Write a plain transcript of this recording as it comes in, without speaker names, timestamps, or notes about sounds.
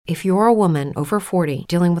If you're a woman over 40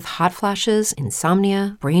 dealing with hot flashes,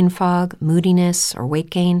 insomnia, brain fog, moodiness, or weight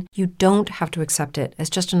gain, you don't have to accept it as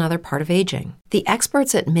just another part of aging. The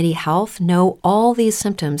experts at MIDI Health know all these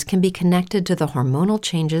symptoms can be connected to the hormonal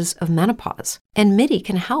changes of menopause. And MIDI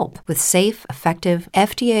can help with safe, effective,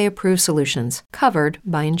 FDA-approved solutions covered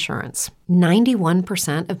by insurance.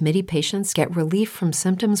 91% of MIDI patients get relief from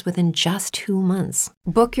symptoms within just 2 months.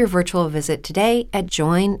 Book your virtual visit today at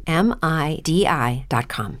joinmidi.com.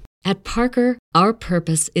 At Parker, our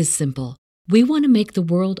purpose is simple. We want to make the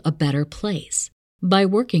world a better place by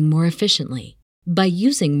working more efficiently, by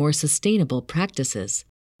using more sustainable practices,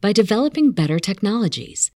 by developing better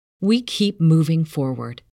technologies. We keep moving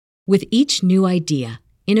forward. With each new idea,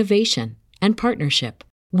 innovation, and partnership,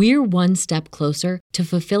 we're one step closer to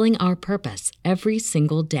fulfilling our purpose every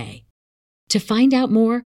single day. To find out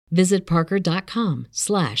more, visit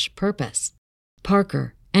parker.com/purpose.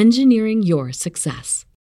 Parker, engineering your success.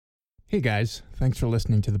 Hey guys, thanks for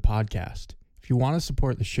listening to the podcast. If you want to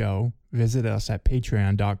support the show, visit us at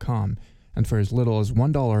patreon.com, and for as little as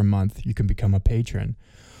 $1 a month, you can become a patron.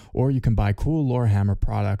 Or you can buy cool Lorehammer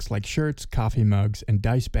products like shirts, coffee mugs, and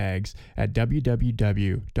dice bags at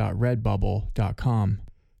www.redbubble.com.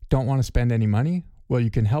 Don't want to spend any money? Well,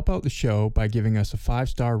 you can help out the show by giving us a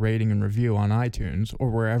 5-star rating and review on iTunes or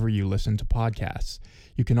wherever you listen to podcasts.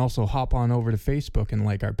 You can also hop on over to Facebook and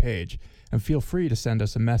like our page, and feel free to send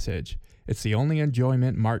us a message. It's the only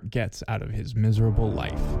enjoyment Mark gets out of his miserable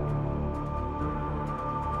life.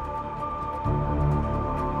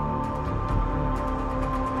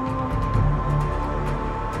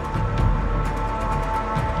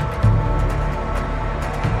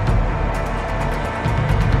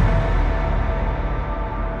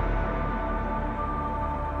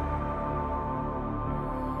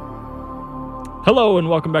 Hello and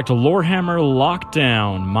welcome back to Lorehammer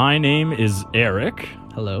Lockdown. My name is Eric.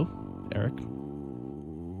 Hello, Eric.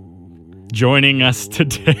 Joining us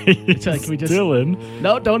today is Can we just- Dylan.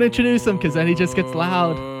 No, don't introduce him because then he just gets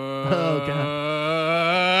loud. Oh,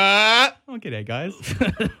 God. Okay, there, guys.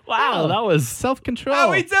 Wow, that was Self-control.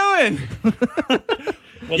 How we doing?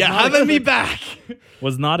 was Having me back.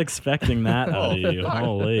 Was not expecting that out of you.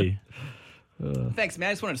 Holy. Thanks, man.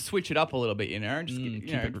 I just wanted to switch it up a little bit, just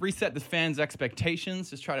reset the fans'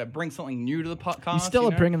 expectations. Just try to bring something new to the podcast. You still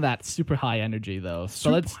are know? bringing that super high energy, though.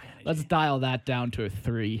 So Super high let's dial that down to a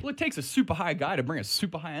 3. Well, it takes a super high guy to bring a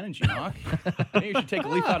super high energy, Mark. Maybe you should take a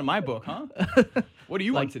leaf out of my book, huh? What do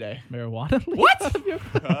you want today? Marijuana? What?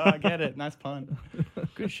 I get it. Nice pun.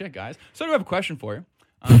 Good shit, guys. So I do have a question for you.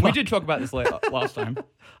 We did talk about this last time.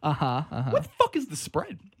 What the fuck is the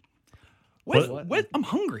spread? What? I'm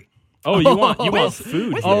hungry. Oh, you want food? where's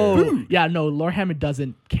here. food? Yeah, no, Lorehammer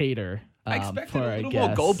doesn't cater. I expected for a little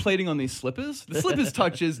more gold plating on these slippers. The slippers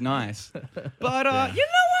touch is nice. But you know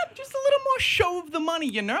what? Just a little more show of the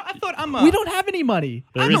money, I thought We don't have any money.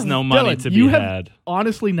 There is no money Dylan, to be you had. have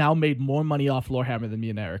honestly now made more money off Lorehammer than me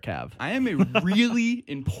and Eric have. I am a really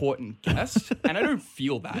important guest, and I don't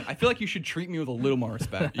feel that. I feel like you should treat me with a little more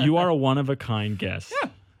respect. You are a one-of-a-kind guest.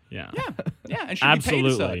 Yeah, and should Absolutely. be paid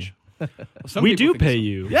as such. Well, some We people do think pay so.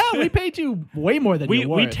 you. Yeah, we paid you way more than you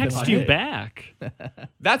We were. text you back.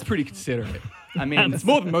 That's pretty considerate. I mean, it's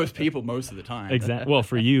more than most people most of the time. Exactly. Well,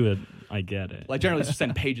 for you, I get it. Like generally just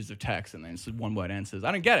send pages of text and then it's one-word answers.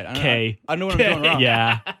 I don't get it. I K. don't know what I'm doing wrong.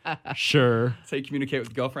 Yeah, sure. That's how you communicate with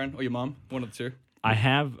your girlfriend or your mom. One of the two. I've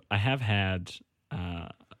had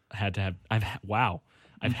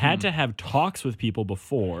to have talks with people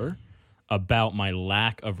before about my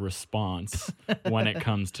lack of response when it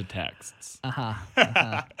comes to texts.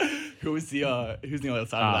 Who's the other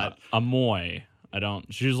side of that? Amoy.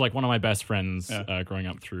 She was like one of my best friends growing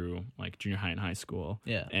up through like junior high and high school.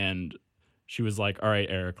 Yeah. And she was like, all right,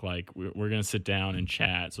 Eric, like we're going to sit down and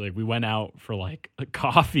chat. So like we went out for like a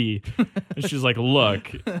coffee and she's like, look,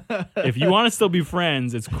 if you want to still be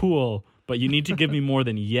friends, it's cool, but you need to give me more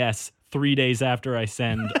than yes 3 days after I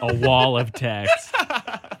send a wall of text.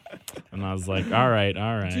 And I was like, all right.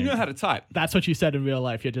 Do you know how to type? That's what you said in real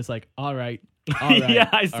life. You're just like, all right. Yeah,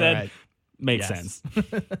 I said, right. makes Yes. sense.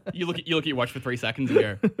 You look at your watch for 3 seconds and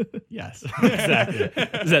go, yes. Exactly.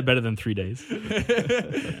 Is that better than 3 days?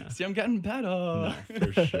 See, I'm getting better. No,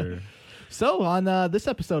 for sure. So on this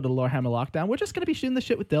episode of Lorehammer Lockdown, we're just going to be shooting the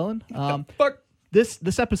shit with Dylan. Fuck.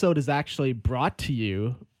 This episode is actually brought to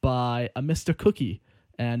you by a Mr. Cookie.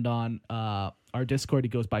 And on our Discord, he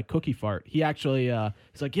goes by Cookie Fart. He actually,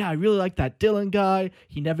 he's like, yeah, I really like that Dylan guy.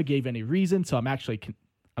 He never gave any reason. So I'm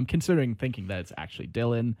considering thinking that it's actually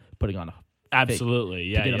Dylan putting on a Absolutely.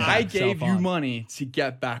 Yeah. get him yeah. back. I gave Self you on. money to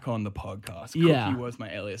get back on the podcast. Yeah. Cookie was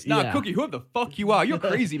my alias. Nah, Yeah. Cookie, whoever the fuck you are, you're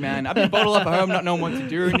crazy, man. I've been bottled up at home not knowing what to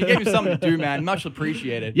do, and you gave me something to do, man. Much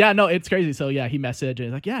appreciated. Yeah, no, it's crazy. So yeah, he messaged and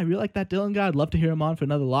he's like, "Yeah, I really like that Dylan guy. I'd love to hear him on for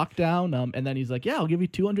another lockdown." And then he's like, "Yeah, I'll give you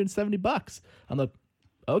 $270." I'm like,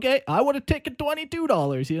 "Okay, I would have taken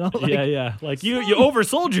 $22." You know? Like, yeah. Like you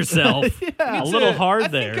oversold yourself. A little hard I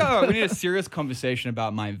there. think we need a serious conversation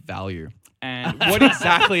about my value and what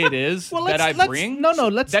exactly it is that I bring.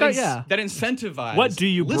 Let's start. Yeah. That incentivize. What do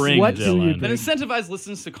you listeners- bring, What do you Dylan? bring? That incentivize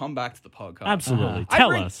listeners to come back to the podcast. Absolutely. I Tell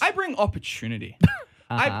bring, us. I bring opportunity.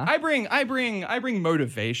 I bring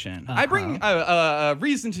motivation. I bring a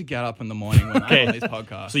reason to get up in the morning when I'm on these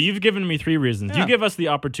podcasts. So you've given me 3 reasons. Yeah. You give us the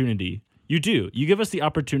opportunity. You do. You give us the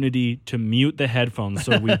opportunity to mute the headphones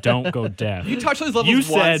so we don't go deaf. you touch those levels You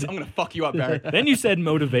once, said- I'm gonna fuck you up, Barry. Then you said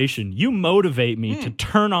motivation. You motivate me to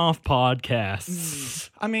turn off podcasts.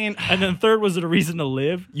 I mean, And then third, was it a reason to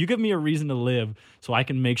live? You give me a reason to live so I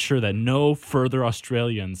can make sure that no further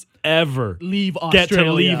Australians ever Leave get to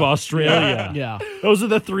Australia. leave Australia. Yeah. Those are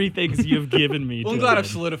the 3 things you've given me. well, I'm glad I've Dylan.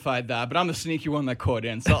 solidified that, but I'm the sneaky one that caught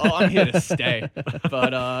in, so I'm here to stay.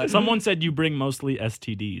 But Someone said you bring mostly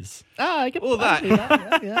STDs. I get Well, that-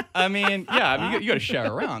 yeah. I mean, you got to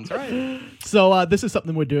share around, right? So this is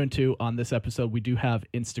something we're doing too on this episode. We do have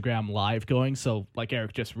Instagram Live going. So like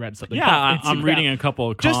Eric just read something. Yeah, off I'm Instagram. reading a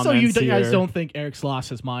couple of Just comments so you guys here. don't think Eric's lost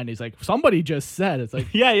his mind. He's like, somebody just said. It's like,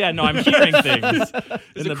 Yeah, no, I'm hearing things.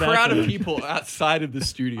 There's a crowd of people outside of the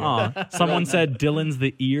studio. Someone said Dylan's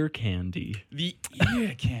the ear candy. The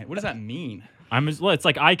ear can't. What does that mean? Well, it's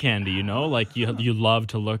like eye candy, you know, like you love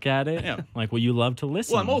to look at it, Yeah. like you love to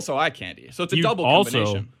listen. Well, I'm also eye candy, so it's a You double also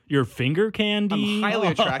combination. your finger candy, I'm highly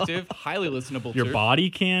attractive, highly listenable. your too. body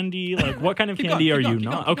candy. Like what kind of Keep candy going, are keep you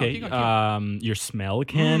going, not? keep going, Okay, keep going. your smell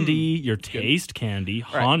candy, your taste candy,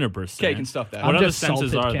 right. 100%. Okay, you can stuff that. What I'm other just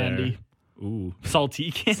senses salted are candy. there? Ooh, salty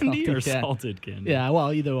candy or Salty salted candy? Yeah,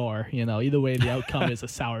 well, either or, either way, the outcome is a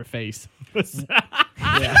sour face.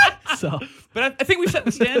 Yeah. So But I think we set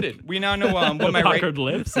the standard. We now know what my rate Puckered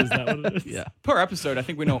lips. Is that what it is? yeah. per episode. I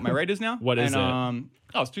think we know what my rate is now. What is and,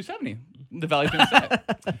 it? It's 270. The value's been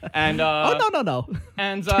set. And Oh no.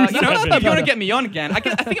 And No, if you no, want no. to get me on again, I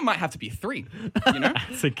think it might have to be 3. You know,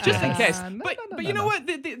 It's a just in guess. case. no, But no, but no, you know no. what?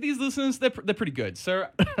 These listeners, they're pretty good. So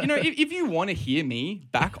if you want to hear me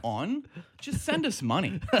back on, just send us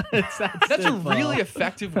money. That's a really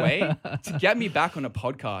effective way to get me back on a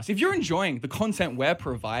podcast. If you're enjoying the content we're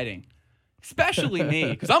providing, especially me,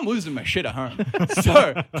 because I'm losing my shit at home.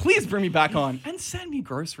 So please bring me back on and send me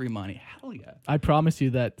grocery money. Hell yeah. I promise you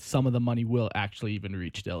that some of the money will actually even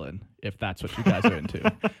reach Dylan if that's what you guys are into.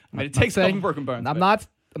 But it takes a couple broken bones. I'm but-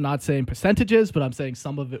 not saying percentages, but I'm saying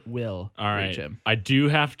some of it will All reach right. him. I do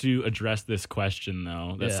have to address this question,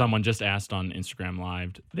 though, that Yeah. someone just asked on Instagram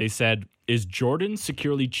Live. They said, is Jordan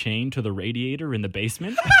securely chained to the radiator in the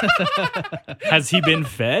basement? Has he been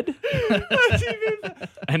fed?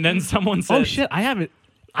 And then someone said, Oh shit! I haven't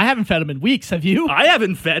fed him in weeks. Have you? I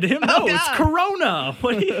haven't fed him. No, Oh, it's God. Corona.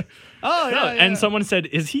 What do you... Oh No, and someone said,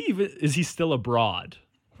 is he still abroad?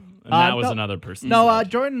 And that was no. another person. No,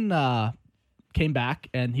 Jordan came back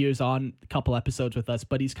and he was on a couple episodes with us,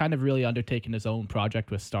 but he's kind of really undertaken his own project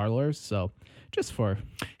with Star-Lord. So just for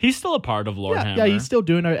He's still a part of Lord Hammer. yeah, he's still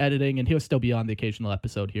doing our editing, and he'll still be on the occasional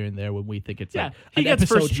episode here and there when we think it's Yeah, like he an gets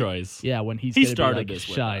episode first choice. Yeah, when he's He gonna be started like this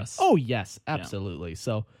with shine. us. Oh yes, absolutely.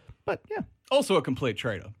 So, but yeah, Also a complete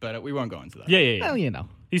traitor, but we won't go into that. Yeah. well,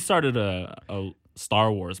 He started a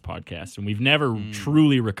Star Wars podcast, and we've never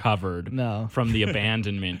truly recovered No. from the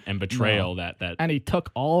abandonment and betrayal that and he took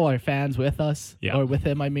all our fans with us, Yeah. or with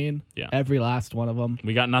him. I mean, Yeah. every last one of them.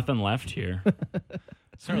 we got nothing left here.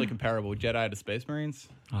 It's not really comparable. Jedi to Space Marines.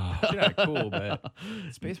 Jedi are cool, but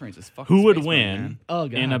Space Marines is fucking Who would Space Marine, win Oh,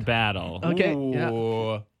 God. in a battle? Okay, man. yeah.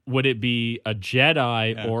 Ooh. Would it be a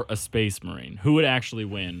Jedi Yeah. or a Space Marine? Who would actually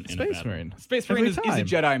win in a Space battle? Marine. Space Every Marine is a time.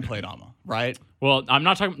 Jedi in plate armor, right? Well, I'm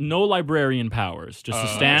not talking no librarian powers, just a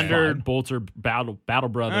standard fine. bolter battle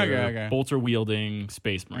brother, Okay. bolter wielding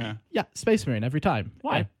Space Marine. Yeah. Yeah, Space Marine every time.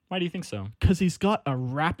 Why? Why do you think so? Because he's got a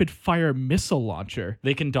rapid fire missile launcher.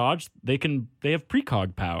 They can dodge. They have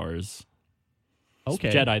precog powers.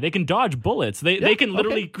 Okay. Jedi. They can dodge bullets. They can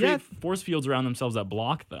literally okay, create yeah. force fields around themselves that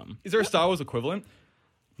block them. Is there a Star Wars equivalent?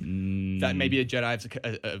 That maybe a Jedi has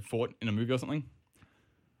a fought in a movie or something?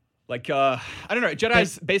 Like, I don't know.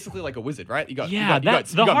 Jedi's basically like a wizard, right? You got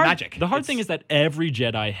magic. The hard It's- thing is that every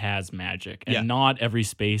Jedi has magic, and Yeah. not every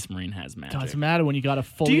Space Marine has magic. Doesn't matter when you got a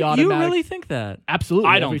fully Do you automatic. really think that? Absolutely.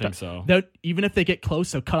 I don't every think time. so. Even if they get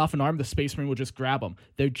close, they'll cut off an arm, the Space Marine will just grab them.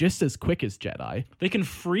 They're just as quick as Jedi. They can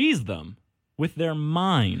freeze them with their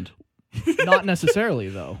mind. Not necessarily,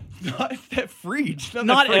 though. Not that freed.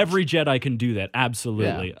 Not every Jedi can do that,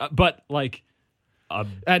 absolutely. But like a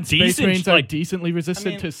And Space decent, Marines are like, decently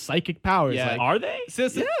resistant to psychic powers. Yeah. Like, are they?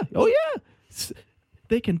 yeah. Oh, yeah.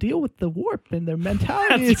 They can deal with the warp in their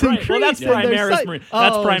mentality. That's It's right. Well, that's increased in their Primaris sight. Marines.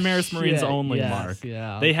 That's Oh, Primaris Marines shit. only, Yes, Mark.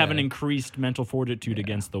 Yeah, They have an okay. increased mental fortitude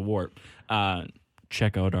against the warp.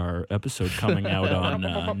 Check out our episode coming out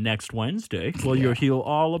on next Wednesday, where you'll hear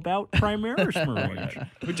all about Primaris Marines.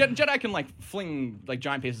 But Jedi can like fling like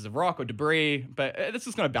giant pieces of rock or debris, but this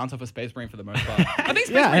is going to bounce off a Space Marine for the most part. I think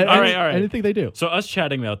Space Marine. All right. Anything they do. So us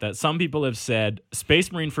chatting about that, some people have said Space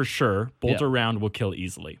Marine for sure, bolter round will kill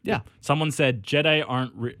easily. Yeah. Someone said Jedi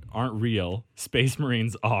aren't real, Space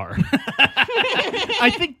Marines are. I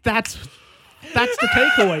think that's the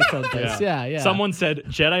takeaway from this. Yeah. Someone said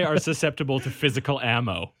Jedi are susceptible to physical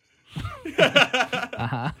ammo.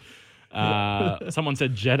 Someone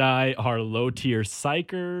said Jedi are low-tier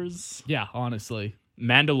psychers. Yeah, honestly.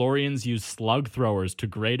 Mandalorians use slug throwers to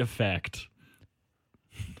great effect.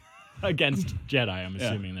 Against Jedi, I'm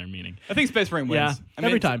assuming they're meaning. I think Space Marine wins. Yeah. I mean,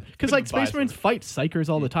 Every it's a time. bit Because, of like, a Space bias Marines for it. fight psychers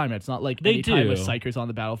all the time. It's not like They any time do. with psychers on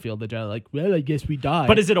the battlefield, the Jedi are like, well, I guess we die.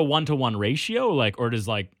 But is it a 1-to-1 ratio? Like, or does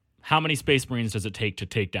like how many Space Marines does it take to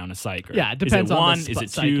take down a psyker? Yeah, it depends is it on one? the Is it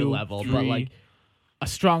psyche two? level. Three? But, like, a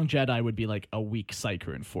strong Jedi would be, like, a weak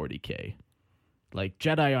psyker in 40k. Like,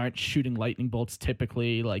 Jedi aren't shooting lightning bolts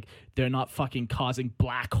typically. Like, they're not fucking causing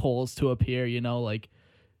black holes to appear, you know? Like,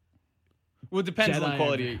 Well, it depends on Jedi the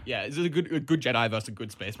quality. Yeah, is it a good Jedi versus a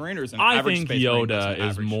good Space Marine, or is an I average think Space Marine versus Yoda an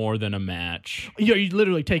is average? more than a match. you're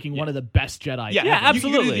literally taking one of the best Jedi. Yeah, ever. Yeah, you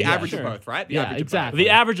can do absolutely. the Yeah, average sure. of both, right? The Yeah, average of both. exactly. The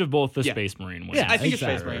average of both the Yeah. Space Marine wins. Yeah, I think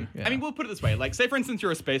exactly. it's Space Marine. Yeah. I mean, we'll put it this way: like, say for instance,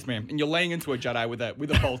 you're a Space Marine and you're laying into a Jedi with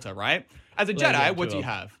a bolter, right? As a Laying Jedi, into what do you him.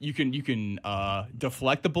 have? You can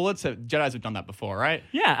deflect the bullets. Jedi's have done that before, right?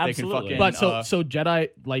 Yeah, They can absolutely. fucking, But so Jedi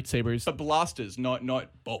lightsabers. but blasters, not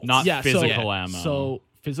bolts. Not yeah, physical so, ammo. So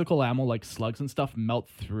physical ammo like slugs and stuff melt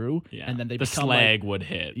through, yeah. and then they the become slag like, would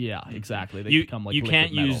hit. yeah, exactly. They You become like you liquid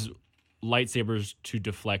can't metal. use lightsabers to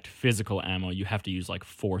deflect physical ammo. You have to use like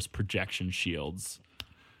force projection shields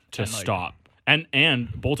to And, like- stop. And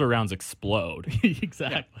bolter rounds explode.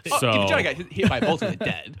 exactly. Oh, So- if a Jedi gets hit by a bolter, they're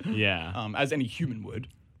dead. Yeah. As any human would.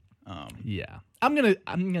 Yeah, I'm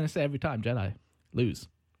gonna say every time Jedi lose.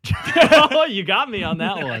 Oh, you got me on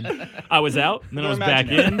that one. I was out, and then I was back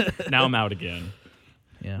Imagine in. Now I'm out again.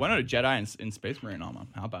 Yeah. Why not a Jedi in Space Marine armor?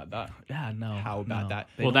 How about that? Yeah. No. How about no. that?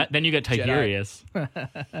 They Well, don't- that then you get Jedi. Tigurius.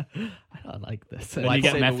 I like this. Then you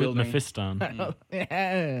get Lightsaber wielding. Mephiston.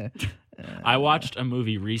 Yeah. I watched a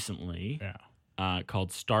movie recently Yeah.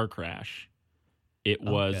 called Star Crash. It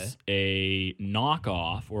was a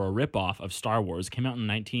knockoff or a ripoff of Star Wars. It came out in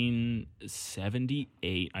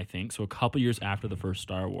 1978, I think, so a couple years after the first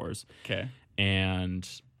Star Wars. Okay. And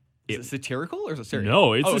Is it satirical or is it serious?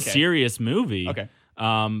 no, it's Oh, a okay. serious movie. Okay.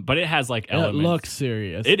 But it has like It elements. looks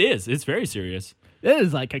serious. It is. It's very serious. It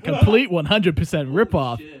is like a complete 100%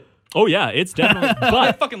 ripoff. Oh yeah, it's definitely.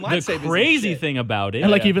 But fucking the lightsabers and crazy shit. thing about it,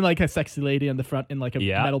 And like even like a sexy lady in the front in like a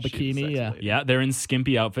Yeah. metal She's a bikini. sexy Yeah. lady. yeah, they're in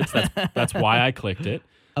skimpy outfits. That's why I clicked it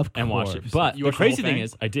Of course. and watched it. But You the watched the whole crazy thing thing?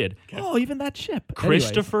 is, I did. Oh, even that ship.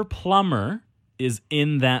 Christopher Plummer is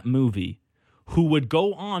in that movie, who would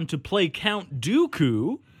go on to play Count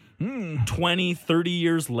Dooku 20, 30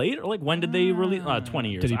 years later. Like, when did they release?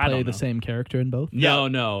 20 years. Did he I play don't the know. same character in both? No.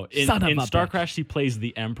 Son of In a Star bitch. Crash, he plays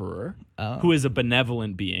the Emperor, who is a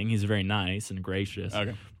benevolent being. He's very nice and gracious.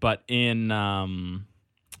 Okay. But but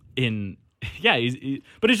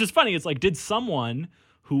it's just funny. It's like, did someone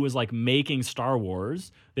who was like making Star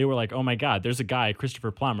Wars, they were like, oh my God, there's a guy,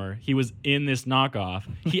 Christopher Plummer. He was in this knockoff.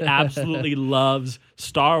 He absolutely loves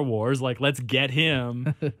Star Wars. Like, let's get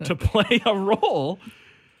him to play a role.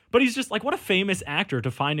 But he's just like, what a famous actor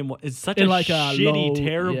to find him. It's such In a like a shitty, low-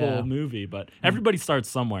 terrible yeah. movie. But everybody starts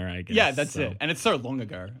somewhere, I guess. Yeah, that's so. it. And it's so long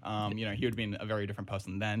ago. He would have been a very different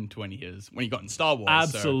person then to when he got in Star Wars.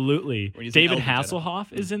 Absolutely. when he's an David elder Jedi.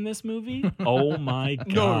 Hasselhoff is in this movie. Oh my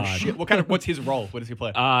God. No shit. What's his role? What does he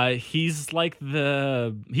play? He's like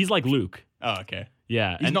Luke. Oh, okay.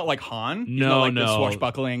 Yeah. He's and not like Han. He's No, not like no. the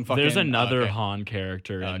swashbuckling fucking. There's another okay. Han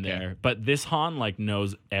character in Okay. there. But this Han like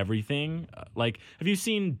knows everything. Like, have you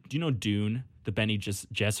seen, do you know Dune? The Bene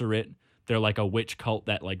Gesserit? They're like a witch cult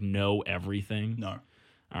that like know everything. No.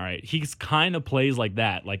 All right. He's kind of plays like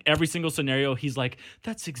that. Like every single scenario, he's like,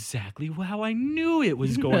 that's exactly how I knew it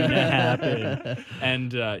was going to happen.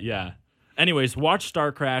 And yeah. Anyways, watch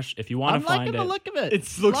Star Crash if you want I'm to find liking the look of it. It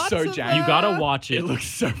looks Lots so of, janky. You gotta watch it. It looks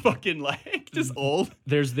so fucking like just old.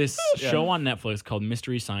 There's this show on Netflix called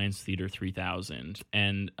Mystery Science Theater 3000,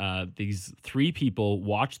 and these 3 people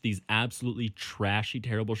watch these absolutely trashy,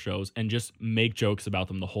 terrible shows and just make jokes about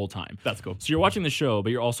them the whole time. That's cool. So you're watching the show,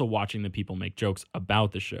 but you're also watching the people make jokes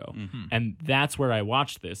about the show, and that's where I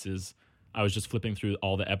watched this. Is I was just flipping through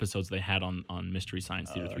all the episodes they had on Mystery Science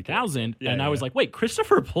Theater 3000, and I was like, wait,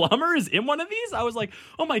 Christopher Plummer is in one of these? I was like,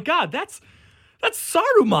 oh my God, that's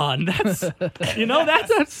Saruman. That's,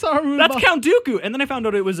 that's Saruman. That's Count Dooku. And then I found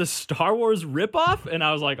out it was a Star Wars ripoff, and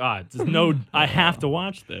I was like, I have to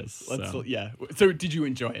watch this. So. So did you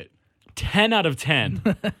enjoy it? 10 out of 10.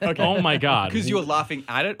 Okay. Oh my God. Because you were laughing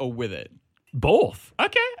at it or with it? Both.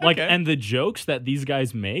 Okay. Like, and the jokes that these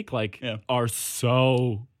guys make, are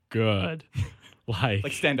so good.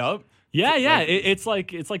 Like stand up? Yeah. It's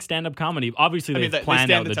like stand-up comedy. Obviously, they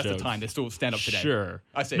planned out the jokes. At the time. They still stand up today. Sure.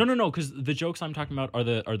 I see. No, because the jokes I'm talking about are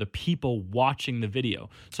the people watching the video.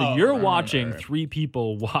 So you're watching 3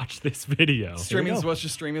 people watch this video. Streamers watch the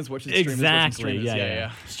streamers watch the Exactly.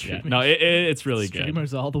 streamers. Yeah. No, it's really good.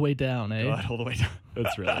 Streamers all the way down, eh? God, all the way down.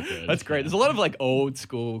 It's really good. That's great. There's a lot of like old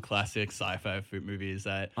school classic sci-fi movies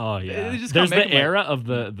that. Oh yeah. they just There's can't make the them, era of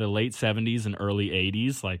the late 70s and early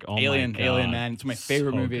 80s. Like Alien, my God. Alien, man. It's one of my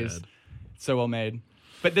favorite So movies. good. So well made.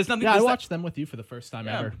 But there's nothing. Yeah, I there's watched them with you for the first time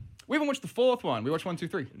ever. We haven't watched the 4th one. We watched 1, 2,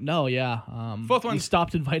 3. No, yeah. Fourth You one-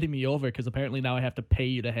 stopped inviting me over because apparently now I have to pay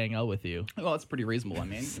you to hang out with you. Well, that's pretty reasonable. I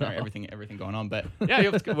mean, everything going on. But yeah,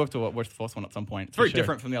 we'll have to watch the 4th one at some point. It's very sure.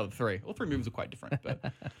 different from the other 3. All 3 movies are quite different. But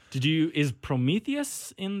Is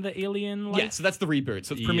Prometheus in the Alien? yeah, so that's the reboot.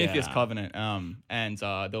 So it's Prometheus Yeah. Covenant. And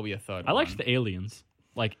there'll be a 3rd. I liked one. the aliens.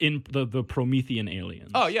 Like in the Promethean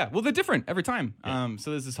aliens. Oh yeah, well they're different every time.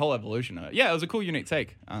 So there's this whole evolution. It was a cool, unique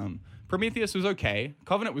take. Prometheus was okay.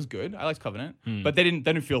 Covenant was good. I liked Covenant, but they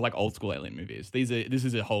didn't feel like old school alien movies. This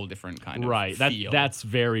is a whole different kind of right. feel. That's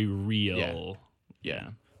very real. Yeah.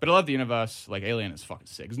 But I love the universe. Like Alien is fucking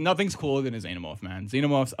sick. Nothing's cooler than a xenomorph, man.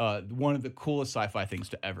 Xenomorphs are one of the coolest sci-fi things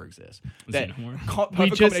to ever exist. Xenomorph? We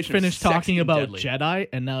just finished talking about Jedi,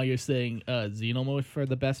 and now you're saying Xenomorph for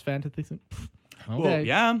the best fantasy. Okay. Well,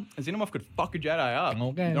 yeah, a xenomorph could fuck a Jedi up.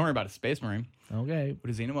 Okay. Don't worry about a space marine. Okay. Would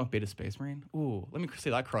a xenomorph beat a space marine? Ooh, let me see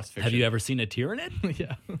that cross fiction. Have you ever seen a Tyranid?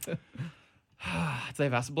 Yeah. Do they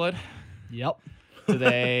have acid blood? Yep. Do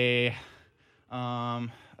they?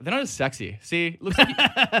 They're not as sexy. See, looks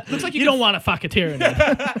like You don't want to fuck a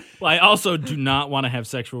Tyranid. Well, I also do not want to have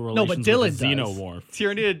sexual relations but Dylan with a does.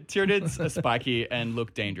 xenomorph. Tyranids are spiky and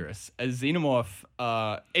look dangerous. A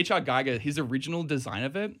xenomorph, H.R. Geiger, his original design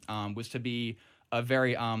of it was to be a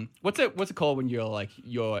very what's it called when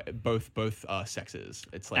you're both sexes?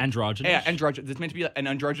 It's like Androgynous? Yeah, androgynous. It's meant to be an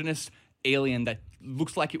androgynous alien that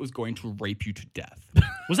looks like it was going to rape you to death.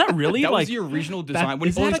 Was that really? That like was the original design.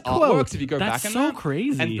 is All that his a quote? artworks, if you go That's back in so that,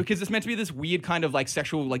 crazy. and because it's meant to be this weird kind of like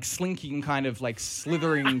sexual, like slinking kind of like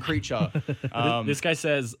slithering creature. This guy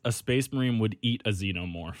says a space marine would eat a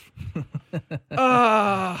xenomorph.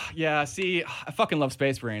 Yeah, see, I fucking love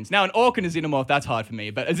space marines. Now, an orc and a xenomorph, that's hard for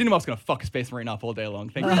me, but a xenomorph's gonna fuck a space marine up all day long.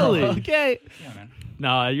 Thank you. Really? Okay. Yeah, man.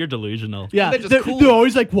 No, you're delusional. Yeah. They're just cool. They're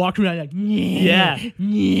always like walking around like, yeah.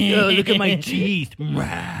 Oh, look at my teeth.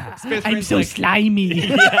 Space I'm marine's so like, slimy.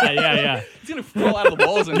 yeah. he's gonna fall out of the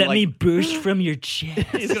walls and Let like, me burst from your chest.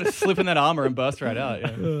 he's gonna slip in that armor and burst right out.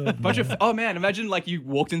 Yeah. Oh man, imagine like you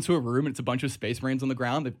walked into a room and it's a bunch of space marines on the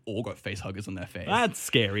ground. They've all got face huggers on their face. That's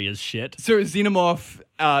scary as shit. So a xenomorph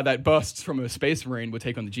that bursts from a space marine would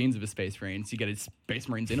take on the genes of a space marine. So you get a space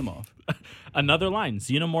marine xenomorph. Another line: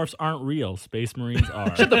 xenomorphs aren't real. Space marines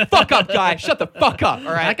are. Shut the fuck up, guy. Shut the fuck up. All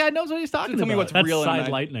That right. guy knows what he's talking Tell me about. what's That's real side and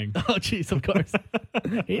lightning. Oh, jeez, of course.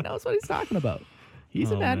 He knows what he's talking about. He's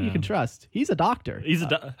a man you can trust. He's a doctor. He's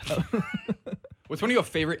What's one of your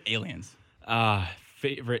favorite aliens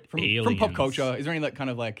favorite from aliens pop culture? Is there any like kind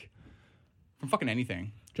of like from fucking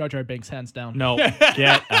anything? Jar Jar Binks, hands down. No,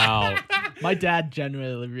 get out. My dad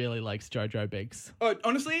generally really likes Jar Jar Binks.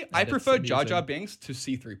 Honestly, I it's prefer Jar amusing. Jar Binks to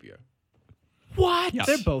C-3PO. What? Yes.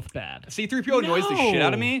 They're both bad. C-3PO annoys the shit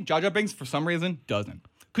out of No. me. Jar Jar Binks, for some reason, doesn't.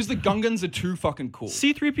 Because the Gungans are too fucking cool.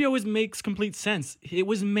 C-3PO makes complete sense. It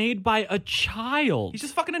was made by a child. He's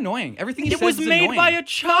just fucking annoying. Everything he It says was is made annoying. by a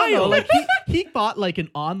child. Like he bought like an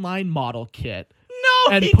online model kit.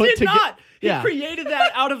 no, and he put did toge- not. Yeah. He created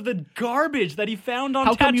that out of the garbage that he found on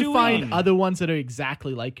How Tatooine. come you find other ones that are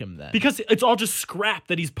exactly like him then? Because it's all just scrap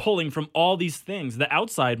that he's pulling from all these things. The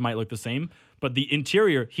outside might look the same, but the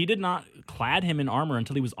interior, he did not clad him in armor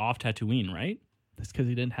until he was off Tatooine, right? That's because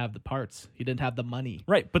he didn't have the parts. He didn't have the money.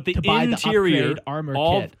 Right, but the to buy the interior, upgrade armor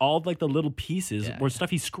all kit. like the little pieces were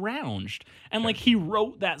stuff he scrounged, and like he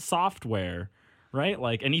wrote that software, right?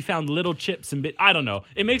 Like, and he found little chips and I don't know.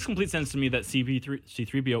 It makes complete sense to me that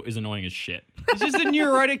C3PO is annoying as shit. It's just a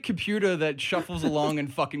neurotic computer that shuffles along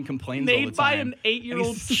and fucking complains all the Made by time. an 8-year-old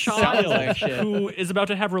And he sounds like child shit. who is about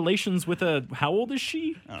to have relations with a. How old is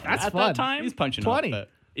she? That's at fun. that time. He's punching 20. up.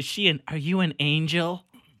 Is she an? Are you an angel?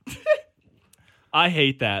 I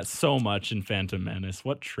hate that so much in Phantom Menace.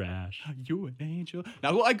 What trash. You an angel?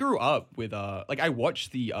 Now, well, I grew up with I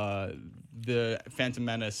watched the Phantom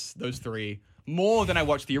Menace, those three, more than I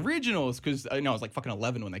watched the originals because I was like fucking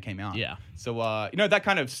 11 when they came out. Yeah. So that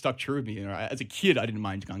kind of stuck true with me. You know, as a kid, I didn't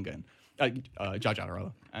mind Gungan, Jar Jar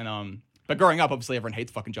rather, and but growing up, obviously everyone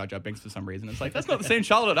hates fucking Jar Jar Binks for some reason. It's like that's not the same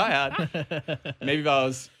childhood I had. Maybe if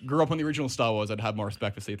I grew up on the original Star Wars, I'd have more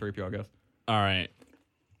respect for C-3PO, I guess. All right.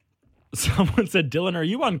 Someone said, Dylan, are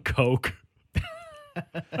you on coke?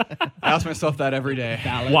 I ask myself that every day.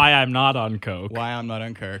 Why I'm not on coke. Why I'm not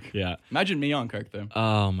on Kirk. Yeah. Imagine me on Kirk, though.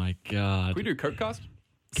 Oh my god. Can we do a Kirk cast?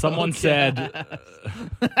 Someone said.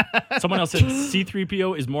 Someone else said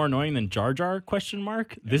C-3PO is more annoying than Jar Jar? ?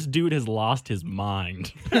 This dude has lost his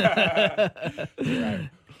mind.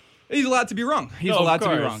 He's allowed to be wrong. He's No, of allowed to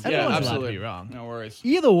be course. wrong. Everyone's Yeah, allowed to absolutely. be wrong. No worries.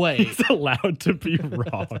 Either way, He's allowed to be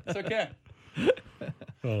wrong. It's okay.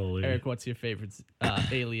 Holy. Eric, what's your favorite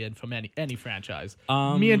alien from any franchise?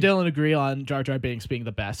 Um, Me and Dylan agree on Jar Jar Binks being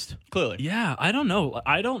the best. Clearly. Yeah, I don't know.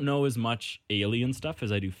 I don't know as much alien stuff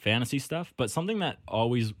as I do fantasy stuff, but something that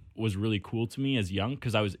always was really cool to me as young,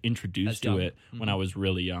 because I was introduced to it when I was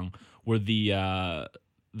really young, were the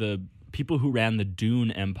people who ran the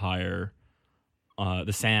Dune Empire,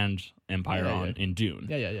 the Sand Empire in Dune.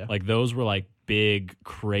 Yeah. Like those were like big,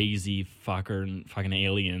 crazy fucking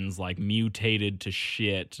aliens, like mutated to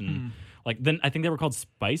shit, and like then I think they were called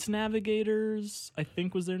Spice Navigators. I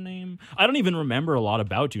think was their name. I don't even remember a lot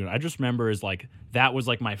about Dune. I just remember as like that was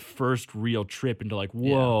like my first real trip into like,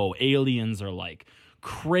 whoa, aliens are like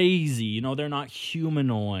crazy. You know, they're not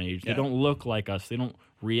humanoid. They don't look like us. They don't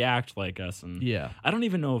react like us. And I don't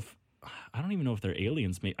even know if they're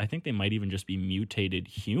aliens. I think they might even just be mutated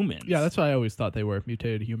humans. Yeah, that's why I always thought they were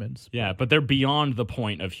mutated humans. Yeah, but they're beyond the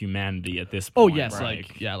point of humanity at this Oh point. yes, right?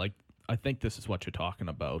 like I think this is what you're talking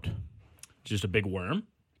about. Just a big worm.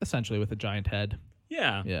 Essentially with a giant head.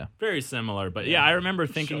 Yeah, very similar. But yeah, I remember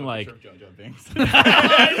thinking like, Jar Jar Binks.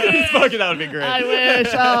 Fucking that would be great.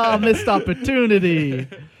 I wish. Missed opportunity.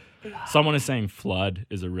 someone is saying Flood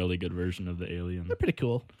is a really good version of the alien. They're pretty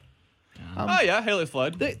cool. Oh yeah, Haley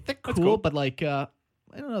Flood. They're cool, cool. but like I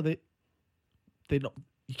don't know, they don't.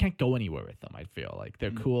 You can't go anywhere with them. I feel like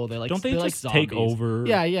they're cool. They like Don't they they're just like take zombies. over?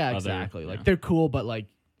 Yeah, other- exactly. Like yeah. they're cool, but like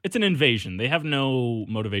It's an invasion. They have no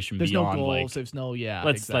motivation there's no beyond goals. like There's no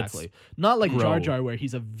let's exactly. Not like Jar grow. Jar, where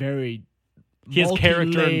he's a very he has character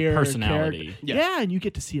and multi-layered personality. character. Yeah. Yeah, and you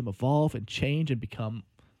get to see him evolve and change and become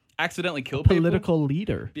Accidentally kill a people. political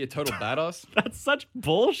leader. Be a total badass. That's such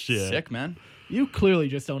bullshit. Sick, man. You clearly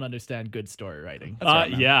just don't understand good story writing. That's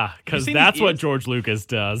right, man. Yeah, because seen that's his what ears? George Lucas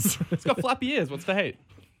does. It's got flappy ears. What's the hate?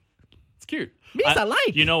 It's cute. Me, I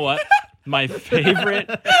like. You know what? My favorite.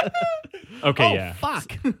 Okay, Oh yeah.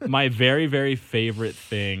 fuck. My very, very favorite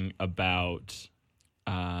thing about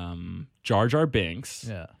Jar Jar Binks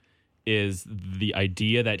Yeah. is the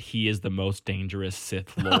idea that he is the most dangerous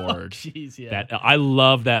Sith Lord. Jeez, yeah. That I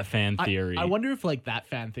love that fan theory. I wonder if like that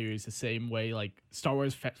fan theory is the same way like Star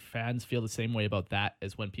Wars fans feel the same way about that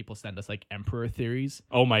as when people send us like Emperor theories.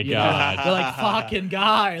 Oh my You know? god. They're like fucking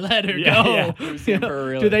guy, let her Yeah, go. yeah. Who's the Emperor,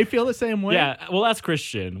 really? Do they feel the same way? Yeah, well, that's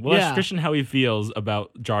Christian. Well, Yeah. that's Christian how he feels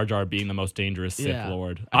about Jar Jar being the most dangerous Sith Yeah.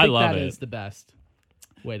 Lord. I think love that it. is the best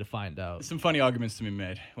way to find out. Some funny arguments to be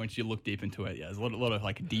made once you look deep into it. Yeah, there's a lot of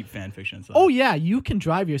like deep fan fiction and stuff. Oh yeah, you can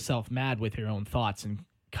drive yourself mad with your own thoughts and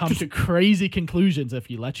come to crazy conclusions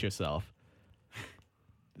if you let yourself.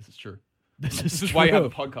 This is true. This This is why you have a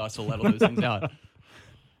podcast to let all those things out.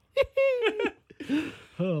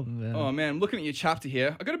 Oh man. Oh man, I'm looking at your chapter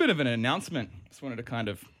here. I got a bit of an announcement. Just wanted to kind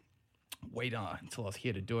of wait until I was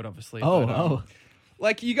here to do it, obviously. Oh, But, oh.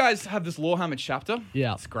 Like you guys have this Lorehammer chapter.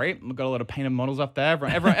 Yeah. It's great. We've got a lot of painted models up there.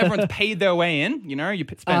 Everyone's paid their way in. You know, you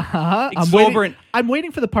spend Uh-huh. exorbitant, I'm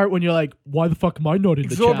waiting for the part when you're like, why the fuck am I not in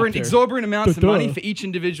the chapter? exorbitant amounts of Duh-duh. money for each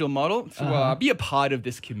individual model to be a part of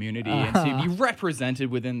this community and to be represented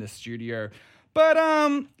within the studio. But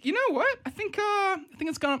you know what? I think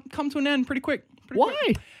it's gonna come to an end pretty quick. Pretty Why?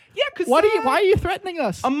 quick. Yeah, because Why are you threatening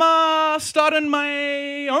us? I'm starting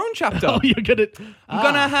my own chapter. Oh, you're gonna. I'm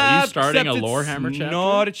gonna have. Are you starting except a it's Lorehammer chapter?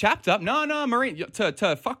 Not a chapter. No, Marine.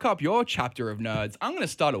 To fuck up your chapter of nerds, I'm gonna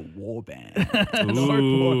start a warband.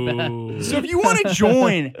 Ooh. So if you want to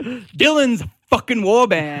join Dylan's fucking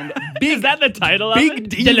warband, Is that the title of Big it?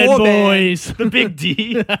 D Dylan warband. boys. The Big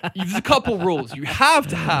D? There's a couple rules. You have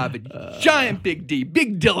to have a giant Big D,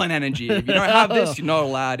 Big Dylan energy. If you don't have this, you're not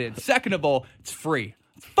allowed in. Second of all, it's free.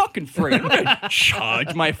 It's fucking free. I'm not gonna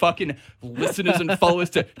charge my fucking listeners and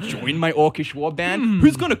followers to join my orcish warband.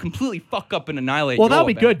 Who's gonna completely fuck up and annihilate Well, your that'll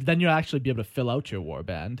be warband? good. Then you'll actually be able to fill out your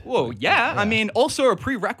warband. Whoa, yeah. I mean, also a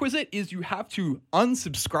prerequisite is you have to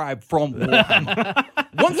unsubscribe from Warhammer.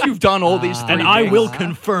 Once you've done all these three And I things, will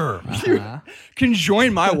confirm. you can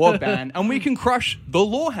join my warband and we can crush the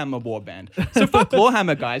Lorehammer warband. So fuck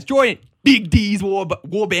Lorehammer, guys. Join Big D's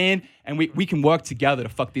warband and we can work together to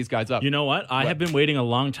fuck these guys up. You know what? I have been waiting a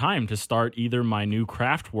long time to start either my new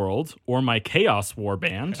Craft World or my Chaos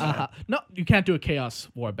Warband. No, you can't do a Chaos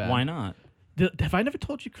warband. Why not? Have I never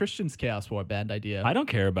told you Christian's Chaos warband idea? I don't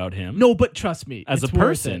care about him. No, but trust me, As a it's worth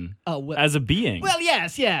person. it. Oh, well, As a being. well,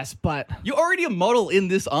 yes, but You're already a model in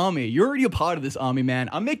this army. You're already a part of this army, man.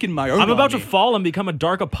 I'm making my own I'm about to army. fall and become a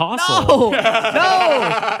dark apostle. no,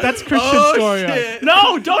 that's Christian's story. shit.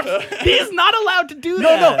 No, don't. He's not allowed to do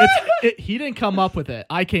No, that. he didn't come up with it.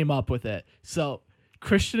 I came up with it. So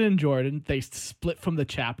Christian and Jordan, they split from the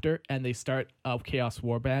chapter and they start a Chaos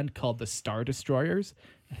Warband called the Star Destroyers.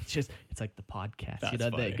 It's like the podcast. That's They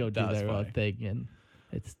funny. go do That's their own funny. thing and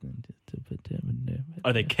it's.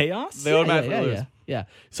 Are they chaos? They automatically lose. Yeah.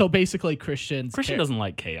 So basically, Christian doesn't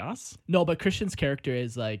like chaos. No, but Christian's character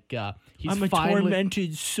is like he's I'm a finally.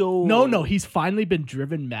 tormented soul. No, he's finally been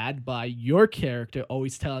driven mad by your character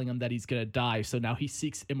always telling him that he's gonna die. So now he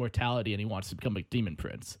seeks immortality and he wants to become a demon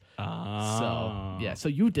prince. Ah. So so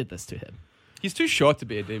you did this to him. He's too short to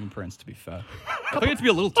be a demon prince, to be fair. I think he has to be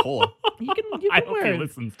a little taller. You can I wear hope he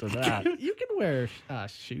listens to that. you can wear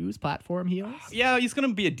shoes, platform heels. Yeah, he's going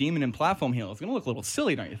to be a demon in platform heels. It's going to look a little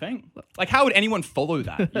silly, don't you think? Like, how would anyone follow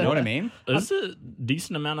that? You know what I mean? There's a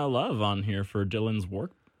decent amount of love on here for Dylan's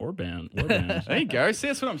warband. There you go. See,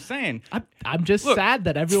 that's what I'm saying. I'm just Look, sad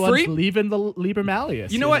that everyone's free- leaving the Liber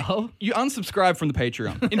Malleus. You know what? You unsubscribe from the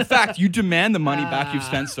Patreon. In fact, you demand the money back you've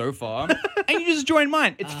spent so far, and you just join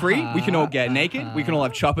mine. It's free. We can all get naked. We can all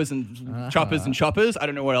have choppers and choppers. I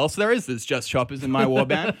don't know what else there is. There's just choppers in my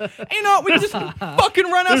warband. And you know what? We can just fucking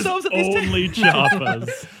run ourselves at these Only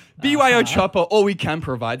choppers. BYO chopper, or we can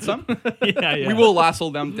provide some. yeah. We will lasso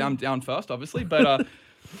them down first, obviously, but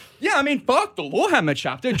yeah, I mean, fuck the Warhammer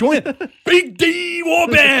chapter. Join Big D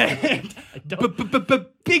Warband.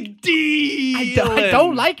 Big D. I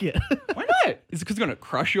don't like it. Why not? Is it because it's gonna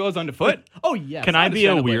crush yours underfoot? Oh yes. Can I be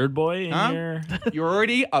a understandably. weird boy in Huh? here? You're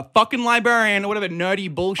already a fucking librarian or whatever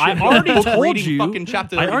nerdy bullshit. I already book told reading you. fucking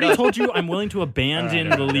chapter. I that already he does. told you I'm willing to abandon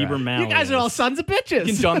the Liber Malleus. You guys are all sons of bitches.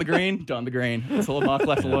 You can don the green. Don the green. That's all Mark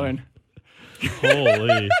left alone.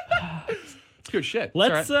 Holy. It's good shit.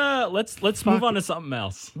 It's all right. Let's move on to something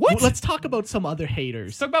else. What? Let's talk about some other haters.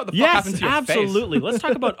 Let's talk about what the fuck happened Yes, to your face. absolutely. Let's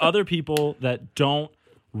talk about other people that don't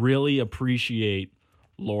really appreciate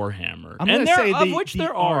Lorehammer. I'm and gonna say of the, which the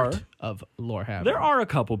there are. art of Lorehammer. There are a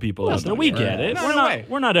couple people out there. We get it. No, we're no not way.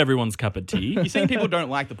 we're not everyone's cup of tea. You're saying people don't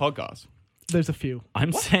like the podcast? There's a few.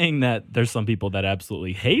 I'm saying that there's some people that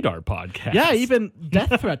absolutely hate our podcast. Yeah, even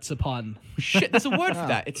death threats upon. Shit, there's a word for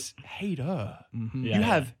that. It's hater. Yeah. You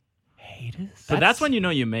have haters. So that's when you know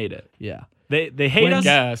you made it. Yeah. They hate When us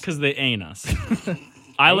gas. because they ain't us.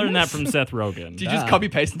 I learned that from Seth Rogen. Did you just copy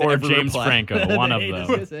paste into or every James reply? Franco, one of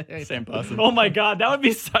them. Same person. Oh my god, that would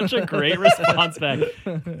be such a great response back.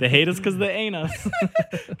 They hate us because they ain't us.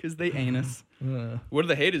 Because they anus. What are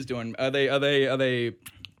the haters doing? Are they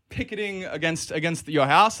picketing against your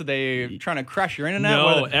house? Are they trying to crash your internet? No,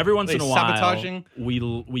 What are every once they in a sabotaging?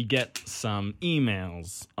 while we get some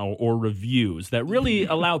emails or reviews that really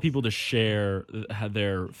allow people to share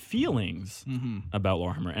their feelings about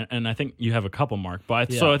Lorehammer. And I think you have a couple, Mark.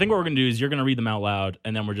 But so I think what we're going to do is you're going to read them out loud,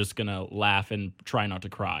 and then we're just going to laugh and try not to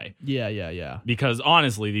cry. Yeah. Because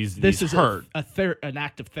honestly, This these is hurt. an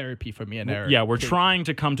act of therapy for me and Eric. Yeah, we're trying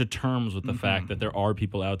to come to terms with the fact that there are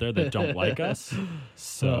people out there that don't like us.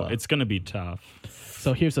 So it's going to be tough.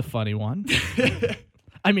 So here's a funny one.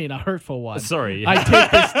 I mean, a hurtful one. Sorry. I take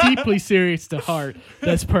this deeply serious to heart.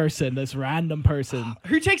 This random person.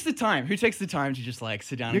 Who takes the time? Who takes the time to just like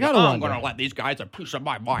sit down You and go, gotta I'm wonder. going to let these guys a piece of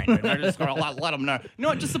my mind. And I'm just going to let them know. You know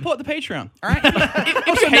what? Just support the Patreon. All right?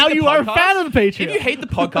 If So hate now the you are a podcast- fan of the Patreon. If you hate the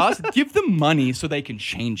podcast, give them money so they can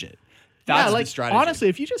change it. That's yeah, like the strategy. honestly,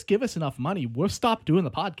 if you just give us enough money, we'll stop doing the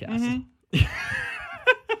podcast.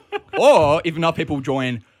 Or if enough people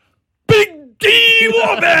join Big D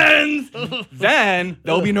Warbands, then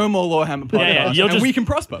there'll be no more Lorehammer podcasts, and we can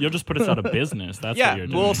prosper. You'll just put us out of business. That's what you're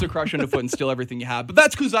doing. We'll also crush underfoot and steal everything you have. But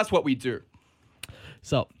that's because that's what we do.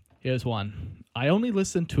 So here's one. I only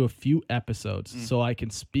listened to a few episodes, so I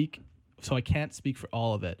can't speak for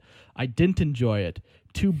all of it. I didn't enjoy it.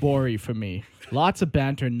 Too boring for me. Lots of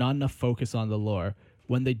banter, not enough focus on the lore.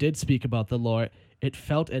 When they did speak about the lore, it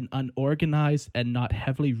felt an unorganized and not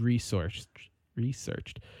heavily researched.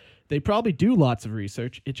 They probably do lots of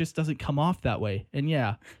research. It just doesn't come off that way. And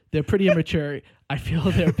yeah, they're pretty immature. I feel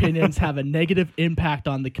their opinions have a negative impact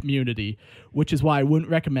on the community, which is why I wouldn't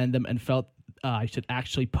recommend them and felt I should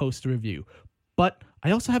actually post a review. But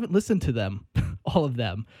I also haven't listened to them, all of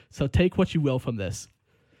them. So take what you will from this.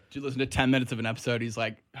 Did you listen to 10 minutes of an episode? He's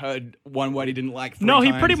like, heard one word he didn't like 3 No,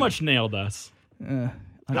 times. he pretty much nailed us.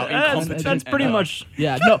 That's pretty much...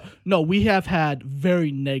 Yeah, no, we have had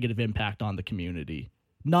very negative impact on the community.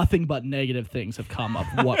 Nothing but negative things have come of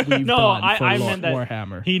what we've done for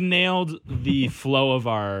Warhammer. He nailed the flow of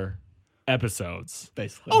our episodes.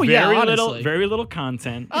 Basically. Oh, yeah, honestly. Very little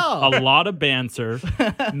content. A lot of banter.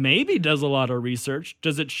 Maybe does a lot of research.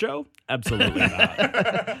 Does it show? Absolutely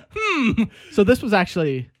not. So this was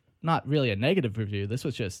actually not really a negative review. This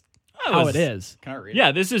was just how it is. Can I read it?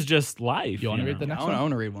 Yeah, this is just life. You want to read the next one? I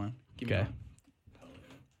want to read one. Okay.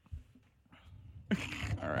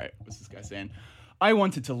 All right. What's this guy saying? I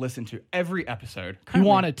wanted to listen to every episode. You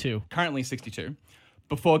wanted to. Currently 62.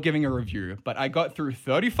 Before giving a review, but I got through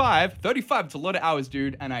 35. 35, it's a lot of hours,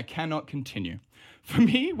 dude, and I cannot continue. For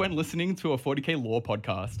me, when listening to a 40k lore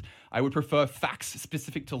podcast, I would prefer facts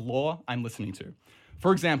specific to lore I'm listening to.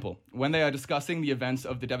 For example, when they are discussing the events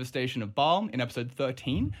of the devastation of Baal in episode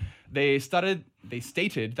 13, they stated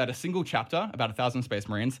that a single chapter, about 1,000 Space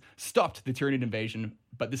Marines, stopped the Tyranid invasion,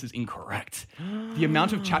 but this is incorrect. The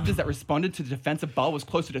amount of chapters that responded to the defense of Baal was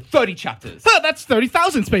closer to 30 chapters. That's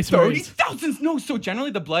 30,000 Space Marines. 30,000! No, so generally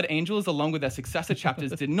the Blood Angels, along with their successor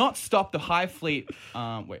chapters, did not stop the High Fleet.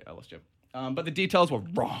 Wait, I lost you. But the details were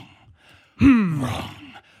wrong. Wrong.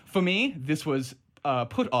 For me, this was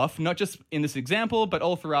put off, not just in this example, but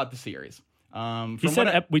all throughout the series. He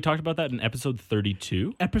said we talked about that in episode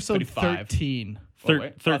 32? Episode 35. 13.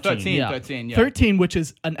 13. Yeah. 13, which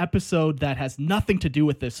is an episode that has nothing to do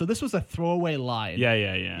with this. So this was a throwaway line.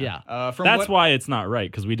 Yeah. That's why it's not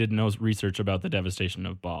right, because we did no research about the devastation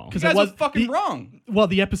of Baal. You guys are fucking wrong. Well,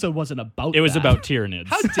 the episode wasn't about It was that. about Tyranids.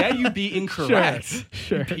 How dare you be incorrect?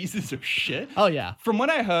 Sure. You pieces of shit. Oh, yeah. From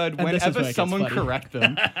what I heard, And this is whenever where it gets someone funny. correct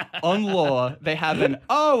them on lore, they have an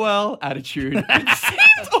 "oh well" attitude. It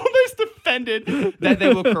seems almost offended that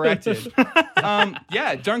they were corrected.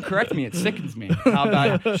 Yeah, don't correct me. It sickens me. How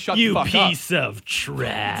about shut the You fuck piece of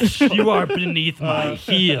trash. You are beneath my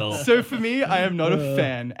heel. up? So for me, I am not a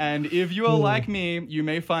fan. And if you are like me, you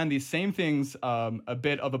may find these same things a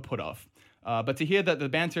bit of a put off. But to hear that the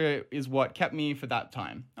banter is what kept me for that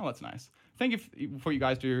time. Oh, that's nice. Thank you for what you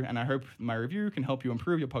guys do, and I hope my review can help you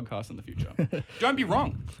improve your podcast in the future. Don't be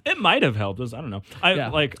wrong. It might have helped us. I don't know.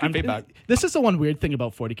 I'm feedback. This is the one weird thing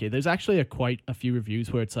about 40K. There's actually quite a few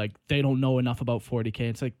reviews where it's like they don't know enough about 40K.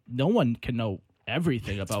 It's like no one can know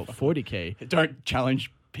everything about 40K. Don't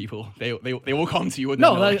challenge people. They will come to you with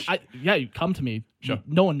No, knowledge. you come to me. Sure.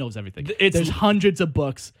 No one knows everything. It's- There's hundreds of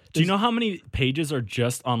books. Do you know how many pages are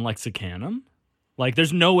just on Lexicanum? Like,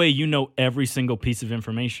 there's no way you know every single piece of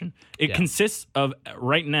information. It consists of,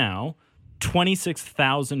 right now,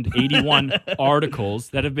 26,081 articles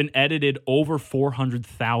that have been edited over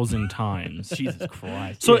 400,000 times. Jesus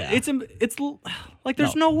Christ. So it's like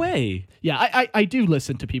there's no way. Yeah, I do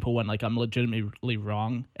listen to people when like I'm legitimately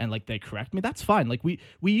wrong and like they correct me. That's fine. Like we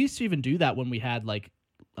used to even do that when we had like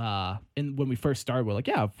when we first started. We're like,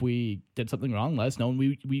 yeah, if we did something wrong, let us know, and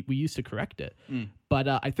we used to correct it. But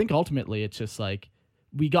I think ultimately it's just like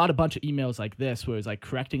we got a bunch of emails like this where it's like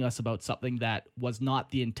correcting us about something that was not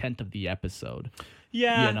the intent of the episode.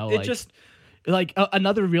 Yeah, You know, it like- just Like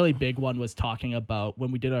another really big one was talking about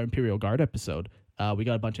when we did our Imperial Guard episode. We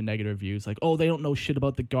got a bunch of negative reviews like, oh, they don't know shit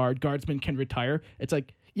about the Guard. Guardsmen can retire. It's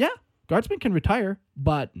like, yeah, Guardsmen can retire,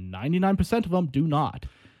 but 99% of them do not.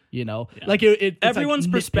 You know, like it's everyone's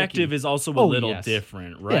like perspective nitpicky. is also a Oh, little yes.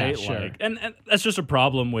 different, right? Yeah, sure. Like, and that's just a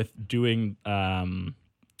problem with doing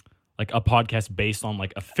like a podcast based on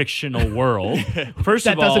like a fictional world. First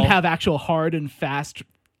that of all, doesn't have actual hard and fast.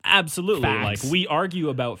 absolutely facts. like we argue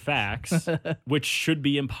about facts, which should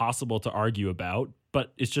be impossible to argue about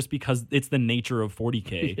but it's just because it's the nature of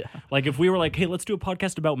 40K. Like if we were like, hey, let's do a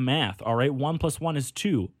podcast about math. All right, 1 + 1 is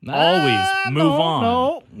 2. Always move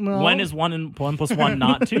on. No. When is 1 and 1 + 1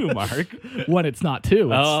 not 2, Mark? When it's not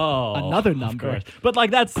 2, it's another of number. course. But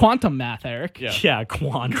like that's Quantum math, Eric. yeah,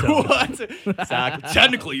 quantum. What? Exactly.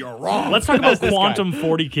 Technically, you're wrong. Let's talk about That's this quantum guy.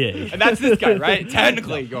 40K. And that's this guy, right?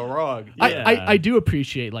 Technically, you're wrong. Yeah. I do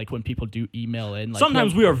appreciate like when people do email in. Like,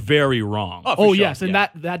 Sometimes we are very wrong. Oh, for Oh sure, yes, and yeah.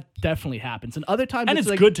 that definitely happens. And other times, and it's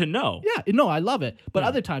like, good to know. Yeah, no, I love it. But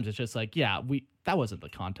other times it's just like, that wasn't the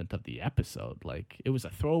content of the episode. Like it was a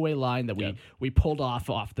throwaway line that we pulled off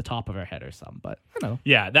the top of our head or something. But I don't know.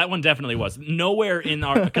 Yeah, that one definitely was. Nowhere in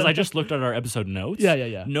our, because I just looked at our episode notes.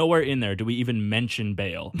 Yeah. Nowhere in there do we even mention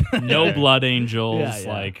Bale. No blood angels.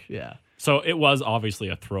 Yeah. So it was obviously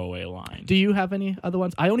a throwaway line. Do you have any other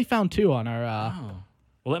ones? I only found 2 on our.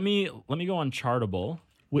 Well, let me go on Chartable.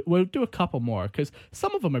 We'll do a couple more because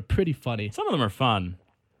some of them are pretty funny. Some of them are fun.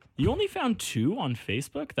 You only found 2 on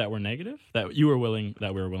Facebook that were negative that we were willing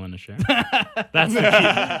to share. That's the key.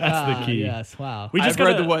 That's the key. Yes. Wow. We just I've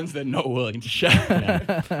read gotta- the ones that not willing to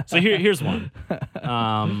share. So here's one.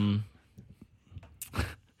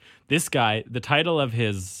 This guy, the title of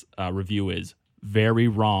his review is "Very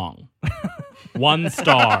Wrong." 1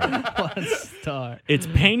 star. 1 star. It's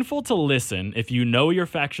painful to listen if you know your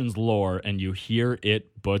faction's lore and you hear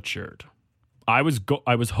it butchered. I was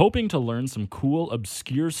hoping to learn some cool,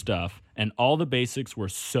 obscure stuff, and all the basics were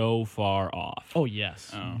so far off. Oh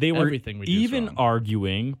yes. They were Everything we do is even wrong.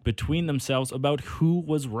 arguing between themselves about who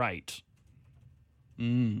was right.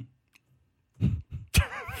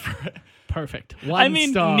 Perfect. I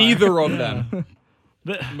mean, star. Neither of them.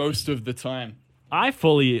 The- Most of the time. I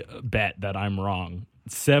fully bet that I'm wrong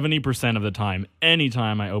 70% of the time,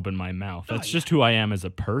 anytime I open my mouth. That's just who I am as a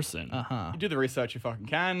person. You do the research you fucking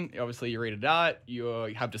can. Obviously, you read it out. You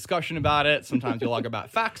have discussion about it. Sometimes you'll argue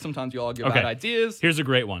about facts. Sometimes you'll argue about ideas. Here's a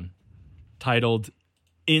great one titled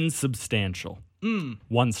Insubstantial.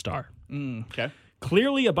 1 star. Okay.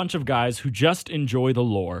 Clearly a bunch of guys who just enjoy the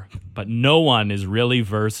lore, but no one is really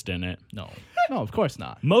versed in it. No, of course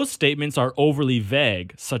not. Most statements are overly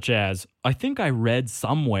vague, such as, I think I read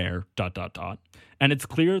somewhere, ... And it's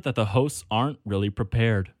clear that the hosts aren't really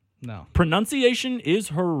prepared. No. Pronunciation is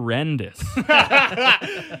horrendous. Now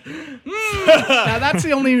that's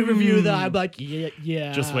the only review that I'm like,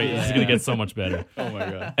 yeah. Just wait, this is going to get so much better. Oh my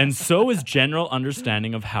god. And so is general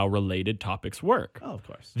understanding of how related topics work. Oh, of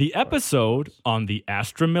course. The episode on the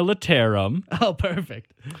Astra Militarum Oh,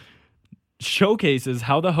 perfect. showcases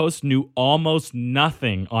how the host knew almost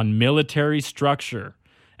nothing on military structure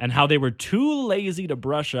and how they were too lazy to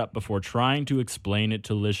brush up before trying to explain it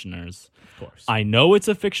to listeners. Of course. I know it's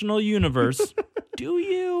a fictional universe. Do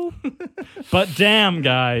you? But damn,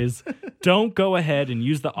 guys, don't go ahead and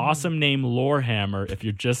use the awesome name Lorehammer if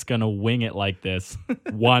you're just going to wing it like this.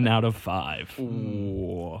 1 out of 5.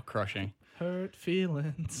 Ooh, crushing. Hurt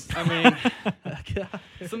feelings. I mean,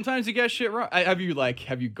 sometimes you get shit wrong. Have you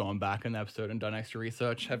gone back on the episode and done extra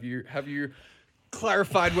research? Have you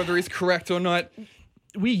clarified whether he's correct or not?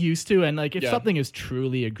 We used to, and like if Yeah. something is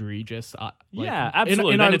truly egregious, Yeah,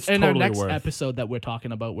 absolutely. In Then our, it's in our totally next worth. episode that we're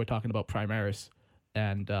talking about Primaris,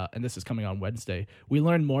 and this is coming on Wednesday. We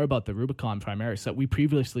learned more about the Rubicon Primaris that we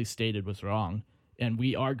previously stated was wrong, and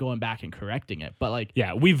we are going back and correcting it. But like,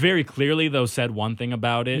 Yeah, we very clearly though said one thing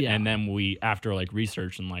about it, Yeah. and then we, after like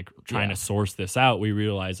research and like trying Yeah. to source this out, we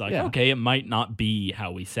realized like, Yeah. okay, it might not be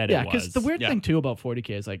how we said yeah, it was. because the weird Yeah. thing too about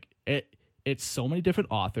 40K is like it's so many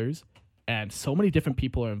different authors, and so many different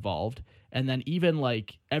people are involved, and then even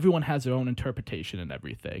like everyone has their own interpretation and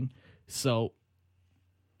everything. So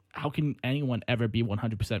how can anyone ever be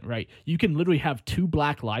 100% right? You can literally have 2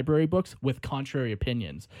 black library books with contrary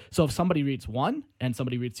opinions. So if somebody reads one and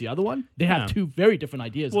somebody reads the other one, they Yeah. have 2 very different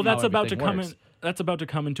ideas. Well, of how that's about to everything come works. in. That's about to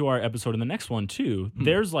come into our episode in the next one too.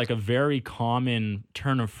 There's like a very common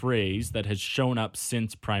turn of phrase that has shown up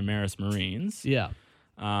since Primaris Marines, Yeah.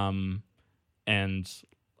 and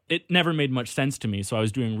it never made much sense to me. So I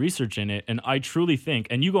was doing research in it, and I truly think,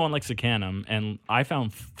 and you go on Lexicanum, and I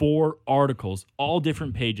found 4 articles, all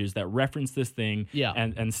different pages that reference this thing, Yeah.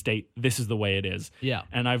 and state this is the way it is. Yeah.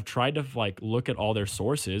 And I've tried to like look at all their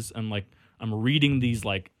sources, and like I'm reading these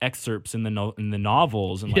like excerpts in the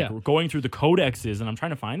novels, and like Yeah. going through the codexes, and I'm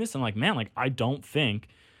trying to find this. And I'm like, man, like I don't think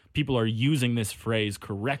people are using this phrase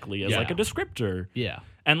correctly as Yeah. like a descriptor. Yeah.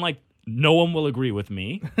 And like no one will agree with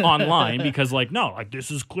me online because like no, like this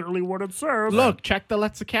is clearly what it says. Look, check the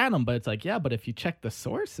Lexicanum, but it's like, yeah, but if you check the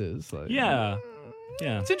sources, like, Yeah.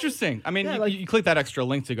 Yeah. It's interesting. I mean, Yeah, you, like- you click that extra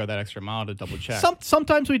link to go that extra mile to double check.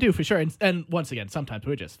 Sometimes we do for sure, and once again, sometimes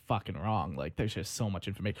we're just fucking wrong. Like there's just so much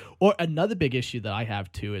information. Or another big issue that I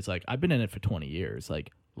have too is like I've been in it for 20 years.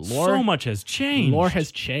 Like lore, So much has changed. lore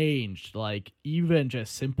has changed. Like even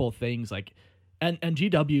just simple things like, and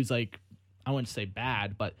GW's like I wouldn't say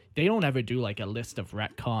bad, but they don't ever do like a list of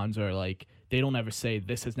retcons or like they don't ever say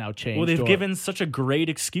this has now changed. Well, they've or- given such a great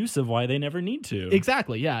excuse of why they never need to.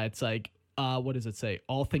 exactly. Yeah, it's like what does it say?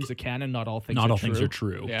 All things are canon, not all things. Not are all true. things are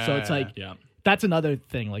true. Yeah. So it's like Yeah. that's another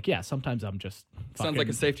thing. Like yeah, sometimes I'm just Sounds like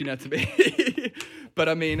a fucking- safety net to me. But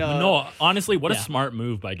I mean, No, honestly, what yeah. a smart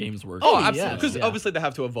move by Games Workshop. Oh, yeah, absolutely. Because yeah. obviously they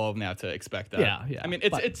have to evolve now to expect that. Yeah, yeah. I mean,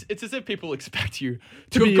 it's But- it's as if people expect you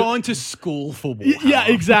to be- have gone to school for war. Yeah,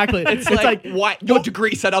 exactly. It's like what your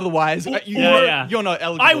degree said otherwise. You're not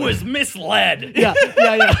eligible. I was misled. yeah.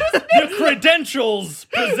 The credentials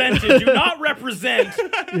presented do not represent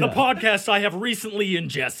the podcast I have recently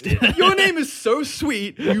ingested. Your name is so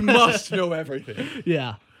sweet. You must know everything.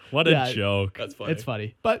 Yeah. What a Yeah, joke. That's funny. It's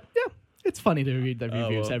funny. But yeah, it's funny to read the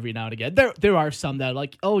reviews well. every now and again. There are some that are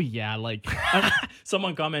like, oh yeah, like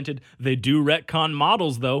Someone commented, they do retcon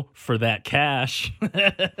models, though, for that cash.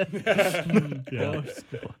 Yeah.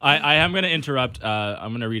 I am going to interrupt.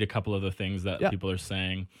 I'm going to read a couple of the things that Yeah. people are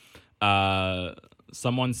saying.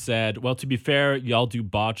 Someone said, well, to be fair, y'all do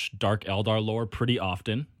botch Dark Eldar lore pretty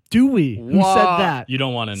often. do we? Who Wow. said that? You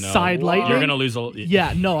don't want to know. Side lightning? You're going to lose a...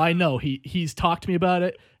 Yeah, no, I know. He's talked to me about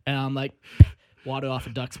it, and I'm like, water off a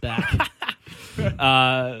duck's back.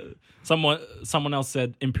 Someone else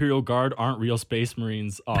said Imperial Guard aren't real Space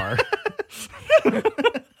Marines are.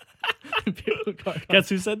 Guess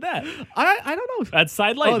who said that? I don't know. That's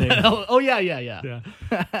Side Oh, Lightning. yeah.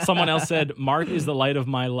 Someone else said, Mark is the light of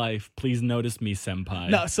my life. Please notice me, senpai.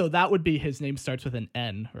 No, so that would be his name starts with an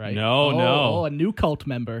N, right? No, no. Oh, a new cult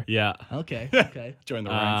member. Yeah. Okay. Join the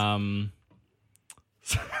ranks.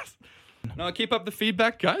 No, keep up the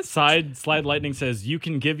feedback, guys. Slide Lightning says, you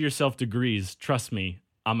can give yourself degrees. Trust me,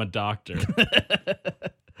 I'm a doctor.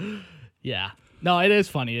 Yeah. No, it is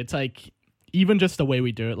funny. It's like even just the way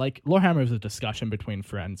we do it. Like Lorehammer is a discussion between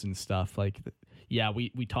friends and stuff. Like, yeah, we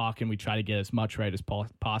talk and we try to get as much right as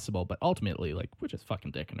possible, but ultimately, like, we're just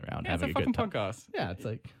fucking dicking around, Yeah, it's having a a fucking good time. podcast. Yeah, it's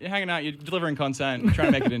like You're hanging out, you're delivering content, you're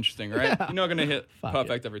trying to make it interesting, right? Yeah. You're not gonna hit Fuck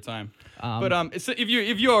perfect every time. Um, But it's, if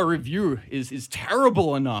your review is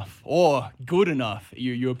terrible enough or good enough,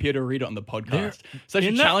 you appear to read it on the podcast. So I should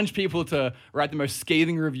in that- challenge people to write the most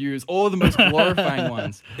scathing reviews or the most glorifying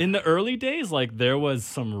ones. In the early days, like, there was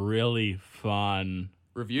some really fun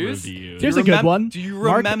Reviews? here's a good one. Do you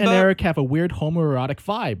Mark remember? and Eric have a weird homoerotic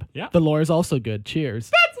vibe. Yeah. The lore is also good.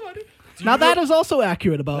 Cheers. That's funny. Now that is also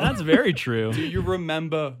accurate about That's very true. Do you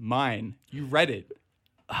remember mine? You read it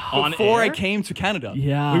On before air? I came to Canada.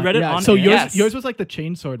 Yeah. We read it yeah. on So air. Yes. yours was like the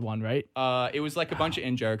chainsword one, right? It was like a bunch of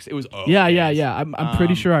in-jokes. It was Yeah. I'm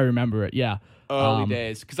pretty sure I remember it. Yeah. early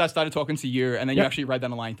days because I started talking to you and then you Yeah. actually read down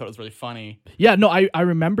the line and thought it was really funny. Yeah, no, I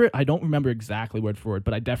remember it. I don't remember exactly word for word,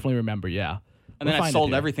 but I definitely remember, yeah. And We'll then I find it sold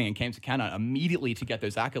here. everything and came to Canada immediately to get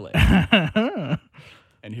those accolades.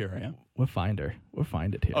 And here I am. We'll find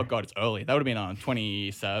it here. Oh, God, it's early. That would have been on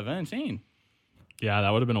 2017. Yeah, that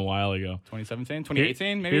would have been a while ago. 2017?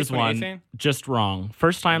 2018? Maybe Here's 2018? one. Just wrong.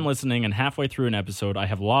 First time listening, and halfway through an episode, I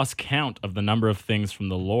have lost count of the number of things from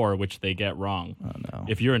the lore which they get wrong. Oh, no.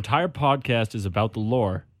 If your entire podcast is about the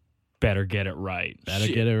lore, better get it right. Better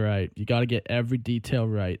Shit. get it right. You got to get every detail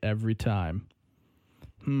right every time.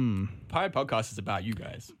 Pirate Podcast is about you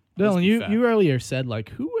guys. Dylan, Let's be you fair. earlier said, like,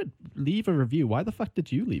 who would leave a review? Why the fuck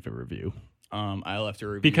did you leave a review? I left a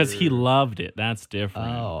review. Because he loved it. That's different.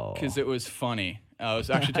 Oh. Because it was funny. I was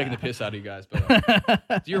actually taking the piss out of you guys. But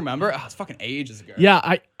do you remember? Oh, it's fucking ages ago.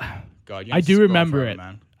 Yeah, God, you I have to do scroll remember forever, it.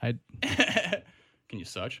 man. I Can you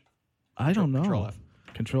search? I don't know. Control F.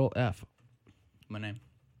 Control F. My name.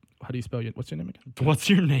 How do you spell your, what's your name again? What's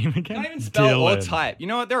your name again? Not even spell or Dylan. type. You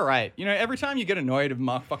know what? They're right. You know, every time you get annoyed of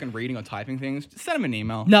Mark fucking reading or typing things, just send him an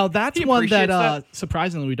email. No, that's He one that, appreciates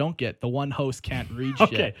surprisingly we don't get. The one host can't read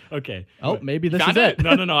Okay, shit. okay. Oh, maybe this Found is it?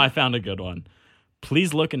 it. No. I found a good one.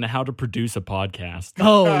 Please look into how to produce a podcast.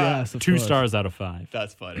 Oh, yes. of 2 course. stars out of 5.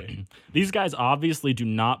 That's funny. These guys obviously do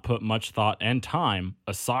not put much thought and time,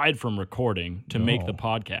 aside from recording, to make the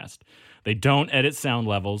podcast. They don't edit sound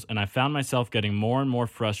levels, and I found myself getting more and more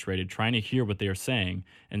frustrated trying to hear what they are saying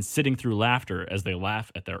and sitting through laughter as they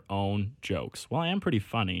laugh at their own jokes. Well, I am pretty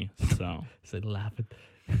funny, so... So laughing.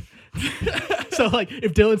 So, like,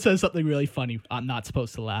 if Dylan says something really funny, I'm not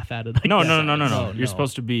supposed to laugh at it. I No. guess. You're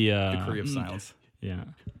supposed to be... Degree of silence. Yeah.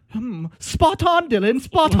 Spot on, Dylan.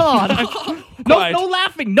 Spot on. Quiet. No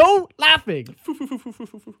laughing. No laughing.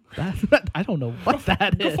 I don't know what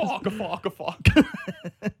that is. Guffaw.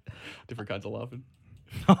 Different kinds of laughing.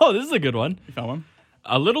 Oh, this is a good one. You found one?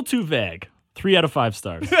 A little too vague. 3 out of 5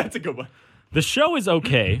 stars. That's a good one. The show is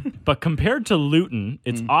okay, but compared to Luton,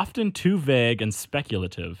 it's often too vague and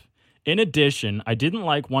speculative. In addition, I didn't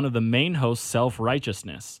like one of the main host's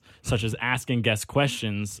self-righteousness, such as asking guest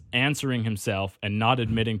questions, answering himself, and not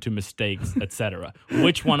admitting to mistakes, etc.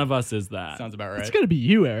 Which one of us is that? Sounds about right. It's gonna be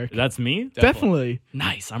you, Eric. That's me? Definitely.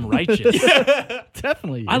 Nice, I'm righteous.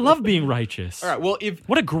 Definitely. I love being righteous. All right, well,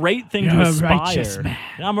 What a great thing to You're a aspire. righteous man.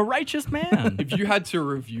 I'm a righteous man. if you had to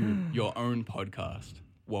review your own podcast,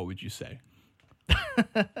 what would you say?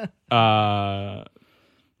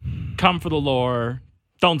 Come for the lore.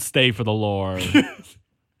 Don't stay for the lore.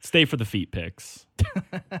 Stay for the feet pics.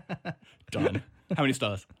 Done. How many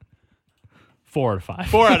stars? 4 out of 5.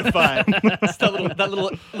 4 out of 5. Just that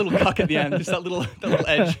little cuck at the end. Just that little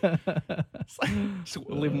edge. Just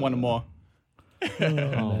leave them one more.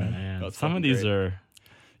 Oh man, That's some of fucking these great. are.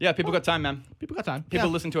 Yeah, people got time, man. People got time. People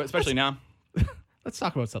Yeah. listen to it, especially now. Let's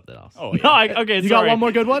talk about something else. Oh, No, yeah. okay. You got one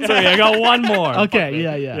more good one? Sorry, I got one more. Okay,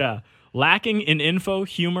 yeah. Yeah, lacking in info,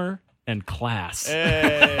 humor, and class.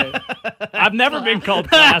 Hey. I've never been called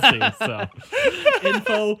classy, so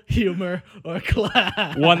Info, humor, or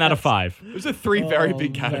class. 1 out of 5. Those are 3 very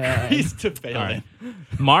big categories to fail All right. in.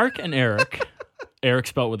 Mark and Eric. Eric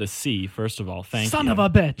spelled with a C. First of all, thank you. Son of a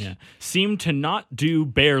bitch. Yeah. Seem to not do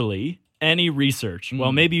barely any research.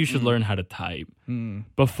 Well, maybe you should learn how to type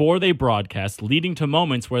before they broadcast, leading to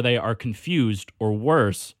moments where they are confused or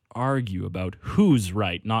worse, argue about who's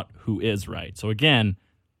right, not who is right. So again,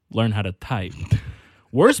 learn how to type.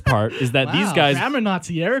 Worst part is that these guys. Grammar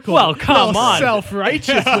Nazi Eric. Well, come on.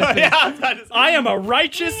 Self-righteous with it. I am a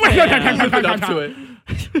righteous man. Live it up to it.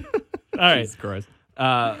 All right. Jesus Christ.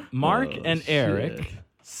 Mark and Eric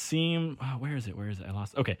seem. Oh, where is it? I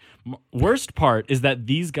lost. Okay. Worst part is that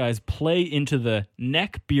these guys play into the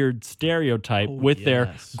neckbeard stereotype with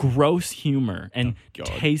their gross humor and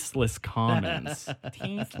tasteless comments.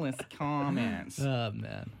 Tasteless comments. Oh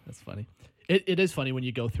man, that's funny. It is funny when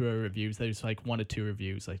you go through reviews. There's like 1 or 2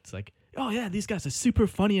 reviews. Like it's like, oh yeah, these guys are super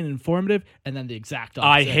funny and informative, and then the exact opposite.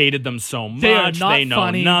 I hated them so much. They are not They know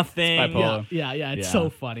funny. nothing. Bipolar. Yeah. It's Yeah. so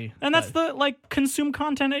funny. And that's the consume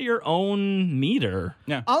content at your own meter.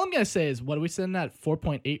 Yeah. All I'm gonna say is, what are we sitting at?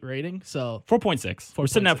 4.8 rating. So 4.6. We're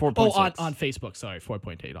sitting at 4.6. Oh, on Facebook. Sorry,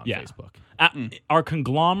 4.8 on Yeah. Facebook. Our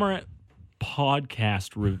conglomerate podcast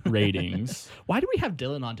ratings. Why do we have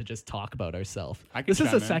Dylan on to just talk about ourselves? I can This is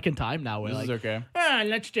chime the in. second time now. We're This like, is okay.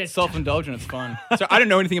 let's just Self-indulgent, it's fun. So I don't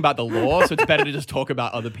know anything about the law, so it's better to just talk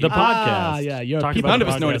about other people. The podcast. yeah, you're Talk people- about None the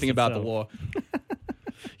of us know podcast anything about the itself. law.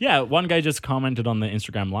 Yeah, one guy just commented on the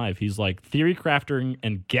Instagram live. He's like, theory crafting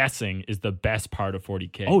and guessing is the best part of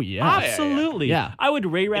 40K. Oh, yeah. Absolutely. Yeah. I would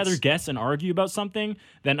way rather guess and argue about something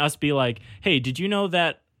than us be like, hey, did you know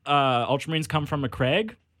that Ultramarines come from a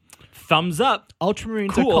Craig? Thumbs up. Ultramarines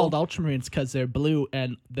Cool. are called Ultramarines because they're blue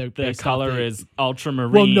and they're The based off color the- is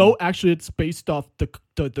ultramarine. Well, no, actually, it's based off the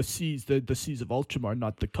seas, the seas of Ultramar,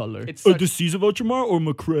 not the color. It's Oh, such, the Seas of Ultramar or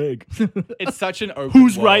McCraig? it's such an open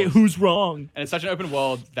Who's world. right? Who's wrong? And it's such an open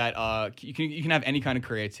world that you can have any kind of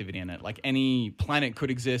creativity in it. Like any planet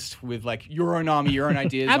could exist with like your own army, your own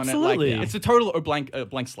ideas Absolutely. on it. Like, it's a total blank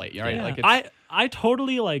slate, right? Yeah. Like it's, I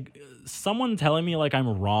totally like someone telling me like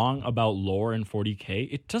I'm wrong about lore in 40K.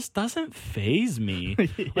 It just doesn't faze me.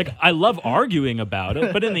 Like I love arguing about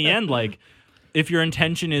it, but in the end, like if your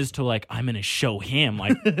intention is to like I'm gonna show him,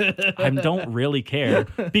 like I don't really care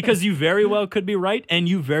because you very well could be right and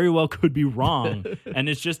you very well could be wrong, and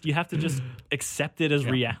it's just you have to just accept it as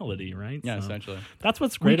reality, right? yeah, So essentially. that's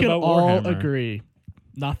what's we great can about all Warhammer. agree,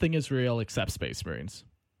 nothing is real except Space Marines.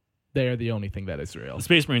 They are the only thing that is real. The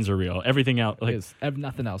Space Marines are real. Everything else, like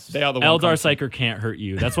Nothing else. They are the one Eldar constant. Psyker can't hurt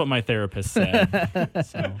you. That's what my therapist said.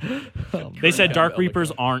 So. Oh, They said Yeah, Dark Eldar Reapers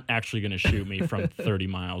can't. aren't actually going to shoot me from 30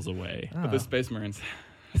 miles away. But the Space Marines.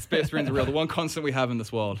 The Space Marines are real. The one constant we have in this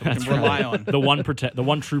world. We That's can rely on. The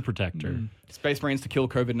one true protector. Space Marines to kill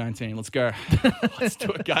COVID-19. Let's go. Let's do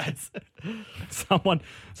it, guys.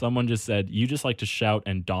 Someone just said, you just like to shout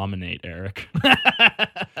and dominate, Eric.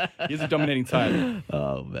 He's a dominating type.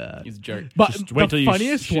 Oh man. He's a jerk. But Just wait till the you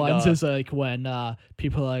funniest should, ones is like when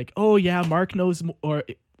people are like, "Oh yeah, Mark knows," or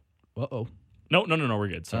 "Uh-oh, No, we're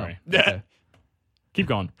good. Sorry. okay. Keep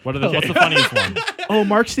going. What's the funniest one? Oh,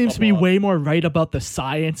 Mark seems to be way more right about the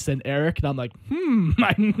science than Eric," and I'm like,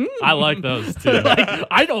 I like those too. like,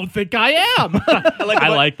 I don't think I am. I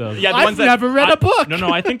like those. Yeah, the I've ones that never read a book. No,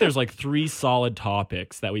 I think there's like 3 solid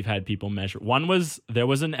topics that we've had people measure. One was there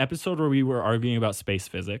was an episode where we were arguing about space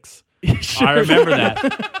physics. Sure. I remember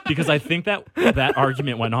that because I think that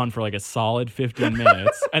argument went on for like a solid 15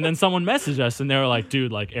 minutes. And then someone messaged us and they were like,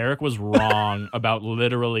 dude, like Eric was wrong about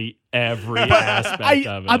literally every aspect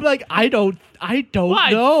of it. I'm like, I don't Why?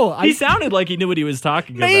 know. He sounded like he knew what he was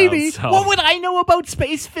talking Maybe. about. So. What would I know about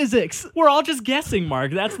space physics? We're all just guessing,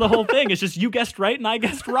 Mark. That's the whole thing. It's just you guessed right and I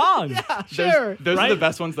guessed wrong. Yeah, sure. Those are Right? the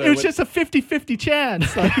best ones. Though. It was just a 50-50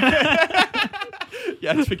 chance. Like,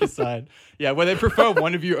 Yeah, just pick a side. Yeah, where they prefer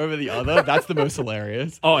one of you over the other, that's the most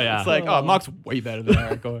hilarious. Oh, yeah. It's like, oh, Mark's way better than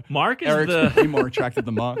Eric. Or Mark is Eric's way more attractive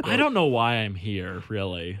than Mark. I don't know why I'm here,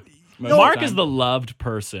 really. Most of Mark the is time. the loved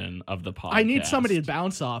person of the podcast. I need somebody to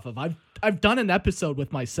bounce off of. I've done an episode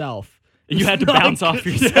with myself. You had to bounce off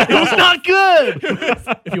yourself. It was not good.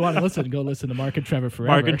 If you want to listen, go listen to Mark and Trevor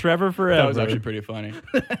Forever. Mark and Trevor forever. That was actually pretty funny.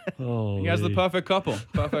 You guys are the perfect couple.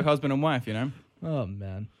 Perfect husband and wife, you know? Oh,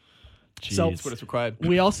 man. So That's what it's required.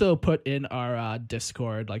 We also put in our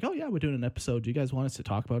Discord, like, oh, yeah, we're doing an episode. Do you guys want us to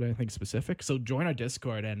talk about anything specific? So join our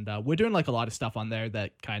Discord, and we're doing, like, a lot of stuff on there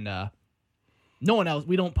that kind of no one else.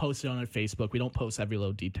 We don't post it on our Facebook. We don't post every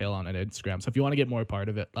little detail on our Instagram. So if you want to get more a part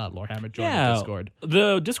of it, Lorehammer, join the Discord.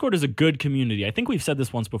 The Discord is a good community. I think we've said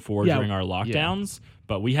this once before Yeah, during our lockdowns,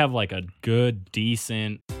 but we have like a good,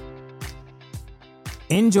 decent.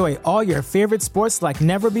 Enjoy all your favorite sports like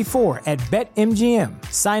never before at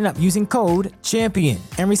BetMGM. Sign up using code CHAMPION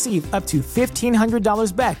and receive up to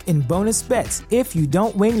 $1,500 back in bonus bets if you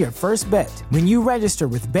don't win your first bet. When you register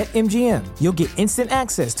with BetMGM, you'll get instant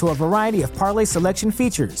access to a variety of parlay selection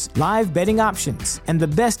features, live betting options, and the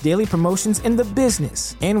best daily promotions in the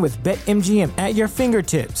business. And with BetMGM at your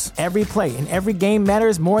fingertips, every play and every game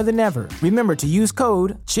matters more than ever. Remember to use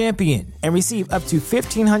code CHAMPION and receive up to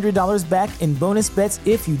 $1,500 back in bonus bets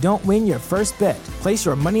if you don't win your first bet. Place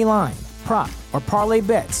your money line, prop, or parlay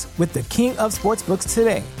bets with the king of sportsbooks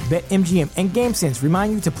today. BetMGM and GameSense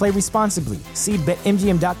remind you to play responsibly. See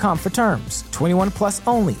BetMGM.com for terms. 21 plus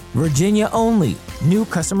only. Virginia only. New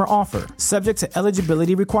customer offer. Subject to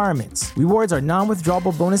eligibility requirements. Rewards are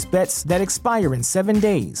non-withdrawable bonus bets that expire in 7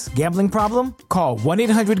 days. Gambling problem? Call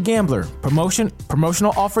 1-800-GAMBLER.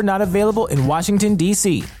 Promotional offer not available in Washington,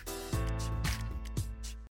 D.C.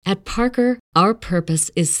 At Parker, our purpose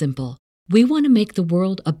is simple. We want to make the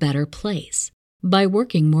world a better place by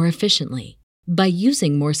working more efficiently, by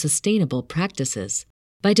using more sustainable practices,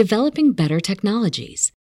 by developing better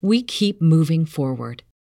technologies. We keep moving forward.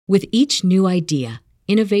 With each new idea,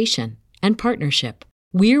 innovation, and partnership,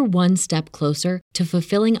 we're one step closer to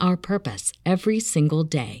fulfilling our purpose every single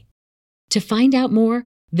day. To find out more,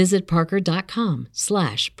 visit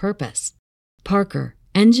parker.com/purpose. Parker,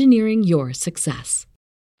 engineering your success.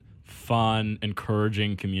 Fun,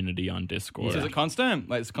 encouraging community on Discord. So is it constant?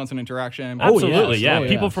 Like, it's constant interaction? Absolutely, yes. yeah. Oh,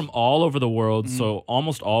 People yes. from all over the world, so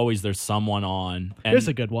almost always there's someone on. And Here's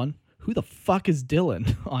a good one. Who the fuck is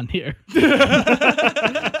Dylan on here?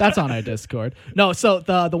 That's on our Discord. No, so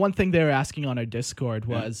the one thing they were asking on our Discord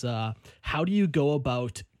was how do you go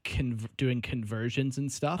about doing conversions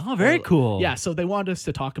and stuff? Oh, very cool. Yeah, so they wanted us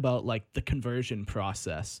to talk about like the conversion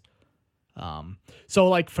process. So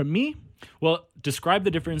like for me, Well, describe the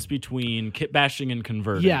difference between kit bashing and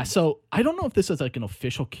converting. yeah, so I don't know if this is like an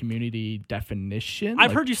official community definition. I've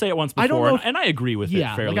Like, heard you say it once I don't before, know and I agree with it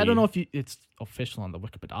yeah, fairly. like I don't know if it's official on the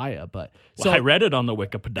Wikipedia, but Well, I read it on the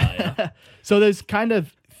Wikipedia. so there's kind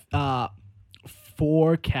of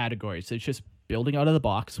 4 categories. It's just building out of the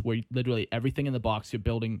box, where literally everything in the box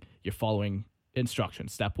you're following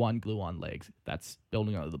instructions. Step 1, glue on legs. That's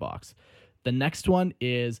building out of the box. The next one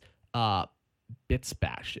is bits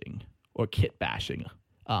bashing or kit bashing.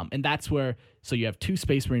 And that's where, so you have 2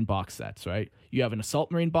 Space Marine box sets, right? You have an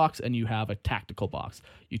Assault Marine box and you have a Tactical box.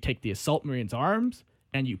 You take the Assault Marine's arms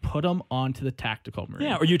and you put them onto the Tactical Marine.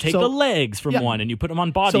 Yeah, or you take So- the legs from yeah. one and you put them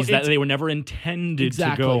on bodies that it's- they were never intended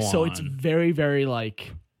exactly. to go So on. it's very, very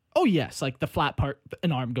like, oh yes, like the flat part,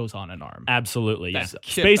 an arm goes on an arm. Absolutely, That's yes.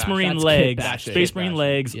 kit Space bash. Marine That's kit legs, bashing. Space Kit Marine bashing.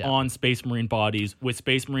 legs Yeah. on Space Marine bodies with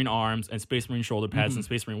Space Marine arms and Space Marine shoulder pads Mm-hmm. and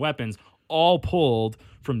Space Marine weapons, all pulled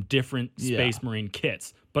from different Yeah. Space Marine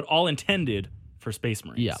kits, but all intended for Space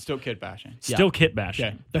Marines. Yeah. Still kid bashing. Still kit bashing.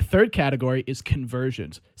 Okay. The third category is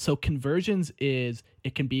conversions. So conversions it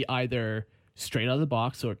can be either straight out of the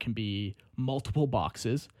box or it can be multiple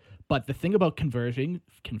boxes. But the thing about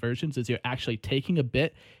conversions is you're actually taking a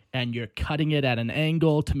bit and you're cutting it at an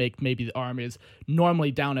angle to make maybe the arm is normally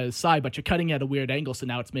down at the side, but you're cutting it at a weird angle, so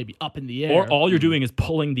now it's maybe up in the air. Or all you're doing is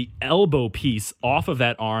pulling the elbow piece off of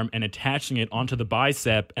that arm and attaching it onto the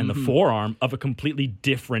bicep and the forearm of a completely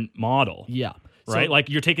different model. Yeah. Right? So- Like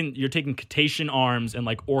you're taking Cetacean arms and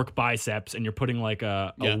like orc biceps and you're putting like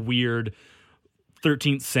a Yeah. weird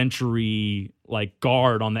 13th century like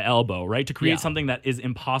guard on the elbow, right? To create Yeah. something that is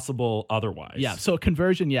impossible otherwise. Yeah. So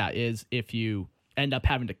conversion, is if you end up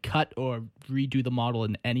having to cut or redo the model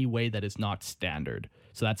in any way that is not standard.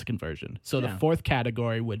 So that's a conversion. So the fourth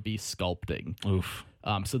category would be sculpting. Oof.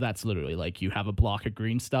 So that's literally like you have a block of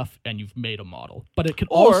green stuff and you've made a model. But it can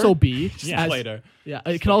also be later. Yeah,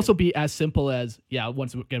 it can also be as simple as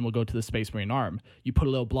once again we'll go to the Space Marine arm. You put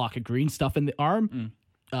a little block of green stuff in the arm,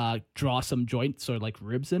 draw some joints or like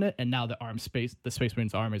ribs in it, and now the Space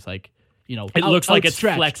Marine's arm is like, it looks like it's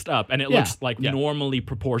outstretched. flexed up, and it looks like normally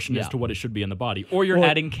proportionate to what it should be in the body. Or you're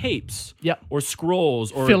adding capes, or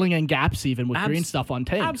scrolls, or filling in gaps even with green stuff on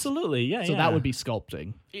tanks. Absolutely, yeah. So that would be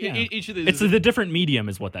sculpting. Each of these It's the different medium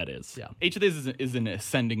is what that is. Yeah. Each of these is an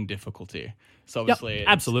ascending difficulty. So obviously,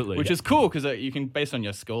 absolutely. which is cool because you can, based on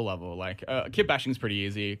your skill level, like kit bashing is pretty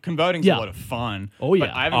easy. Converting's a lot of fun. Oh, yeah.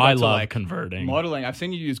 But I haven't I got to, love like, converting. modeling. I've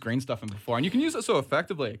seen you use green stuff before, and you can use it so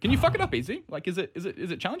effectively. Can you fuck it up easy? Like, is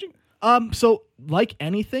it challenging? So like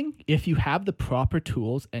anything, if you have the proper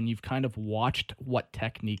tools and you've kind of watched what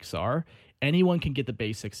techniques are, anyone can get the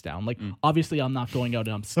basics down. Like, obviously, I'm not going out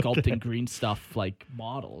and I'm sculpting green stuff like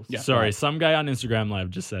models. Yeah. Sorry, some guy on Instagram Live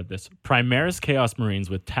just said this. Primaris Chaos Marines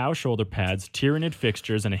with Tau shoulder pads, Tyranid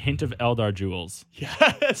fixtures, and a hint of Eldar jewels.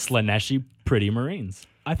 Yes. Slaneshi Pretty Marines.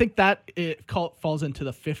 I think that falls into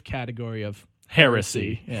the fifth category of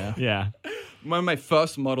Heresy. Yeah. Yeah. One of my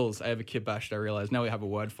first models I ever kit bashed, I realized, now we have a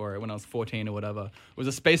word for it, when I was 14 or whatever, was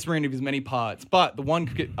a Space Marine of his many parts. But the one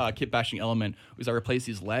kit bashing element was I replaced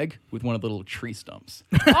his leg with one of the little tree stumps.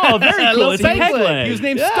 Oh, very cool. It's a peg leg. He was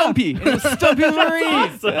named Stumpy. It was Stumpy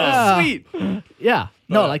Marine. Sweet. Yeah.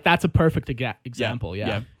 No, like that's a perfect example.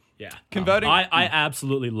 Yeah. Yeah. Converting. I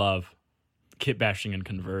absolutely love kit bashing and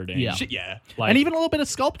converting. Yeah. Shit, yeah. Like, And even a little bit of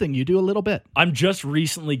sculpting. You do a little bit. I'm just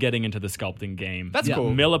recently getting into the sculpting game. That's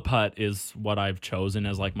cool. Milliput is what I've chosen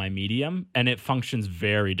as like my medium, and it functions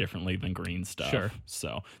very differently than green stuff. Sure.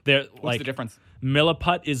 So there, What's the difference?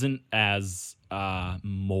 Milliput isn't as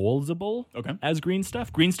moldable as green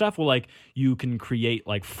stuff. Green stuff will you can create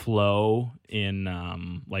like flow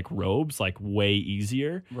in like robes like way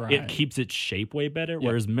easier. Right. It keeps its shape way better.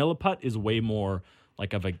 Whereas Milliput is way more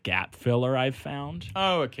like of a gap filler, I've found.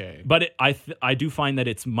 Oh, okay. But I do find that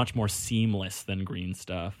it's much more seamless than green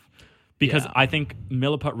stuff because I think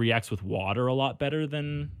Milliput reacts with water a lot better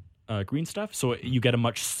than green stuff, so you get a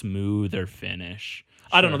much smoother finish.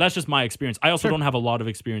 I don't know. That's just my experience. I also don't have a lot of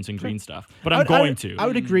experience in green stuff, but I'm going to. I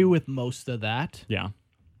would agree with most of that. Yeah.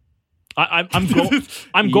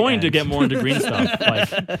 I'm going to get more into green stuff. Like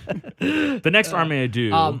the next army I do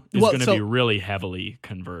is going to be really heavily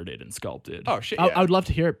converted and sculpted. Oh, shit, I would love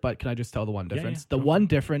to hear it, but can I just tell the one difference? The one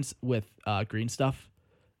difference with green stuff,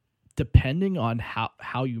 depending on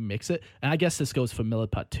how you mix it, and I guess this goes for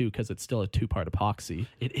Milliput too, because it's still a 2-part epoxy.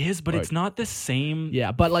 It is, but it's not the same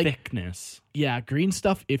but like thickness. Yeah, green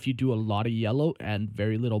stuff, if you do a lot of yellow and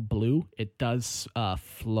very little blue, it does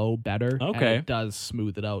flow better. Okay. And it does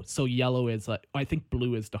smooth it out. So yellow is I think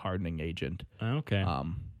blue is the hardening agent. Okay.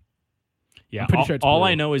 Yeah, I'm pretty sure it's all blue.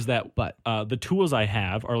 I know is that But the tools I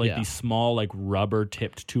have are like these small like rubber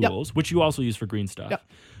tipped tools, which you also use for green stuff. Yep.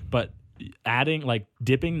 But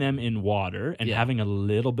dipping them in water and having a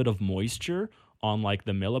little bit of moisture on like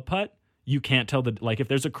the Milliput, you can't tell if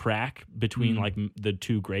there's a crack between like the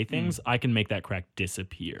two gray things, I can make that crack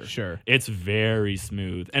disappear. Sure. It's very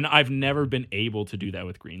smooth. And I've never been able to do that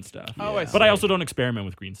with green stuff. Oh, I But I see. also don't experiment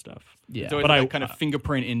with green stuff. yeah. So it's But like kind of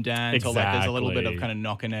fingerprint indent, or like there's a little bit of Exactly. kind of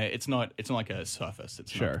knocking it. It's not like a surface.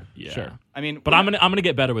 It's Sure. Not, Yeah. Sure. I mean, But I'm gonna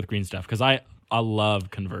get better with green stuff because I love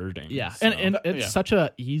converting. Yeah, so. and it's yeah. such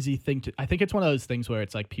a easy thing to. I think it's one of those things where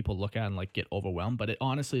it's like people look at and like get overwhelmed, but it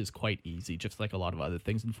honestly is quite easy, just like a lot of other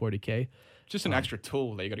things in 40K. just an extra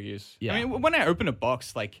tool that you got to use. Yeah. I mean, when I open a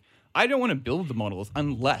box, like I don't want to build the models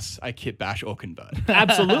unless I kit bash or convert.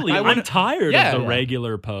 Absolutely. I'm tired Yeah. of the Yeah.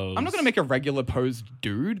 regular pose. I'm not gonna make a regular posed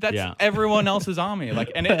dude. That's Yeah. everyone else's army.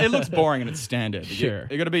 Like, and it looks boring and it's standard. Sure.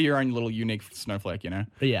 You got to be your own little unique snowflake, you know.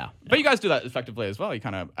 But yeah, But you guys do that effectively as well. You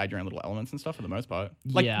kind of add your own little elements and stuff for the most part.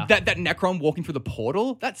 Like Yeah. that Necron walking through the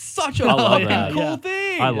portal. That's such a I love fucking that. cool Yeah.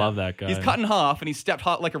 thing. I love that guy. He's cut in half and he's stepped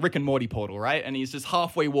hard like a Rick and Morty portal, right? And he's just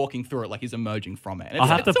halfway walking through it like he's emerging from it. And I'll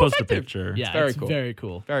have to it's so post effective. a picture. yeah, very it's cool. very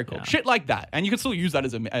cool. Very cool. Shit like that. And you can still use that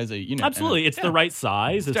as a unit. Absolutely. It's the right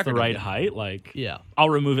size. It's the decorative, right yeah. height. Like, Yeah.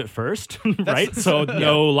 I'll remove it first, right? So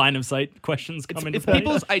no line of sight questions come into It's play.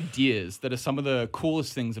 people's ideas that are some of the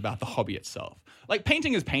coolest things about the hobby itself. Like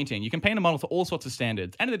painting is painting. You can paint a model to all sorts of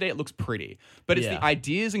standards. End of the day, it looks pretty. But it's Yeah. the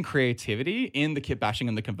ideas and creativity in the kit bashing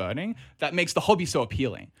and the converting that makes the hobby so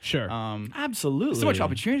appealing. Sure. Absolutely. So much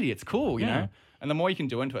opportunity. It's cool, you know? And the more you can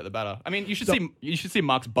do into it, the better. I mean, you should see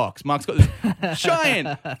Mark's box. Mark's got this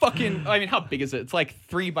giant fucking. I mean, how big is it? It's like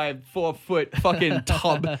 3 by 4 foot fucking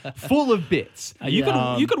tub full of bits. You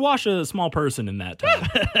could wash a small person in that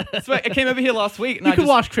tub. So I came over here last week, and You could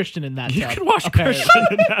wash Christian in that. You tub. could wash Christian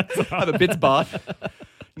in that tub. have a bits bath.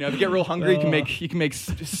 You know, if you get real hungry, you can make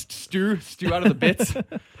stew out of the bits.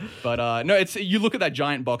 But no, you look at that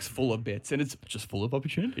giant box full of bits, and it's just full of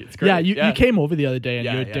opportunity. It's great. Yeah, you came over the other day and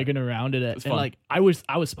you were Yeah. digging around in it, and fun. like I was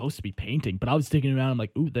supposed to be painting, but I was digging around. I'm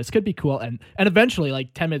like, ooh, this could be cool, and eventually,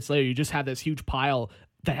 like 10 minutes later, you just have this huge pile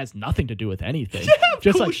that has nothing to do with anything.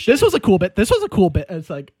 Just cool like shit. this was a cool bit. This was a cool bit. And it's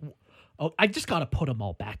like, oh, I just gotta put them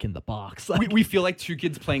all back in the box. Like, we feel like 2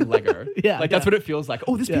 kids playing Lego. Yeah, Like that's yeah. what it feels like.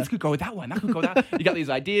 Oh, this piece could go with that one. That could go with that. You got these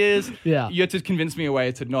ideas. Yeah. You had to convince me a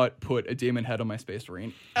way to not put a demon head on my Space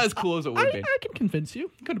Marine. As cool as it would be. I can convince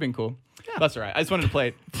you. Could have been cool. That's all right. I just wanted to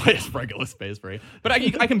play as regular Space Marine. But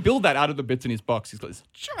I can build that out of the bits in his box. He's got this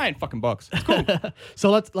giant fucking box. It's cool.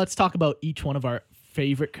 So let's talk about each one of our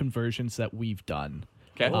favorite conversions that we've done.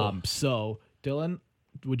 Okay. So Dylan,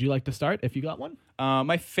 would you like to start if you got one?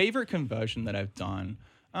 My favorite conversion that I've done,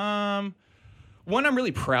 one I'm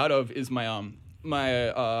really proud of is my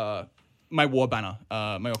war banner,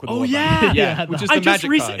 my Awkward War banner. Yeah, which is the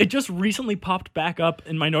magic card. It just recently popped back up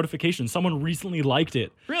in my notifications. Someone recently liked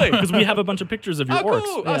it. Really? Because we have a bunch of pictures of your Oh, orcs.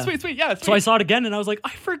 cool. Oh, sweet. Yeah, sweet. So I saw it again and I was like,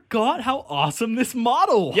 I forgot how awesome this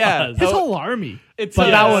model was. Yeah. His whole army. It's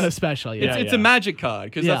But that yeah. one especially. Yeah. It's a magic card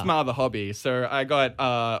because Yeah. that's my other hobby. So I got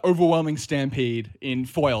Overwhelming Stampede in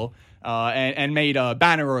foil and made a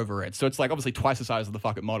banner over it. So it's like obviously twice the size of the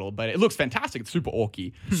fucking model, but it looks fantastic. It's super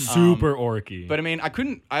orky. Super orky. But I mean,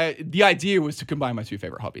 the idea was to combine my 2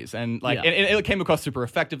 favorite hobbies, and like Yeah. it came across super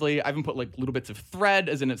effectively. I even put like little bits of thread,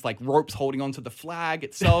 as in it's like ropes holding onto the flag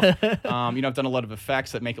itself. I've done a lot of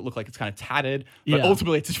effects that make it look like it's kind of tattered, but Yeah.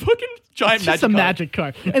 ultimately it's a fucking giant It's just a magic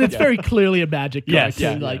card, and it's very clearly a magic card. Yes, too.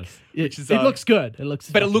 yeah, like yes. It looks good. It looks,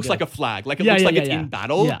 But it fucking looks good. like a flag. Like it Yeah, looks yeah, like yeah, it's yeah. in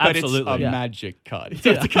battle, Yeah, but absolutely. it's a Yeah. magic card.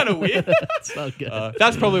 So it's kind of weird. so good.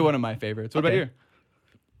 That's probably one of my favorites. What Okay. about you?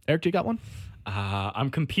 Eric, do you got one? I'm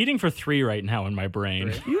competing for 3 right now in my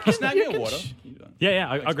brain. Snag me a water.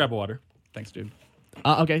 Yeah, I'll grab a water. Thanks, dude.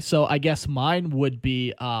 Okay, so I guess mine would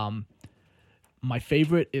be my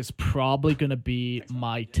favorite is probably going to be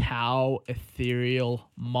my Tau Ethereal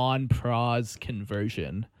Mon Praz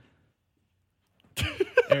conversion.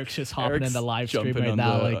 Eric's just hopping Eric's in the live stream jumping right on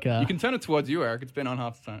now. the- Like, you can turn it towards you, Eric. It's been on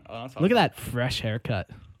half the time. look at that fresh haircut.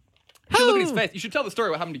 You should look at his face. You should tell the story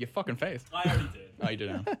what happened to your fucking face. I already did. Oh, you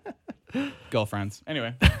did now. Girlfriends.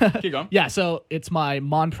 Anyway, keep going. Yeah, so it's my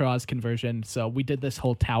Mon Praz conversion. So we did this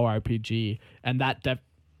whole Tau RPG, and that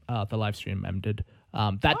the live stream ended.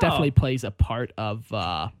 That definitely plays a part of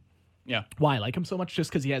Yeah. why I like him so much, just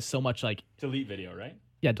because he has so much like Delete video, right?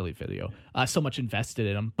 delete video. So much invested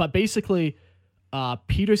in him. But basically,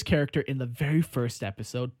 Peter's character in the very first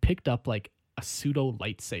episode picked up like a pseudo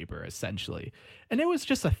lightsaber, essentially. And it was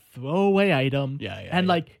just a throwaway item. And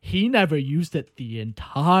like he never used it the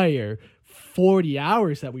entire 40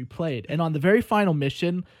 hours that we played. And on the very final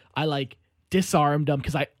mission, I like disarmed him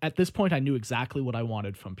because at this point I knew exactly what I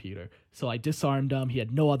wanted from Peter. So I disarmed him. He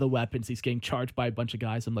had no other weapons. He's getting charged by a bunch of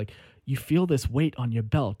guys. I'm like, you feel this weight on your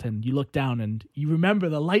belt, and you look down and you remember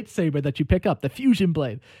the lightsaber that you pick up, the fusion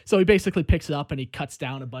blade. So he basically picks it up and he cuts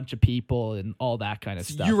down a bunch of people and all that kind of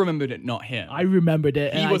stuff. You remembered it, not him. I remembered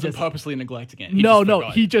it. He and wasn't I just, purposely neglecting it. No,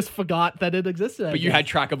 forgot. he just forgot that it existed. But you had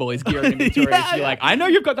track of all his gear and inventory. Yeah, So you're like, I know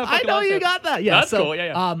you've got that. I fucking know you lightsaber. got that. Yeah, That's so, cool.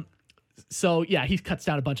 Yeah. So yeah, he cuts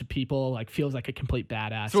down a bunch of people. Like feels like a complete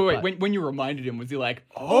badass. So wait, but- when you reminded him, was he like,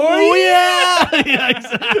 Oh yeah, yeah,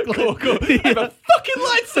 exactly. cool. I have a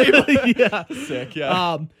fucking lightsaber. yeah. Sick.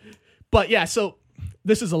 Yeah. But yeah, so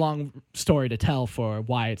this is a long story to tell for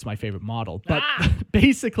why it's my favorite model. But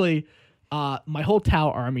basically, my whole Tau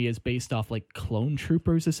army is based off like clone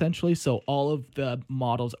troopers, essentially. So all of the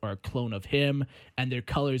models are a clone of him, and their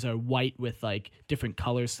colors are white with like different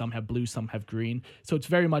colors. Some have blue, some have green. So it's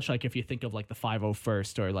very much like if you think of like the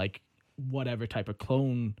 501st or like whatever type of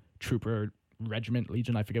clone trooper regiment,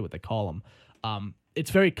 legion, I forget what they call them.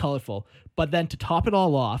 It's very colorful. But then to top it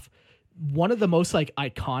all off, one of the most like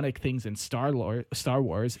iconic things in Star Wars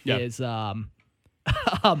is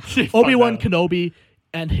Obi-Wan Kenobi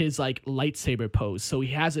and his like lightsaber pose. So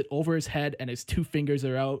he has it over his head and his 2 fingers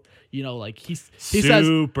are out. You know, like he says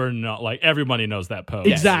like everybody knows that pose.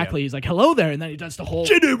 exactly. He's like, "Hello there," and then he does the whole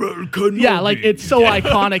General Kenobi. yeah, like it's so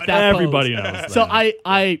iconic that Everybody pose. knows that. So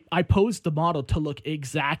I posed the model to look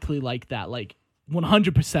exactly like that, like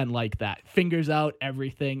 100% like that. Fingers out,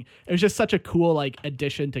 everything. It was just such a cool like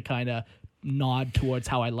addition to kind of nod towards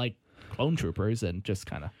how I like clone troopers and just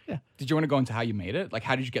kind of Did you want to go into how you made it? Like,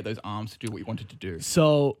 how did you get those arms to do what you wanted to do?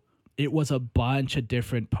 So it was a bunch of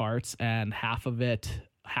different parts, and half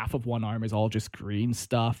of one arm is all just green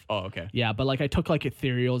stuff. Oh, okay. Yeah, but like I took like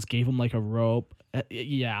ethereals, gave them like a rope.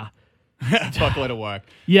 Yeah. Fuck, a lot of work.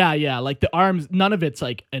 Yeah. Like the arms, none of it's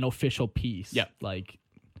like an official piece. Yeah. Like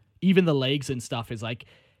even the legs and stuff is like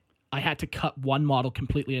I had to cut one model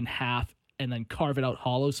completely in half and then carve it out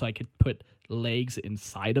hollow so I could put legs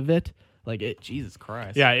inside of it. Like it. Jesus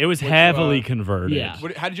Christ. Yeah, it was heavily converted. Yeah.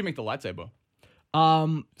 How did you make the lightsaber?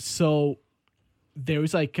 So there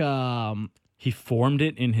was like He formed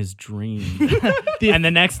it in his dream. And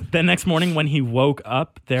the next morning when he woke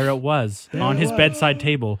up, there it was on his bedside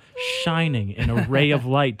table, shining. An array of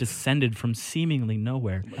light descended from seemingly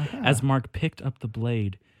nowhere. As Mark picked up the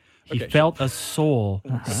blade, he felt a soul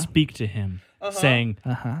speak to him, saying,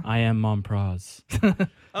 I am Mom Praz.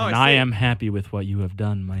 And I am happy with what you have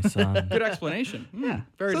done, my son. Good explanation. Yeah.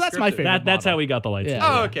 Very So that's my descriptive. favorite. That's how we got the lightsaber.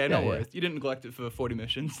 Yeah. Oh, okay. No Yeah, worries. You didn't neglect it for 40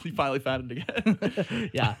 missions. You finally found it again.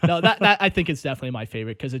 Yeah. No, that I think it's definitely my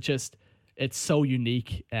favorite because it's so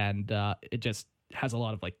unique and it just has a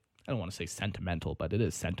lot of like, I don't want to say sentimental, but it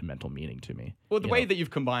is sentimental meaning to me. Well, the way that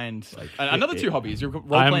you've combined another two hobbies, you're role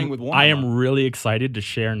playing with Warhammer. I am really excited to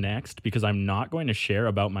share next because I'm not going to share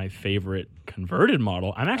about my favorite converted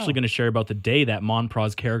model. I'm actually going to share about the day that Mon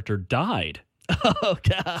Pra's character died. Oh,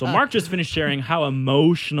 God. So Mark just finished sharing how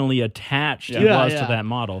emotionally attached he was to that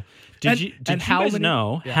model. Did you guys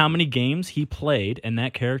know how many games he played and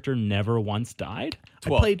that character never once died?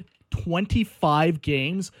 12. I played 25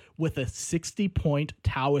 games with a 60-point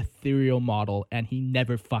Tau Ethereal model, and he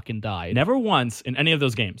never fucking died. Never once in any of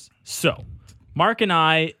those games. So, Mark and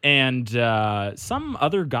I and some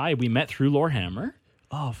other guy we met through Lorehammer.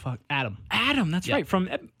 Oh, fuck. Adam, that's right, from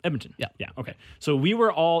Edmonton. Yeah. Yeah, okay. So we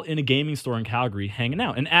were all in a gaming store in Calgary hanging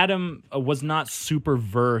out, and Adam was not super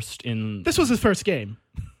versed in... This was his first game.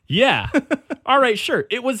 Yeah. All right, sure.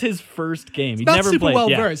 It was his first game. He not never super played. well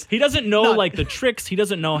Yeah. versed. He doesn't know like the tricks. He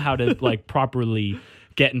doesn't know how to like properly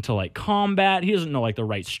get into like combat. He doesn't know like the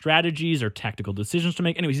right strategies or tactical decisions to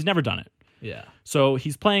make. Anyways, he's never done it. Yeah. So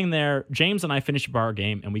he's playing there. James and I finish up our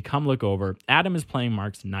game and we come look over. Adam is playing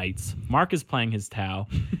Mark's Knights. Mark is playing his Tau.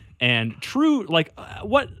 And true, like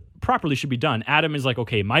what properly should be done, Adam is like,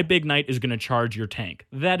 okay, my big knight is going to charge your tank.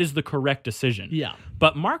 That is the correct decision. Yeah.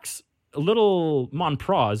 But Mark's little Mon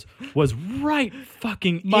Praz was right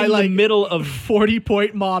fucking My, in like, the middle of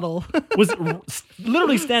 40-point model. was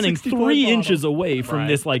literally standing 60-point 3 model. inches away from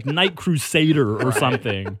this like Knight Crusader or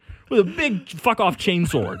something with a big fuck off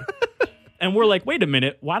chainsword. And we're like, wait a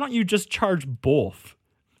minute, why don't you just charge both?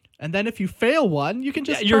 And then if you fail one, you can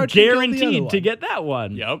just You're charge and kill the guaranteed other to one. get that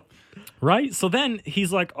one. Yep. Right? So then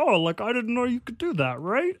he's like, oh, like, I didn't know you could do that,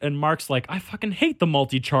 right? And Mark's like, I fucking hate the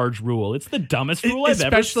multi-charge rule. It's the dumbest rule I've ever seen.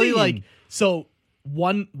 Especially like, so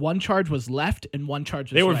one charge was left and one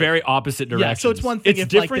charge was they were right. very opposite directions. Yeah, so it's one thing it's if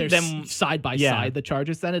different like they're than side by yeah. side the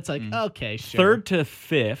charges, then it's like okay, sure. 3rd to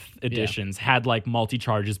 5th editions had like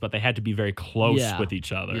multi-charges, but they had to be very close Yeah. with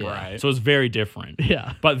each other. Yeah. Right. So it's very different.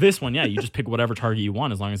 Yeah. But this one, yeah, you just pick whatever target you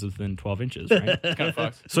want as long as it's within 12 inches, right? It's kind of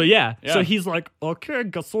fucked. So yeah. Yeah. So he's like, okay,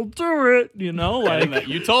 guess I'll do it. You know, like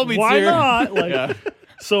You told me why to. not? Like, Yeah.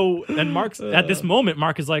 so, and Mark's at this moment,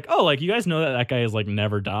 Mark is like, oh, like you guys know that guy has like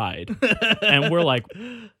never died, and we're like,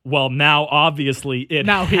 well, now obviously it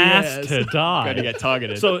Now he has is. to die. Got to get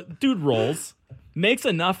targeted. So, dude rolls, makes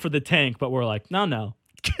enough for the tank, but we're like, no,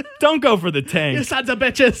 don't go for the You tank. sons of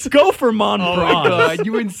bitches. Go for Mon oh my Praz. god,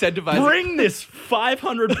 you incentivize. Bring this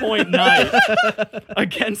 500-point knight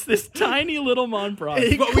against this tiny little Mon Praz.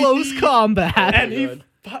 In close combat. And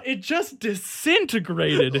it just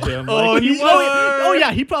disintegrated him. Oh, Like, he he oh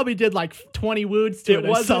yeah, he probably did like 20 wounds to It it, or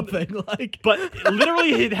wasn't- something. Like, But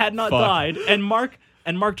literally, he had not Fuck. died. And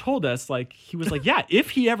Mark told us, like, he was like, yeah,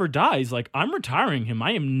 if he ever dies, like, I'm retiring him.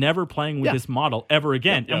 I am never playing with Yeah. this model ever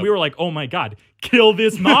again. Yeah. And we were like, oh my God, kill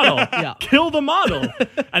this model. Yeah. Kill the model.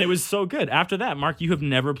 And it was so good. After that, Mark, you have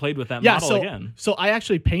never played with that yeah, model so again. so I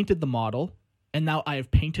actually painted the model, and now I have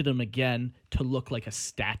painted him again to look like a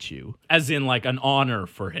statue. As in, like, an honor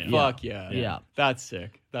for him. Fuck yeah. Yeah. That's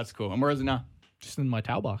sick. That's cool. And where is it now? Just in my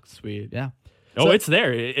Tau box. Sweet. Yeah. Oh, So- it's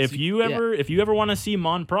there. If you ever want to see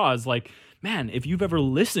Mon Praz, like, man, if you've ever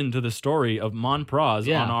listened to the story of Mon Praz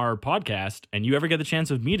Yeah. on our podcast and you ever get the chance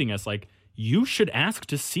of meeting us, like, you should ask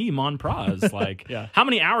to see Mon Praz. Like, Yeah. how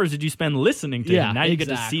many hours did you spend listening to Yeah, him? Now you get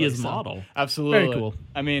to see exactly. his So- model. Absolutely. Very cool.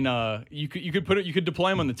 I mean, you could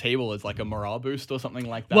deploy him on the table as like a morale boost or something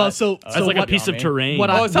like that. Well, so As like a what- piece of terrain. what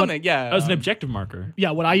I- Oh, something. Yeah. As an objective marker.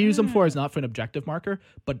 Yeah, what I use them for is not for an objective marker,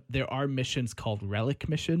 but there are missions called relic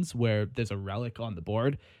missions where there's a relic on the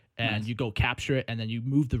board, and you go capture it, and then you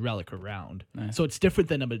move the relic around. So it's different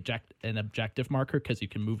than an objective marker because you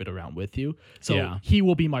can move it around with you. So he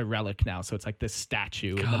will be my relic now. So it's like this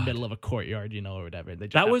statue in the middle of a courtyard, or whatever. They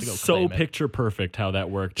just That have was to go so claim it. picture perfect how that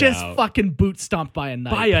worked Just out. fucking boot stomped by a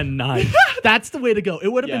knife. By a knife. That's the way to go. It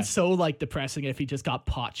would have been so like depressing if he just got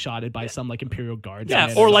pot shotted by some like Imperial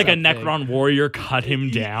Guardsman. Or like a something. Necron warrior cut him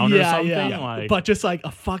down or something. Like, but just like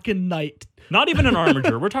a fucking knight. not even an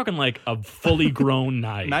armature. We're talking like a fully grown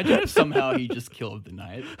knight. Imagine if somehow he just killed the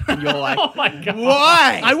knight. And you're like, Oh my God.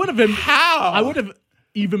 why? I would have been How? I would have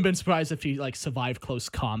even been surprised if he like survived close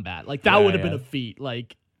combat. Like that would have been a feat.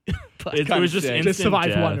 Like but It was just sick. instant just survived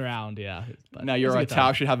death. one round. Yeah. But Now it you're was a right. good time.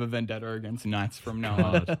 Tao should have a vendetta against knights from now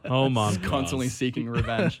on. Oh my God. Constantly seeking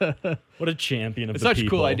revenge. What a champion of It's the such a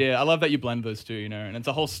people. cool idea. I love that you blend those two, and it's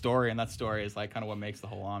a whole story, and that story is like kind of what makes the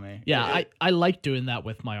whole army. Yeah, I like doing that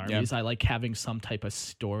with my armies. I like having some type of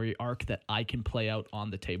story arc that I can play out on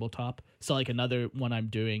the tabletop. So like another one I'm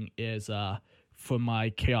doing is for my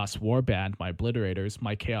Chaos Warband, my Obliterators,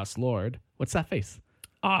 my Chaos Lord. What's that face?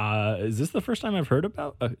 Is this the first time I've heard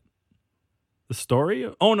about the story?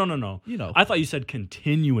 Oh, no. I thought you said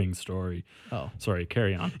continuing story. Oh. Sorry,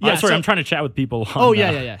 carry on. Yeah, sorry, so- I'm trying to chat with people on Oh,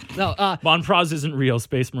 yeah. No, Von Praz isn't real.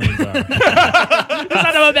 Space Marines are. that's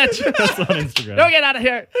not about that. That's on Instagram. Don't get out of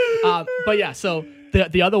here. But yeah, so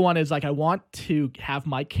the other one is like I want to have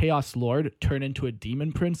my Chaos Lord turn into a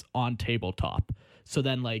Demon Prince on tabletop. So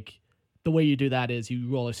then like the way you do that is you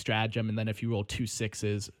roll a stratagem, and then if you roll 2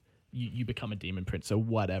 6s, you become a Demon Prince or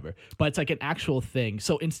whatever. But it's like an actual thing.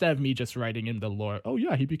 So instead of me just writing in the lore, oh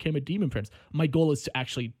yeah, he became a Demon Prince, my goal is to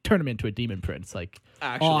actually turn him into a Demon Prince. Like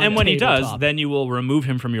on And when he does, tabletop. then you will remove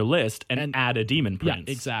him from your list and add a Demon Yeah, Prince.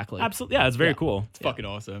 exactly. Absolutely. Yeah, it's very cool. It's fucking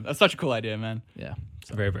awesome. That's such a cool idea, man. Yeah.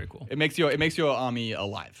 Very, very cool. It makes your army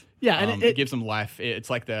alive. Yeah, and it gives them life. It's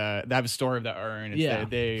like they have a story of their own. It's Yeah.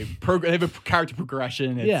 they have a character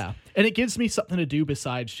progression. It's, Yeah. And it gives me something to do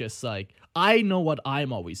besides just like, I know what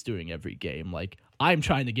I'm always doing every game. Like, I'm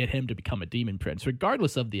trying to get him to become a Demon Prince,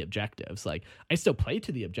 regardless of the objectives. Like, I still play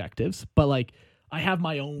to the objectives, but like, I have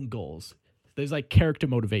my own goals. There's like character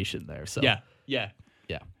motivation there. So, yeah. No,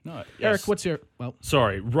 Yes. Eric, what's your,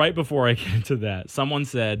 Sorry, right before I get into that, someone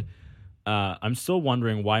said, I'm still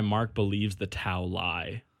wondering why Mark believes the Tau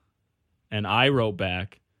lie. And I wrote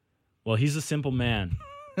back, well, he's a simple man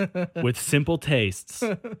with simple tastes,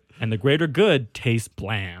 and the greater good tastes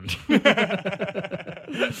bland.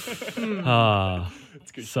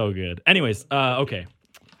 So good. Anyways, okay.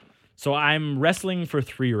 So I'm wrestling for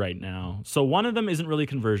 3 right now. So one of them isn't really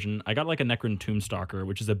conversion. I got like a Necron Tombstalker,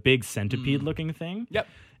 which is a big centipede-looking thing. Yep.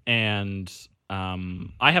 And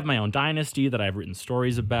I have my own dynasty that I've written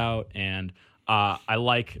stories about, and I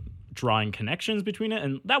like drawing connections between it.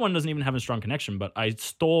 And that one doesn't even have a strong connection, but I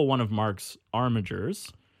stole one of Mark's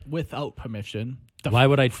armigers. without permission. Why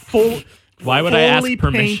would I ask fully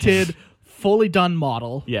permission? painted, fully done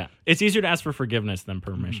model. Yeah, it's easier to ask for forgiveness than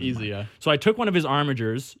permission. Easy, yeah. So I took one of his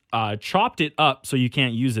armigers, chopped it up so you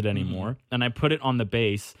can't use it anymore, and I put it on the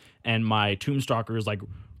base, and my Tombstalker is like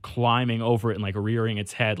climbing over it and like rearing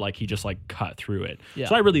its head like he just like cut through it. Yeah.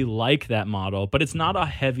 So I really like that model, but it's not a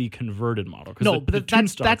heavy converted model. No, the but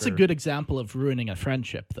that's a Tombstalker- good example of ruining a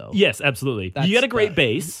friendship, though. Yes, absolutely. That's You get a great the-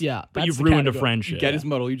 base, yeah, but that's you've the ruined a category. friendship. Get his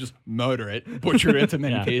model, you just murder it, butcher it into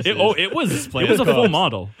many Yeah. pieces. It was a full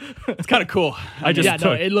model. It's kind of cool. I just Yeah,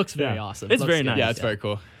 no, took. it looks very awesome. It's Looks very good. nice. Yeah, it's very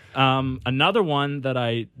cool. Another one that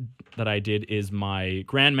I did is my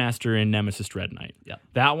Grandmaster in Nemesis Dread Knight. Yeah.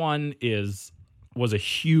 That one was a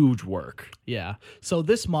huge work. Yeah. So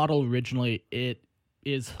this model originally, it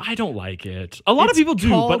is. I don't like it. A lot of it's people do,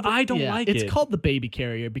 called- but I don't yeah, like it. It's called the baby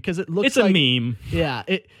carrier because it looks It's like a meme. Yeah,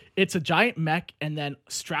 it's a giant mech, and then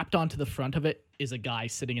strapped onto the front of it is a guy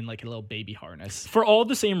sitting in like a little baby harness. For all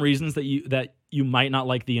the same reasons that you might not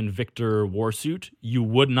like the Invictor warsuit, you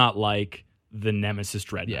would not like the Nemesis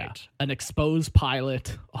Dread Yeah, Knight. an exposed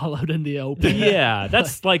pilot all out in the open. Yeah,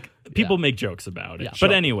 that's like people make jokes about it. Yeah, but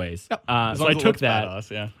sure. anyways, As so long I as it took looks that,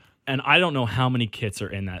 badass, yeah. and I don't know how many kits are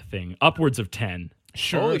in that thing. Upwards of 10.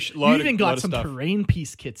 Sure. Holy You even lot got of some stuff. terrain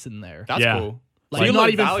piece kits in there. That's Yeah. cool. like So not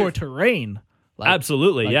you even value- for terrain. Like,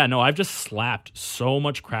 Absolutely. Yeah, no, I've just slapped so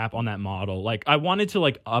much crap on that model. Like I wanted to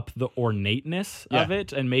like up the ornateness of Yeah.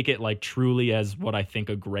 it and make it like truly as what I think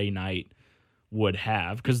a Grey Knight would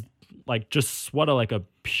have, cuz like just what a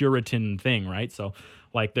Puritan thing, right? So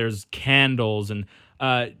like there's candles and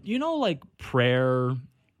like prayer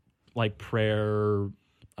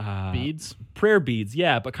beads. prayer beads,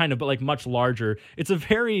 yeah, but like much larger. It's a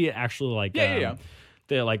very actually like Yeah.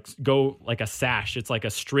 they like go like a sash. It's like a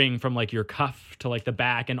string from like your cuff to like the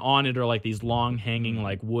back, and on it are like these long hanging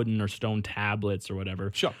like wooden or stone tablets or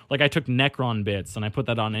whatever. Sure. Like I took Necron bits and I put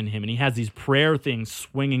that on in him, and he has these prayer things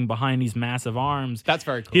swinging behind these massive arms. That's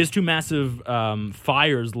very cool. He has 2 massive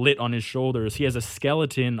fires lit on his shoulders. He has a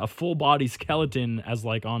skeleton, a full body skeleton as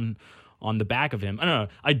like on the back of him. I don't know.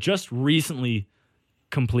 I just recently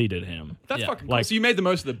completed him. That's fucking cool. Like- So you made the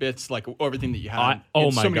most of the bits, like everything that you had. oh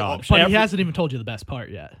in my so many God. options. But he hasn't even told you the best part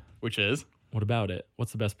yet. Which is? What about it?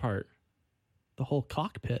 What's the best part? The whole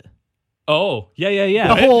cockpit. Oh, yeah.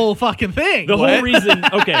 The whole fucking thing. The whole reason,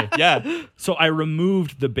 okay. Yeah. So I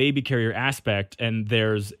removed the baby carrier aspect, and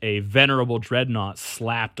there's a venerable dreadnought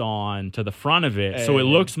slapped on to the front of it. So it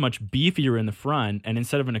looks much beefier in the front, and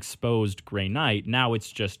instead of an exposed Grey Knight, now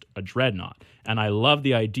it's just a dreadnought. And I love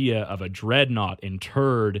the idea of a dreadnought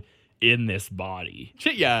interred in this body.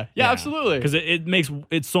 Shit, yeah. Yeah, absolutely. Because it makes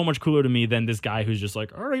it so much cooler to me than this guy who's just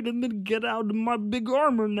like, all right, I'm gonna get out of my big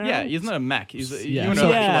armor now. Yeah, he's not a mech. He's Yeah. you know, So-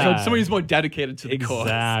 like, somebody who's more dedicated to the cause.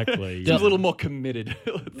 Exactly. He's a little more committed.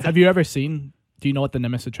 Have you ever seen? Do you know what the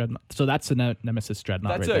Nemesis Dreadnought? So that's a Nemesis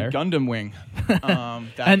Dreadnought That's right a there. Gundam wing.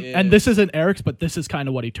 And this isn't Eric's, but this is kind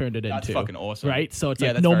of what he turned it That's into. fucking awesome. Right? So it's Yeah,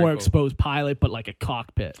 like that's no very more cool. exposed pilot, but like a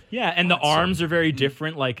cockpit. Yeah, and the arms are very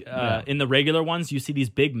different. Like in the regular ones, you see these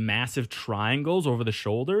big, massive triangles over the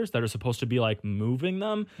shoulders that are supposed to be like moving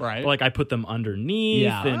them. Right. But, like I put them underneath.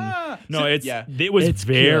 Yeah. And no, So- it was It's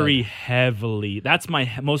very good. heavily. That's my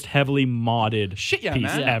most heavily modded Shit, yeah, piece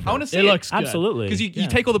man. ever. I want to see It looks good. Absolutely. Because you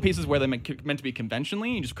take all the pieces where they're meant to be conventionally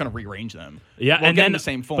and you just kind of rearrange them. Yeah, While and getting then the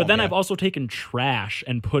same form. But then yeah. I've also taken trash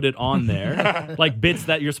and put it on there, like bits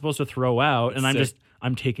that you're supposed to throw out, and Sick.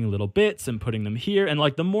 I'm taking little bits and putting them here, and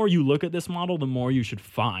like the more you look at this model, the more you should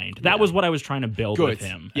find. That was what I was trying to build Good. with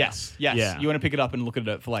him. Yes. Yeah. You want to pick it up and look at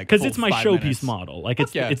it for like Because full it's my 5 showpiece minutes. model. Like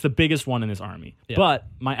yeah. it's the biggest one in this army. But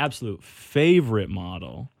my absolute favorite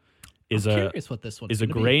model is Curious what this one a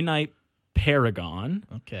Grey Knight Paragon,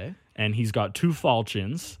 Okay. and he's got 2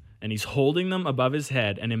 falchions, and he's holding them above his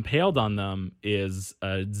head, and impaled on them is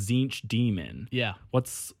a Tzeentch demon. Yeah. What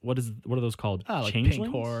are those called? Like Changelings? pink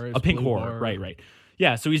horrors, A pink blue horror. horror. Right.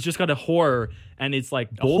 Yeah, so he's just got a horror, and it's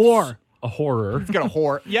like both whore. a horror. It's got a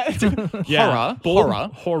horror. Yeah. It's Yeah, horror.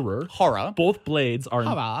 horror. Both blades are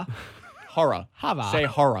Hava. Horror. Hava. Say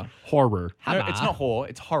horror. horror. No, it's not horror.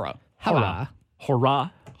 It's horror. Hava.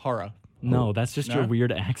 Horror. Horror. No, that's just your No?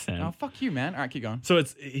 weird accent. Oh, fuck you, man. All right, keep going. So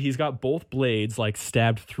he's got both blades like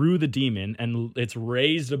stabbed through the demon, and it's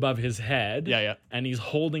raised above his head. Yeah. And he's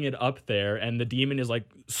holding it up there, and the demon is like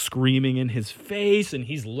screaming in his face, and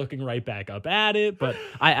he's looking right back up at it. But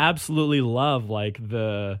I absolutely love like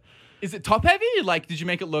the. Is it top heavy? Like, did you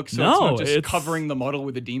make it look so No, it's not just it's- covering the model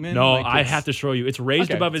with a demon? No, Like, I it's- have to show you. It's raised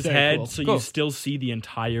Okay, above his very head, cool. so Cool. you still see the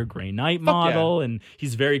entire Grey Knight yeah. model, and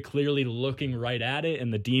he's very clearly looking right at it,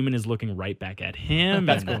 and the demon is looking right back at him.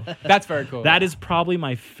 That's and cool. That's very cool. That is probably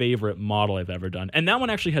my favorite model I've ever done. And that one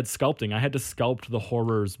actually had sculpting. I had to sculpt the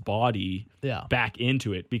horror's body Yeah. back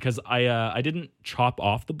into it because I didn't chop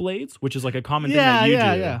off the blades, which is like a common thing that you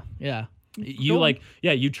do. Yeah.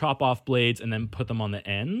 You chop off blades and then put them on the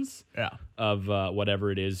ends Yeah. of whatever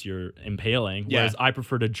it is you're impaling. Yeah. Whereas I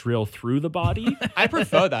prefer to drill through the body I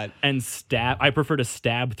prefer that. and stab. I prefer to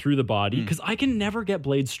stab through the body because I can never get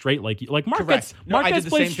blades straight like you. Like Mark Correct. gets No, Mark I gets did the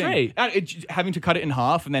blades same straight. thing. Having to cut it in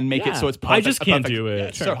half and then make it so it's I perfect. just can't perfect- do it. Yeah,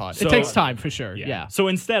 it's so hard. So- It takes time for sure. Yeah. So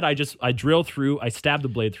instead, I drill through. I stab the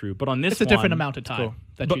blade through. But on this, It's a different one- amount of time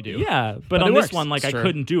that But, you do. Yeah, but But on it this works. one, like I Sure.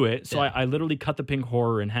 couldn't do it, so Yeah. I literally cut the pink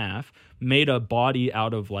horror in half, made a body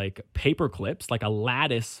out of like paper clips, like a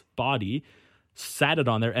lattice body, sat it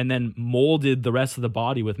on there, and then molded the rest of the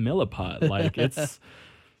body with Milliput. Like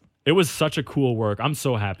it was such a cool work. I'm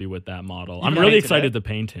so happy with that model. I'm painted really it? excited to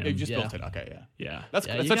paint him. You just Yeah. built it. Okay, yeah. Yeah. That's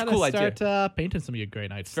Yeah, that's you such a gotta cool idea. start painting some of your Grey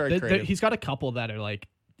Knights. Very creative. He's got a couple that are like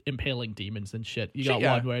impaling demons and shit. You Shit, got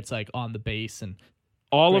yeah. one where it's like on the base and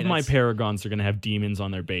All Grey of my Knights. paragons are going to have demons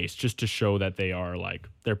on their base just to show that they are like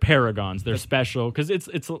they're paragons, they're special because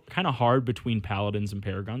it's kind of hard between paladins and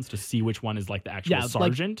paragons to see which one is like the actual Yeah, like-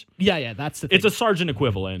 sergeant. yeah, that's the thing. It's a sergeant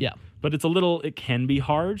equivalent. Yeah. But it can be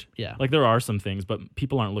hard. Yeah. Like there are some things, but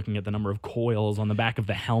people aren't looking at the number of coils on the back of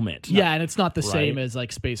the helmet. yeah, and it's not the same Right. as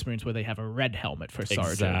like Space Marines where they have a red helmet for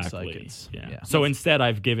sergeants. Exactly. Like it's, yeah. So instead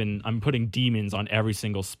I'm putting demons on every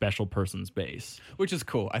single special person's base. Which is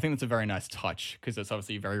cool. I think that's a very nice touch because it's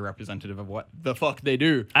obviously very representative of what the fuck they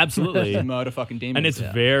do. Absolutely. Murder fucking demons. And it's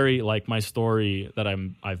very like my story that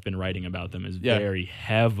I've been writing about them is Yeah. very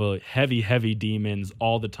heavy demons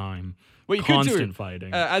all the time. What you could Constant do,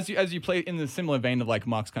 fighting. as you play in the similar vein of like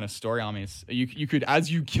Mark's kind of story armies, you could, as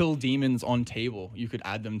you kill demons on table, you could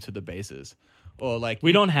add them to the bases. or like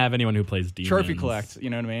We don't have anyone who plays demons. trophy collect. You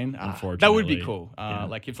know what I mean? Unfortunately, that would be cool. Yeah.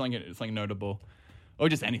 Like if something notable, or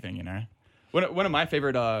just anything. You know, one of my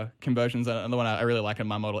favorite conversions, and the one I really like in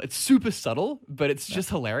my model. It's super subtle, but it's just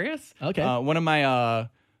hilarious. Okay. One of my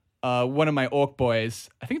orc boys.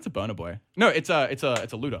 I think it's a boner boy. No, it's a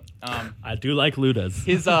looter. I do like Ludas.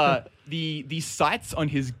 His the sights on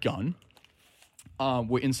his gun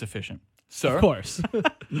were insufficient. So Of course.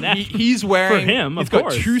 he's wearing. For him, he's of got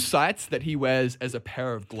course. 2 sights that he wears as a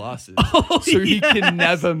pair of glasses, so he can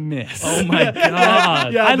never miss. Oh my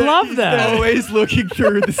god! I love that. Always looking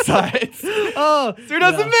through the sights, oh, so he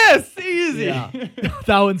doesn't miss. Easy. yeah.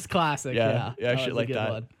 That one's classic. Yeah, Yeah. shit was a like good that.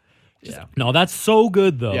 one. Yeah. No, that's so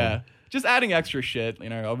good though. Yeah. Just adding extra shit. You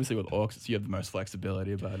know, obviously with orcs, you have the most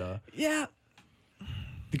flexibility, but Yeah.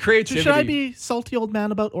 the So creativity. should I be salty old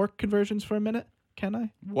man about orc conversions for a minute? Can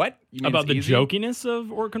I? what? You mean About it's the easy? jokiness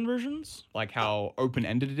of orc conversions. Like how open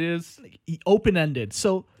ended it is. Open ended.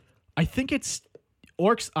 So I think it's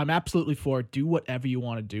orcs. I'm absolutely for do whatever you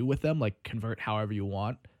want to do with them, like convert however you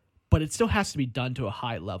want. But it still has to be done to a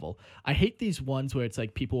high level. I hate these ones where it's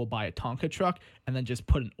like people will buy a Tonka truck and then just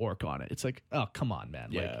put an orc on it. It's like, oh, come on, man.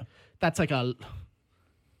 Yeah. Like, that's like a.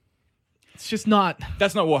 It's just not.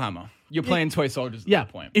 That's not Warhammer. You're playing toy soldiers at Yeah.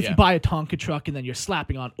 that point. If Yeah. you buy a Tonka truck and then you're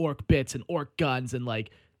slapping on orc bits and orc guns and like,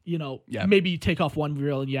 Yeah. maybe you take off one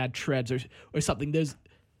reel and you add treads or something.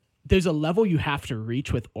 There's a level you have to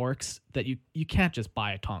reach with orcs that you can't just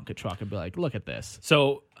buy a Tonka truck and be like, look at this.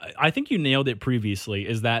 So I think you nailed it previously.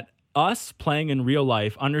 Is that us playing in real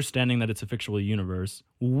life, understanding that it's a fictional universe,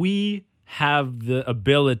 we have the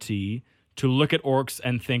ability to look at orcs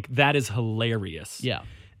and think that is hilarious. Yeah.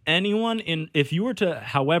 If you were to,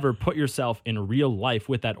 however, put yourself in real life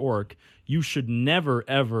with that orc, you should never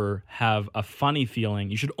ever have a funny feeling.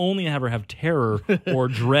 You should only ever have terror or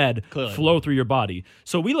dread flow through your body.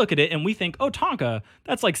 So we look at it and we think, oh, Tonka,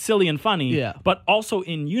 that's like silly and funny. Yeah. But also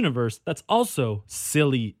in universe, that's also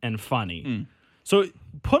silly and funny. So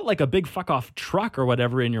put like a big fuck off truck or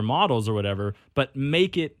whatever in your models or whatever, but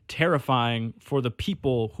make it terrifying for the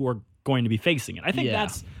people who are going to be facing it. I think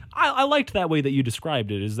that's. I liked that way that you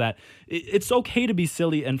described it, is that it's okay to be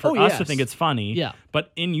silly and for us to yes. think it's funny. Yeah.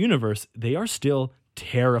 But in universe, they are still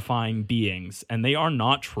terrifying beings, and they are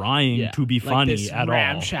not trying to be Like funny this at all.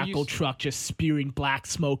 ramshackle truck just spewing black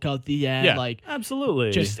smoke out the end. Yeah, Like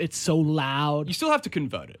absolutely. just it's so loud. You still have to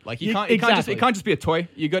convert it. Like you Yeah, can't. exactly. It can't just be a toy.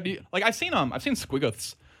 You got. Like I've seen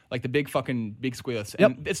squigoths. Like the big squigoths.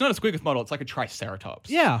 And it's not a squigoth model. It's like a triceratops.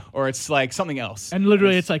 Yeah. Or it's like something else. And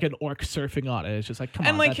literally, it's like an orc surfing on it. It's just like, come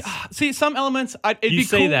And on. like, that's- see, some elements. It'd you be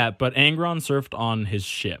say cool. that, but Angron surfed on his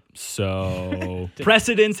ship, so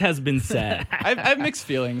precedence has been set. I have mixed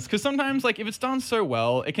feelings because sometimes, like, if it's done so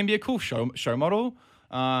well, it can be a cool show model.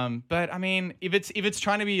 But I mean, if it's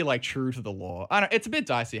trying to be like true to the lore, I don't. It's a bit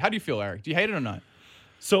dicey. How do you feel, Eric? Do you hate it or not?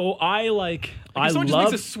 So I If someone just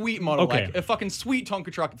love makes a sweet model, Okay. like a fucking sweet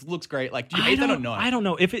Tonka truck, it looks great. Like, do you hate that or not? I don't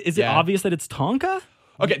know. Is it Yeah. obvious that it's Tonka?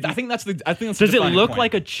 Okay, I think that's the. Does it defining look point.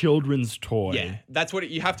 like a children's toy? Yeah, that's what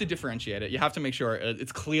you have to differentiate it. You have to make sure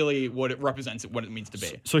it's clearly what it represents, what it means to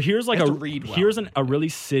be. So here's like It has to read well. a really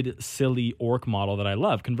silly orc model that I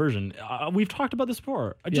love. Conversion. We've talked about this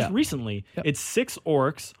before. Just recently. It's 6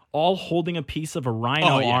 orcs all holding a piece of a rhino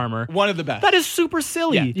Oh, yeah. armor. One of the best. That is super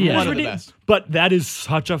silly. Yeah, That's one of the ridiculous. best. But that is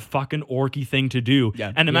such a fucking orky thing to do.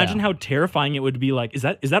 Yeah. And imagine how terrifying it would be. Like, is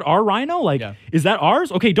that our rhino? Like, Yeah. is that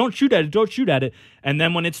ours? Okay, don't shoot at it. Don't shoot at it. And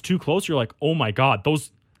then when it's too close, you're like, oh my god,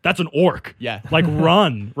 that's an orc. Yeah. Like,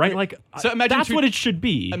 run, right? Like, So imagine that's two- what it should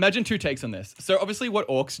be. Imagine 2 takes on this. So obviously, what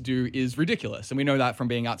orcs do is ridiculous, and we know that from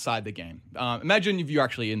being outside the game. Imagine if you're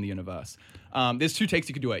actually in the universe. There's 2 takes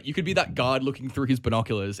you could do it. You could be that guard looking through his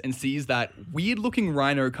binoculars and sees that weird-looking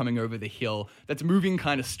rhino coming over the hill that's moving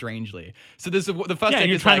kind of strangely. So there's the first Yeah, take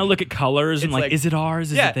you're is trying to like- look at colors and it's like, like- is it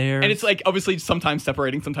ours? Is yeah, it theirs? and it's like obviously sometimes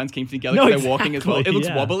separating, sometimes keeping together. No, Because they're walking as well. It exactly, looks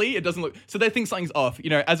yeah. wobbly. It doesn't look. So they think something's off. You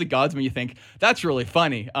know, as a guardsman, you think that's really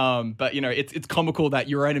funny. But you know, it's comical that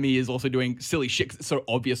your enemy is also doing silly shit. 'Cause it's so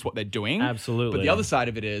obvious what they're doing. Absolutely. But the other side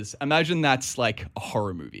of it is, imagine that's like a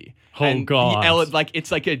horror movie. Oh, And God. like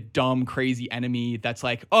it's like a dumb, crazy enemy that's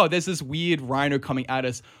like, oh, there's this weird rhino coming at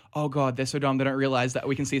us. Oh God, they're so dumb they don't realize that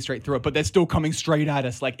we can see straight through it, but they're still coming straight at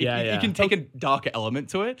us. Like, you can take a darker element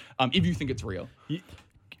to it if you think it's real.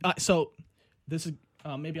 So this is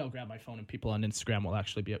maybe I'll grab my phone and people on Instagram will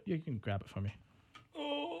actually be. You can grab it for me.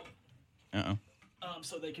 Uh-oh.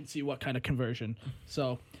 So they can see what kind of conversion.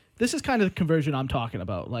 So this is kind of the conversion I'm talking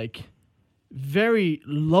about. Like very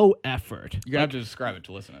low effort. You're gonna have to describe it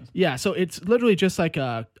to listeners. Yeah, so it's literally just like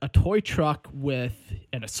a toy truck with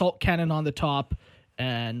an assault cannon on the top,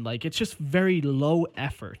 and like it's just very low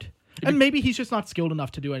effort. And maybe he's just not skilled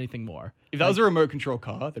enough to do anything more. If that was a remote control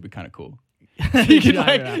car, that'd be kind of cool. You could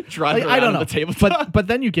drive it around I don't know. on the tabletop. But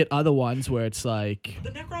then you get other ones where it's like,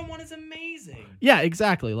 The Necron one is amazing. yeah,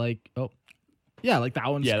 exactly. Like, like that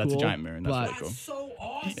one's Yeah, that's a cool, giant moon. That's but- really cool. That's so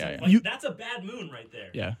awesome. Yeah, yeah. Like, that's a bad moon right there.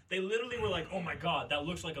 Yeah. They literally were like, oh my God, that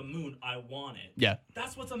looks like a moon. I want it. Yeah.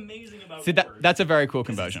 That's what's amazing about See, horrors. that's a very cool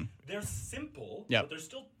conversion. They're simple, Yeah. but they're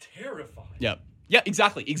still terrifying. Yeah. Yeah,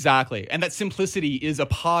 exactly. And that simplicity is a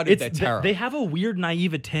part of their terror. They have a weird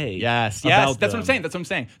naivete. Yes, about that's them. what I'm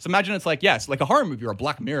saying. So imagine it's like, like a horror movie or a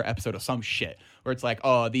Black Mirror episode or some shit where it's like,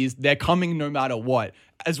 oh, they're coming no matter what.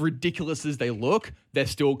 As ridiculous as they look, they're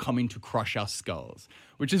still coming to crush our skulls,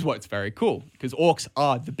 which is what's very cool because orcs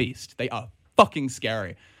are the beast. They are fucking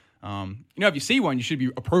scary. If you see one, you should be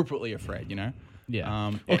appropriately afraid,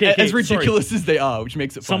 Yeah. Okay, as ridiculous as they are, which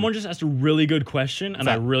makes it fun. Someone just asked a really good question, and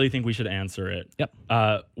I really think we should answer it.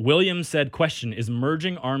 Yep. William said, question, is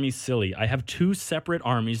merging armies silly? I have 2 separate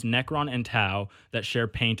armies, Necron and Tau, that share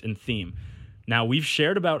paint and theme. Now, we've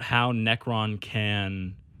shared about how Necron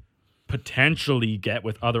can potentially get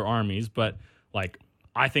with other armies, but,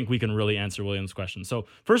 I think we can really answer William's question. So,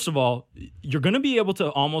 first of all, you're going to be able to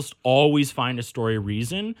almost always find a story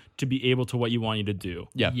reason to be able to what you want you to do.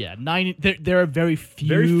 Yeah. Yeah. There are very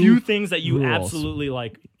few things that you rules.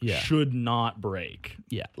 absolutely should not break.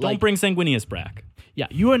 Yeah. Don't bring Sanguinius back. Yeah.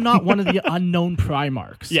 You are not one of the unknown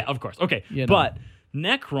Primarchs. Yeah, of course. Okay. You know. But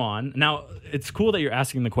Necron, now it's cool that you're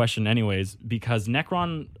asking the question anyways, because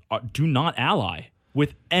Necron do not ally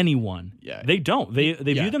with anyone. Yeah. They don't. They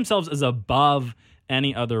Yeah. view themselves as above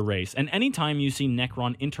any other race. And anytime you see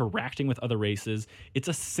Necron interacting with other races, it's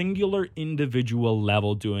a singular individual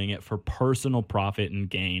level doing it for personal profit and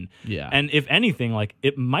gain. Yeah. And if anything,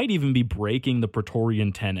 it might even be breaking the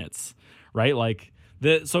Praetorian tenets, right?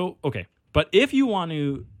 Okay. But if you want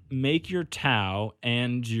to make your Tau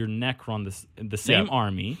and your Necron the same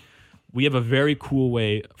army, we have a very cool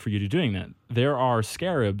way for you to doing that. There are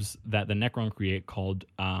scarabs that the Necron create called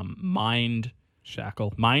Mind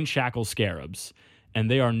Shackle Scarabs. And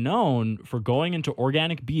they are known for going into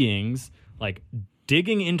organic beings,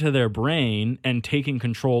 digging into their brain and taking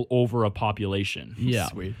control over a population. Yeah.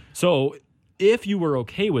 Sweet. So if you were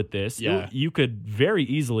okay with this, Yeah. you could very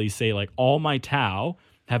easily say, all my Tau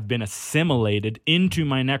have been assimilated into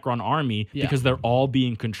my Necron army because they're all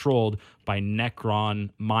being controlled by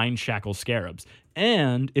Necron Mind Shackle Scarabs.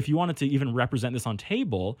 And if you wanted to even represent this on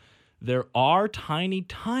table, there are tiny,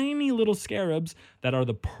 tiny little scarabs that are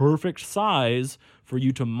the perfect size for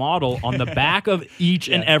you to model on the back of each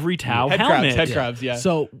and every Tau helmet. Head crabs, yeah.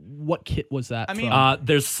 So what kit was that from?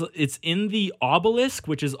 It's in the obelisk,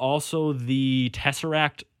 which is also the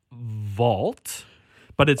Tesseract vault,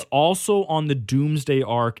 but it's also on the Doomsday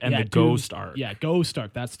Ark and the Ghost Ark. Yeah, Ghost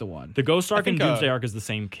Ark, that's the one. The Ghost Ark and think, Doomsday Ark is the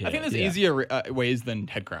same kit. I think there's easier ways than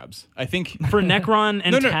head crabs. I think for Necron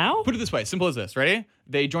and Tau? Put it this way, simple as this. Ready?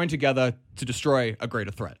 They join together to destroy a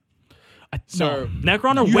greater threat. So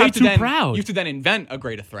Necron are you way have to too then- proud. You have to then invent a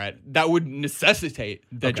greater threat that would necessitate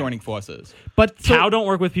their joining forces. But Tau don't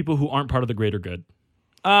work with people who aren't part of the greater good.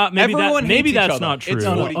 Maybe Everyone maybe hates each that's other. not true. It's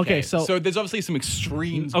No, 40K. okay, so there's obviously some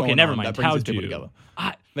extremes. Okay, going never on mind. That brings Tau these people do. together.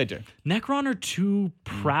 They do, Necron are too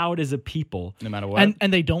proud as a people. no matter what.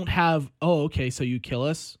 and they don't have, so you kill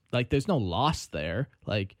us? There's no loss there.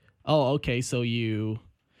 So you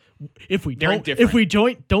if we They're don't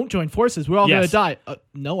indifferent. don't join forces, we're all going to Yes. die.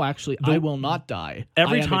 No, actually, I will not die.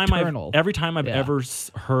 Every I am time eternal. I've Yeah. ever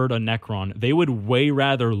heard a Necron, they would way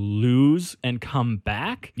rather lose and come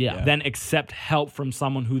back than accept help from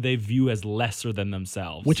someone who they view as lesser than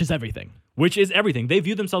themselves. which is everything. Which is everything. They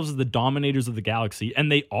view themselves as the dominators of the galaxy,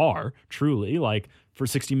 and they are, truly. For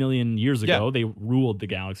 60 million years ago, they ruled the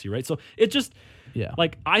galaxy, right? So it just... Yeah.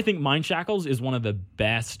 I think Mind Shackles is one of the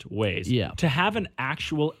best ways to have an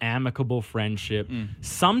actual amicable friendship.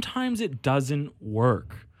 Sometimes it doesn't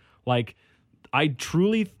work. I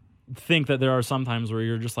truly think that there are some times where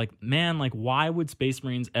you're just man, why would Space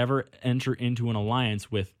Marines ever enter into an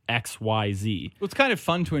alliance with XYZ? Well, it's kind of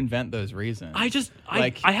fun to invent those reasons. I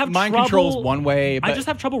have mind trouble, control's one way, but I just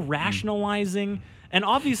have trouble rationalizing. And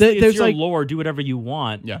obviously, it's your lore. Do whatever you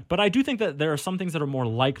want. Yeah. But I do think that there are some things that are more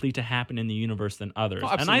likely to happen in the universe than others. Oh,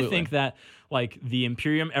 and I absolutely. think that, the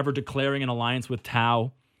Imperium ever declaring an alliance with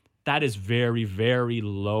Tau, that is very, very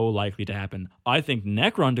low likely to happen. I think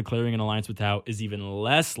Necron declaring an alliance with Tau is even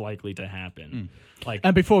less likely to happen.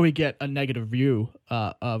 And before we get a negative view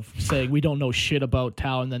of saying we don't know shit about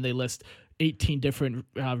Tau, and then they list 18 different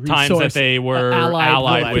Times that they were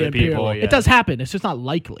allied with the Imperium. people, It does happen. It's just not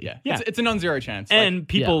likely. yeah, Yeah. It's a non-zero chance. And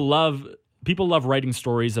people love people love writing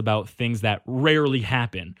stories about things that rarely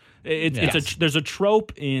happen. There's a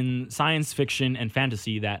trope in science fiction and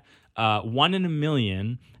fantasy that 1 in a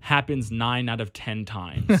million happens 9 out of 10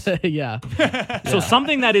 times. Yeah. So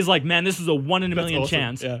something that is like, man, this is a 1 in a million awesome.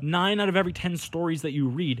 chance. Yeah. 9 out of every 10 stories that you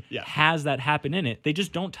read has that happen in it. They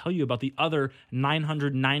just don't tell you about the other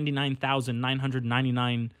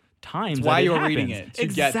 999,999 times. That's why that you're happens. reading it, to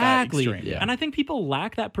exactly. get that extreme. Yeah. And I think people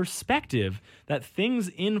lack that perspective that things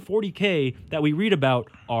in 40K that we read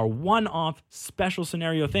about are one-off special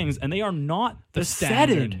scenario things, and they are not the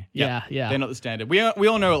standard. setting. Yeah. They're not the standard. We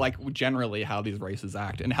all know like generally how these races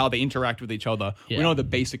act and how they interact with each other. Yeah. We know the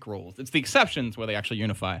basic rules. It's the exceptions where they actually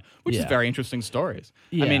unify, which is Yeah. very interesting stories.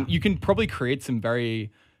 Yeah. I mean, you can probably create some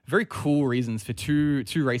very, very cool reasons for two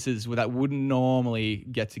races that wouldn't normally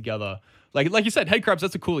get together. Like you said, headcrabs,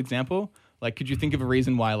 that's a cool example. Like, could you think of a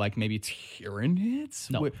reason why, like, maybe Tyranids?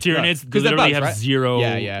 No. Tyranids 'cause they're literally bugs, have right? zero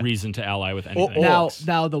Yeah. reason to ally with anything. Orcs.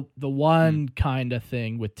 Now the one kind of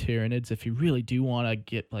thing with Tyranids, if you really do want to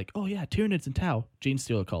get like, oh yeah, Tyranids and Tau, Gene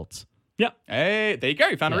Stealer cults. Yep. Hey, there you go.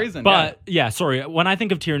 You found a reason. But sorry. When I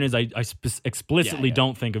think of Tyranids, I explicitly Yeah.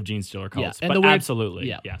 don't think of Gene Stealer cults. and but the weird- absolutely,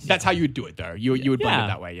 yeah. yes. That's how you would do it, though. You would blend Yeah. it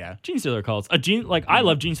that way, yeah. Gene Stealer cults. I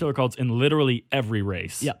love Gene Stealer cults in literally every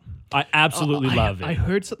race. Yeah. I absolutely love it. I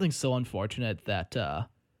heard something so unfortunate that.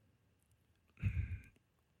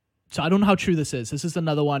 So I don't know how true this is. This is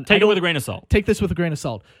another one. Take it with a grain of salt. Take this with a grain of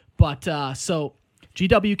salt. But so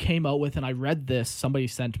GW came out with, and I read this. Somebody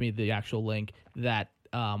sent me the actual link that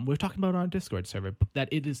we're talking about on our Discord server. That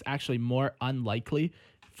it is actually more unlikely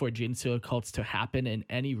for Gene Stealer cults to happen in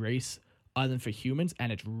any race other than for humans, and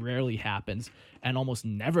it rarely happens and almost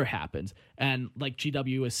never happens. And like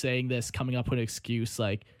GW was saying this, coming up with an excuse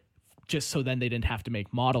like just so then they didn't have to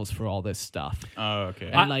make models for all this stuff. Oh, okay.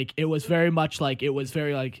 And like it was very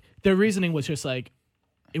their reasoning was just like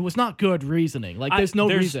it was not good reasoning. Like there's no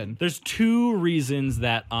reason. There's two reasons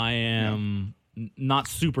that I am not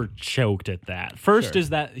super choked at that. First is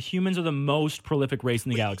that humans are the most prolific race in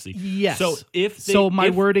the galaxy. Yes. So my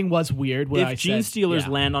wording was weird. Where I if Gene said, Stealers yeah.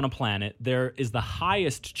 land on a planet, there is the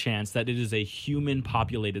highest chance that it is a human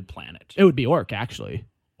populated planet. It would be Orc actually.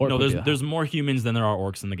 Orc No, would be the- there's more humans than there are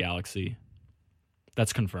orcs in the galaxy.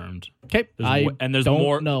 That's confirmed. Okay. There's don't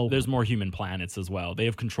more. know. There's more human planets as well. They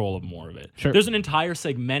have control of more of it. Sure. There's an entire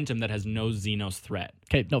segmentum that has no Xenos threat.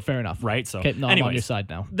 Okay, no, fair enough. Right. So, okay, no, I'm on anyways, your side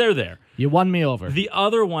now. They're there. You won me over. The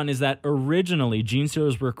other one is that originally Gene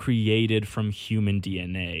Stealers were created from human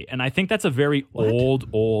DNA, and I think that's a very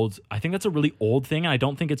old. I think that's a really old thing, and I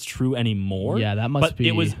don't think it's true anymore. Yeah, that must but be.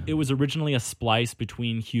 It was originally a splice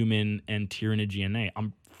between human and Tyranid DNA.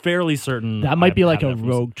 I'm fairly certain that might be I like have a that from-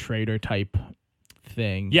 rogue trader type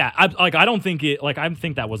thing. Yeah, I don't think it. Like, I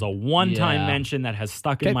think that was a one-time Yeah. mention that has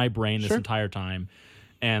stuck in Okay, my brain this sure. entire time.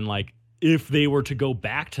 And like, if they were to go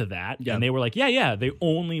back to that, and they were like, they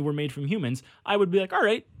only were made from humans, I would be like, all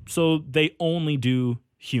right, so they only do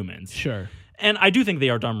humans. Sure. And I do think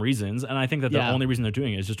they are dumb reasons, and I think that the Yeah. only reason they're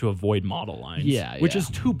doing it is just to avoid model lines. Yeah, which yeah. is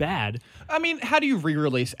too bad. I mean, how do you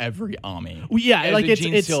re-release every army? Well, yeah, As like a it's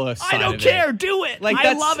Gene it's. Stealer I side don't of care. it. Do it. Like, I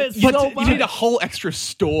that's- love it but so much. you need a whole extra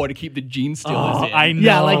store to keep the Gene Stealers in. I know.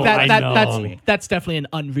 Yeah, like I know. that's definitely an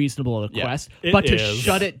unreasonable request. it but to is.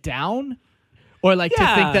 shut it down, or like to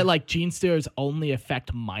Yeah. think that like Gene Stealers only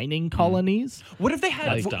affect mining colonies. What if they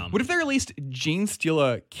had? That's dumb. What if they released Gene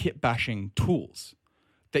Stealer kit bashing tools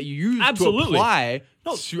that you use Absolutely. to apply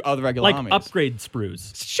to other regular Like armies? upgrade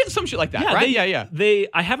sprues. Some shit like that, right?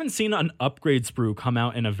 I haven't seen an upgrade sprue come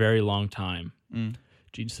out in a very long time.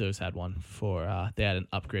 Gene Stealers had one for they had an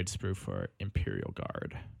upgrade sprue for Imperial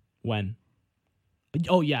Guard. When?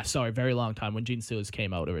 Oh yeah, sorry, very long time when Gene Stealers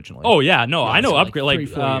came out originally. Oh yeah, no, I know so, like, upgrade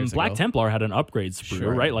 3-4 years Black ago. Templar had an upgrade sprue,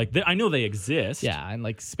 Sure. right? Like I know they exist. yeah, and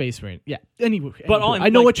like Space Marine. Yeah. Anyway, But I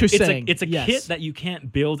know what you're it's saying. It's a Yes. kit that you can't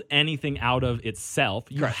build anything out of itself.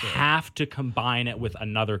 You have to combine it with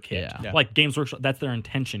another kit. Yeah. Like Games Workshop, that's their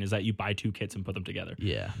intention, is that you buy two kits and put them together.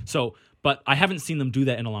 Yeah. So, but I haven't seen them do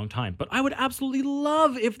that in a long time. But I would absolutely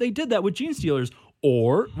love if they did that with Gene Stealers.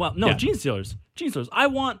 Or, well, no, Gene Stealers. Gene Stealers. I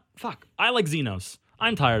like Xenos.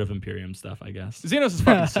 I'm tired of Imperium stuff, I guess. Xenos is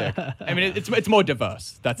fucking sick. I mean, it's more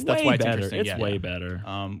diverse. That's Way why it's better. interesting. It's yeah. way better.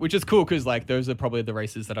 Which is cool because like those are probably the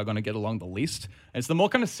races that are going to get along the least. And it's the more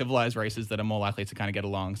kind of civilized races that are more likely to kind of get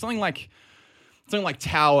along. Something like something like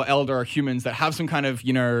Tau or Elder are humans that have some kind of,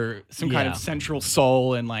 kind of central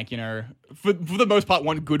soul and like, for the most part,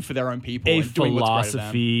 want good for their own people. A and doing what's right to them.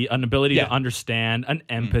 philosophy, an ability to understand, an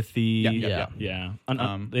empathy. Yeah.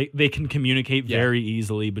 They can communicate very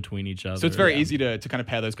easily between each other. So it's very easy to kind of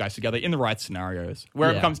pair those guys together in the right scenarios.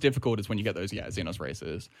 Where it becomes difficult is when you get those Xenos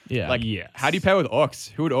races. Yeah. Like, Yes. how do you pair with orcs?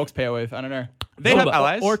 Who would orcs pair with? I don't know. They have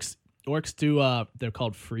allies. Orcs do. They're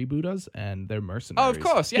called freebooters, and they're mercenaries. Oh, of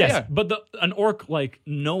course. Yes, Yeah. but an orc, like,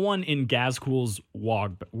 no one in Gazkul's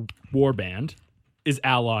warband is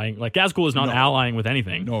allying. Like, Gazkul is not allying with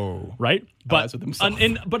anything. No. Right? Allies with himself.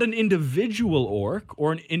 But an individual orc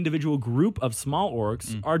or an individual group of small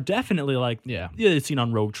orcs are definitely like, they're seen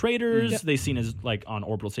on rogue traders. They're seen as, like, on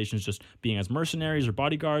orbital stations just being as mercenaries or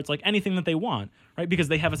bodyguards, like anything that they want, right? Because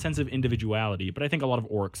they have a sense of individuality. But I think a lot of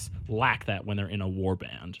orcs lack that when they're in a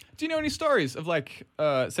warband. Do you know any stories of like,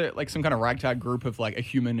 say, like some kind of ragtag group of like a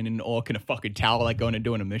human and an orc in a fucking tower, like going and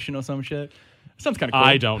doing a mission or some shit? Sounds kind of cool.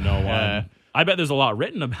 I don't know one. I bet there's a lot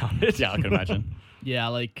written about it. Yeah, I can imagine. Yeah,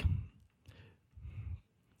 like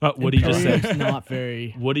Woody just said, not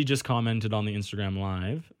very. Woody just commented on the Instagram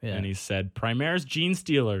live, and he said, "Primaris gene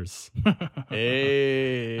stealers."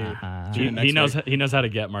 Hey, he knows how to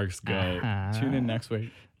get Mark's go. Tune in next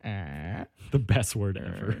week. The best word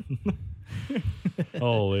ever.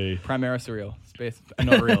 Holy. Primaris are real. Space are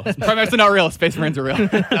not real. Primaris are not real. Space Marines are real.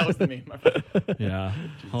 That was the meme. My friend. Yeah.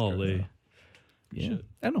 Holy. Yeah.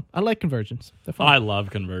 I don't know. I like conversions. They're fun. I love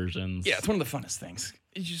conversions. Yeah, it's one of the funnest things.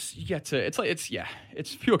 You get to.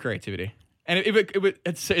 It's pure creativity. And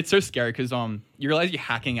it's so scary because you realize you're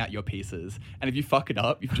hacking out your pieces, and if you fuck it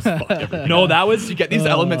up, you've just fucked everything. No, that was you get these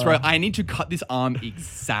elements where I need to cut this arm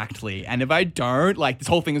exactly, and if I don't, like this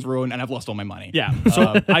whole thing is ruined, and I've lost all my money. Yeah.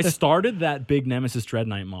 So I started that big Nemesis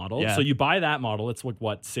Dreadnought model. Yeah. So you buy that model, it's like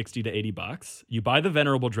what, $60 to $80. You buy the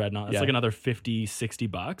Venerable Dreadnought, it's like another $50,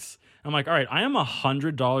 $60. I'm like, all right, I am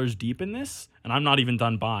 $100 deep in this, and I'm not even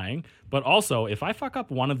done buying. But also, if I fuck up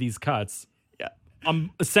one of these cuts,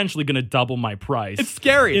 I'm essentially going to double my price. It's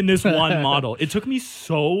scary. In this one model. It took me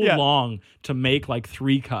so long to make like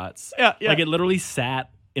 3 cuts. Yeah. Like it literally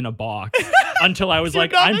sat in a box until I was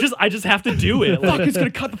like, I just have to do it. Fuck, Like, it's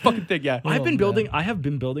gonna cut the fucking thing. Yeah. I have been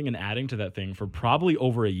building and adding to that thing for probably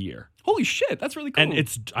over a year. Holy shit, that's really cool.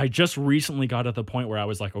 And I just recently got at the point where I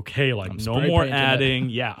was like, okay, like no spray more painting adding.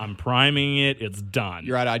 Yeah, I'm priming it. It's done.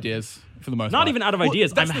 You're out of ideas for the most part. Not even out of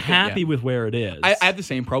ideas. I'm that's the thing, happy with where it is. I have the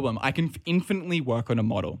same problem. I can infinitely work on a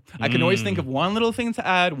model. I can always think of one little thing to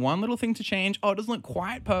add, one little thing to change. Oh, it doesn't look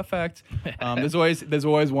quite perfect. There's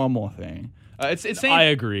always one more thing. It's same. I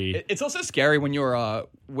agree. It's also scary when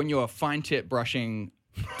you're fine tip brushing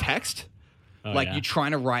text. You're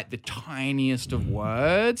trying to write the tiniest of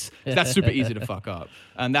words. That's super easy to fuck up.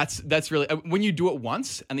 And that's really when you do it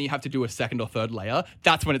once and then you have to do a second or third layer.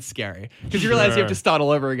 That's when it's scary because you realize you have to start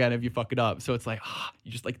all over again if you fuck it up. So it's like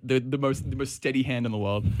you just like the most steady hand in the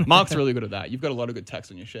world. Mark's really good at that. You've got a lot of good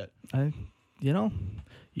text on your shit.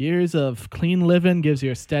 Years of clean living gives you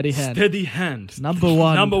a steady hand. Steady hand. Number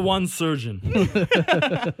one. Number one surgeon.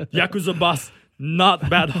 Yakuza boss. Not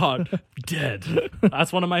bad heart. Dead.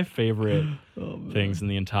 That's one of my favorite things in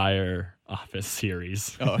the entire Office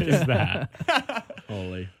series. Is that.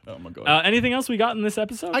 Holy. Oh my God. Anything else we got in this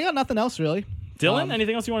episode? I got nothing else really. Dylan,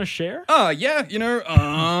 anything else you want to share? Go ahead and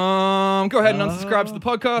unsubscribe to the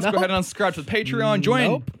podcast. Go ahead and unsubscribe to the Patreon.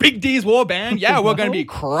 Join Big D's Warband. Yeah, we're going to be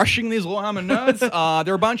crushing these Warhammer nerds.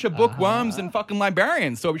 They're a bunch of bookworms and fucking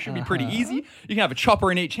librarians, so it should be pretty easy. You can have a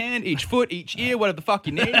chopper in each hand, each foot, each ear, whatever the fuck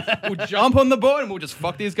you need. We'll jump on the board and we'll just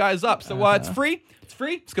fuck these guys up. So it's free. It's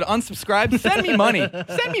free. Just gonna unsubscribe. Send me money.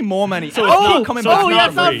 Send me more money. It's not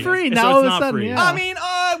free. Now all of a sudden, yeah. I mean,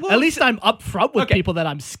 at least I'm upfront with people that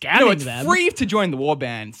I'm scamming No, it's them. free to join the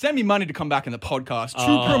Warband. Send me money to come back in the podcast to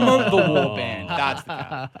promote the Warband. That's the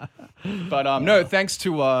cap. But no, thanks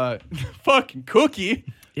to fucking Cookie.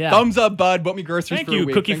 Yeah. Thumbs up, bud. Bought me groceries Thank for a you,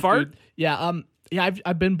 week. Cookie Thanks, Fart. dude. Yeah.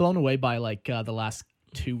 I've been blown away by like the last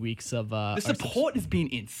 2 weeks of The support has been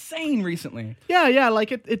insane recently. Yeah,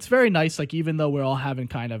 like it's very nice. Like even though we're all having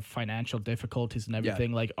kind of financial difficulties and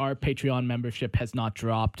everything, like our Patreon membership has not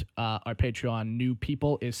dropped. Our Patreon new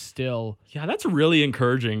people is still that's really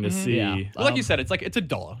encouraging to see. Yeah. Well, like you said, it's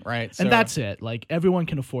 $1, right? So, and that's it. Like everyone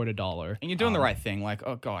can afford $1. And you're doing the right thing. Like,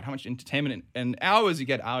 oh God, how much entertainment and hours you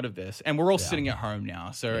get out of this. And we're all sitting at home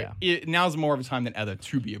now. So now's more of a time than ever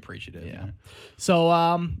to be appreciative. Yeah. You know?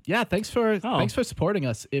 So thanks for supporting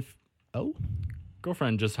us.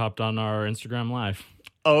 Girlfriend just hopped on our Instagram live.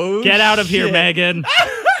 Oh, Get out of here, shit. Megan.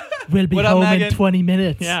 We'll be What up, home Megan? in 20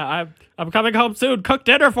 minutes. Yeah, I'm coming home soon. Cook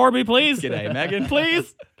dinner for me, please. G'day, Megan.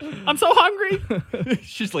 Please. I'm so hungry.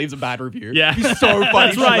 She just leaves a bad review. Yeah. He's so funny.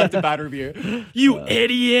 That's She right. left a bad review. You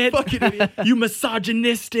idiot. Fucking idiot. You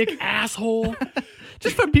misogynistic asshole.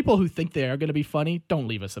 Just for people who think they are going to be funny, don't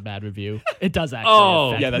leave us a bad review. It does actually Oh,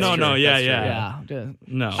 affect yeah, that's no, true. no, yeah, That's true. yeah. Yeah.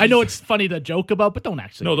 No. I know it's funny to joke about, but don't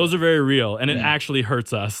actually. No, those are very real, and it actually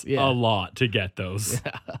hurts us Yeah. a lot to get those.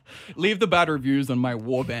 Leave the bad reviews on my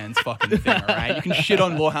Warbands fucking thing, all right? You can shit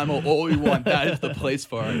on Warhammer all you want. That is the place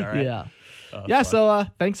for it, all right? Yeah. Yeah, so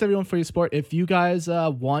thanks everyone for your support. If you guys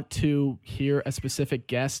want to hear a specific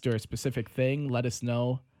guest or a specific thing, let us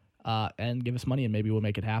know and give us money, and maybe we'll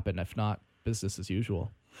make it happen. If not, business as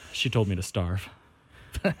usual. She told me to starve.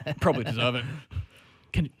 Probably deserve it.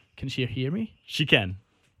 Can she hear me? She can.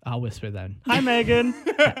 I'll whisper then. Hi, Megan.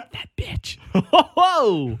 That bitch.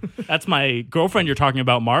 Whoa! That's my girlfriend you're talking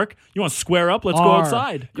about, Mark. You want to square up? Let's go Our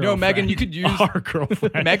outside. You know, Megan, you could use... Our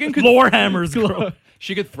girlfriend. Megan could... Lorehammer's girl.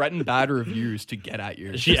 She could threaten bad reviews to get at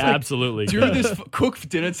you. She absolutely Do could. this cook for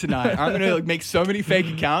dinner tonight. I'm gonna like, make so many fake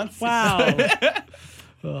accounts. Wow.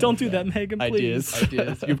 Don't do that, Megan, please.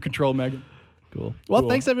 Ideas. You have control, Megan. Cool. Well, Cool.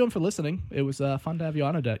 thanks everyone for listening. It was fun to have you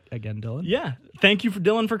on again, Dylan. Yeah. Thank you for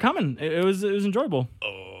Dylan for coming. It was enjoyable.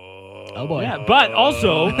 Oh boy. Yeah, but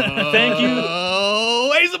also thank you.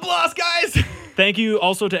 Oh, raise applause, guys! Thank you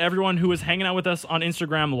also to everyone who was hanging out with us on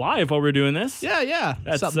Instagram Live while we're doing this. Yeah.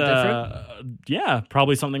 That's something different. Yeah,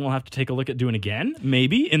 probably something we'll have to take a look at doing again.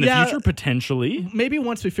 Maybe in the Yeah. future, potentially. Maybe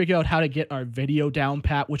once we figure out how to get our video down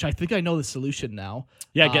pat, which I think I know the solution now.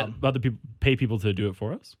 Yeah, get other people, pay people to do it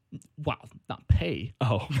for us. Wow, not pay.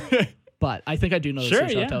 Oh, But I think I do know the Sure,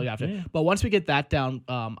 solution. yeah. I'll tell you after. Yeah. But once we get that down,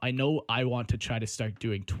 I know I want to try to start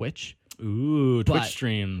doing Twitch. ooh, Twitch But-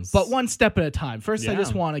 streams. But one step at a time. First, I Yeah.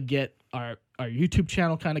 just want to get our YouTube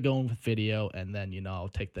channel kind of going with video, and then I'll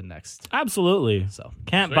take the next. Absolutely. So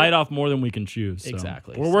Can't bite off more than we can chew. So.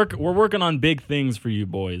 Exactly. We're working on big things for you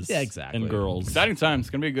boys. Yeah, exactly. And girls. Exciting times. It's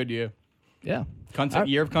gonna be a good year. yeah,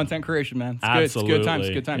 Year of content creation, man. It's Absolutely. good. It's good times.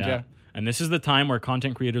 Good times. Yeah. And this is the time where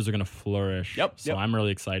content creators are going to flourish. Yep, So yep. I'm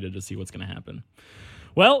really excited to see what's going to happen.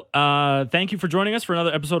 Well, thank you for joining us for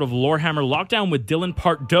another episode of Lorehammer Lockdown with Dylan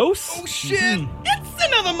Part Dose. Oh shit! It's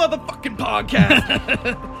another motherfucking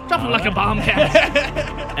podcast. dropping like a bomb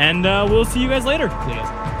cat. And we'll see you guys later. See you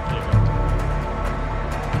guys.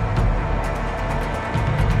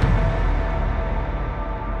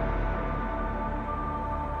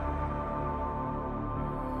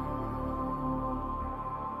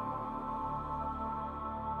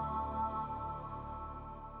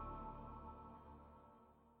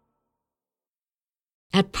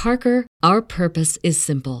 At Parker, our purpose is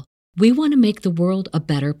simple. We want to make the world a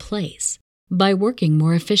better place by working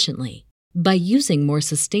more efficiently, by using more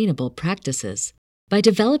sustainable practices, by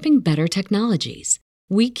developing better technologies.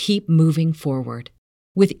 We keep moving forward.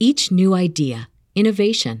 With each new idea,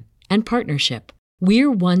 innovation, and partnership,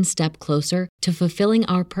 we're one step closer to fulfilling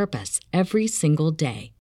our purpose every single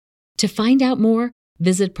day. To find out more,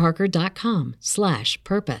 visit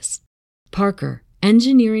parker.com/purpose. Parker,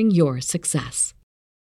 engineering your success.